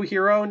retro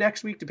hero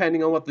next week,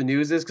 depending on what the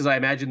news is, because I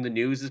imagine the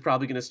news is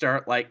probably going to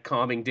start like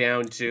calming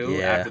down too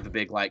after the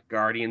big like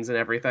Guardians and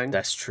everything.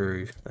 That's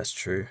true.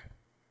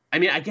 I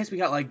mean, I guess we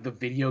got like the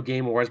video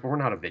game wars, but we're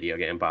not a video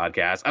game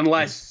podcast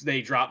unless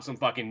they drop some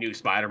fucking new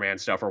Spider-Man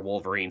stuff or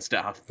Wolverine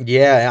stuff.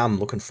 Yeah, I'm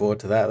looking forward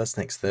to that. That's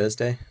next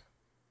Thursday.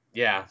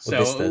 Yeah, so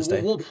this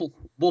Thursday.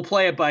 We'll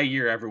play it by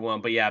ear,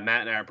 everyone. But yeah,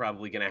 Matt and I are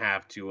probably gonna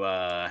have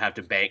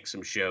to bank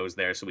some shows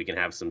there so we can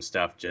have some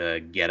stuff to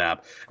get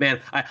up.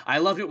 Man, I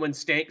loved it when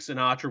Stank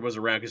Sinatra was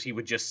around because he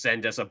would just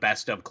send us a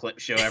best of clip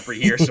show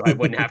every year, so I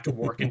wouldn't have to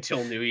work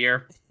until New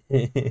Year.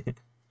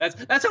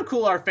 That's how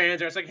cool our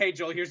fans are. It's like, hey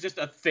Joel, here's just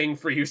a thing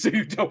for you so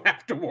you don't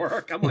have to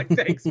work. I'm like,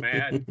 thanks,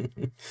 man.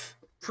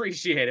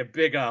 Appreciate it.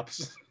 Big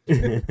ups.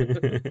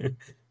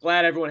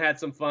 Glad everyone had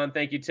some fun.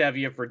 Thank you,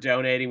 Tevia, for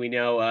donating. We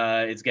know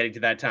it's getting to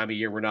that time of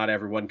year where not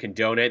everyone can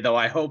donate, though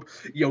I hope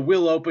you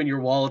will open your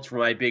wallets for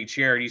my big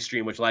charity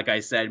stream, which, like I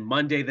said,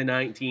 Monday the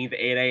 19th,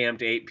 8 a.m.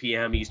 to 8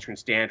 p.m. Eastern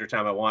Standard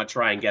Time. I want to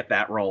try and get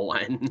that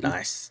rolling.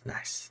 Nice.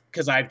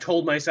 Because I've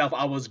told myself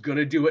I was going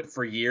to do it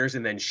for years,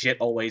 and then shit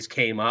always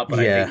came up. But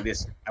Yeah. I think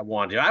I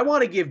want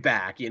to give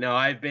back.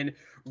 I've been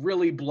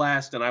really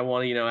blessed, and I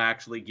want to,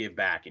 actually give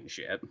back and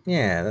shit.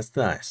 Yeah, that's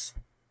nice.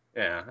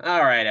 Yeah.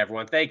 All right,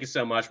 everyone. Thank you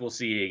so much. We'll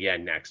see you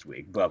again next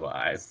week.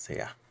 Bye-bye. See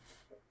ya.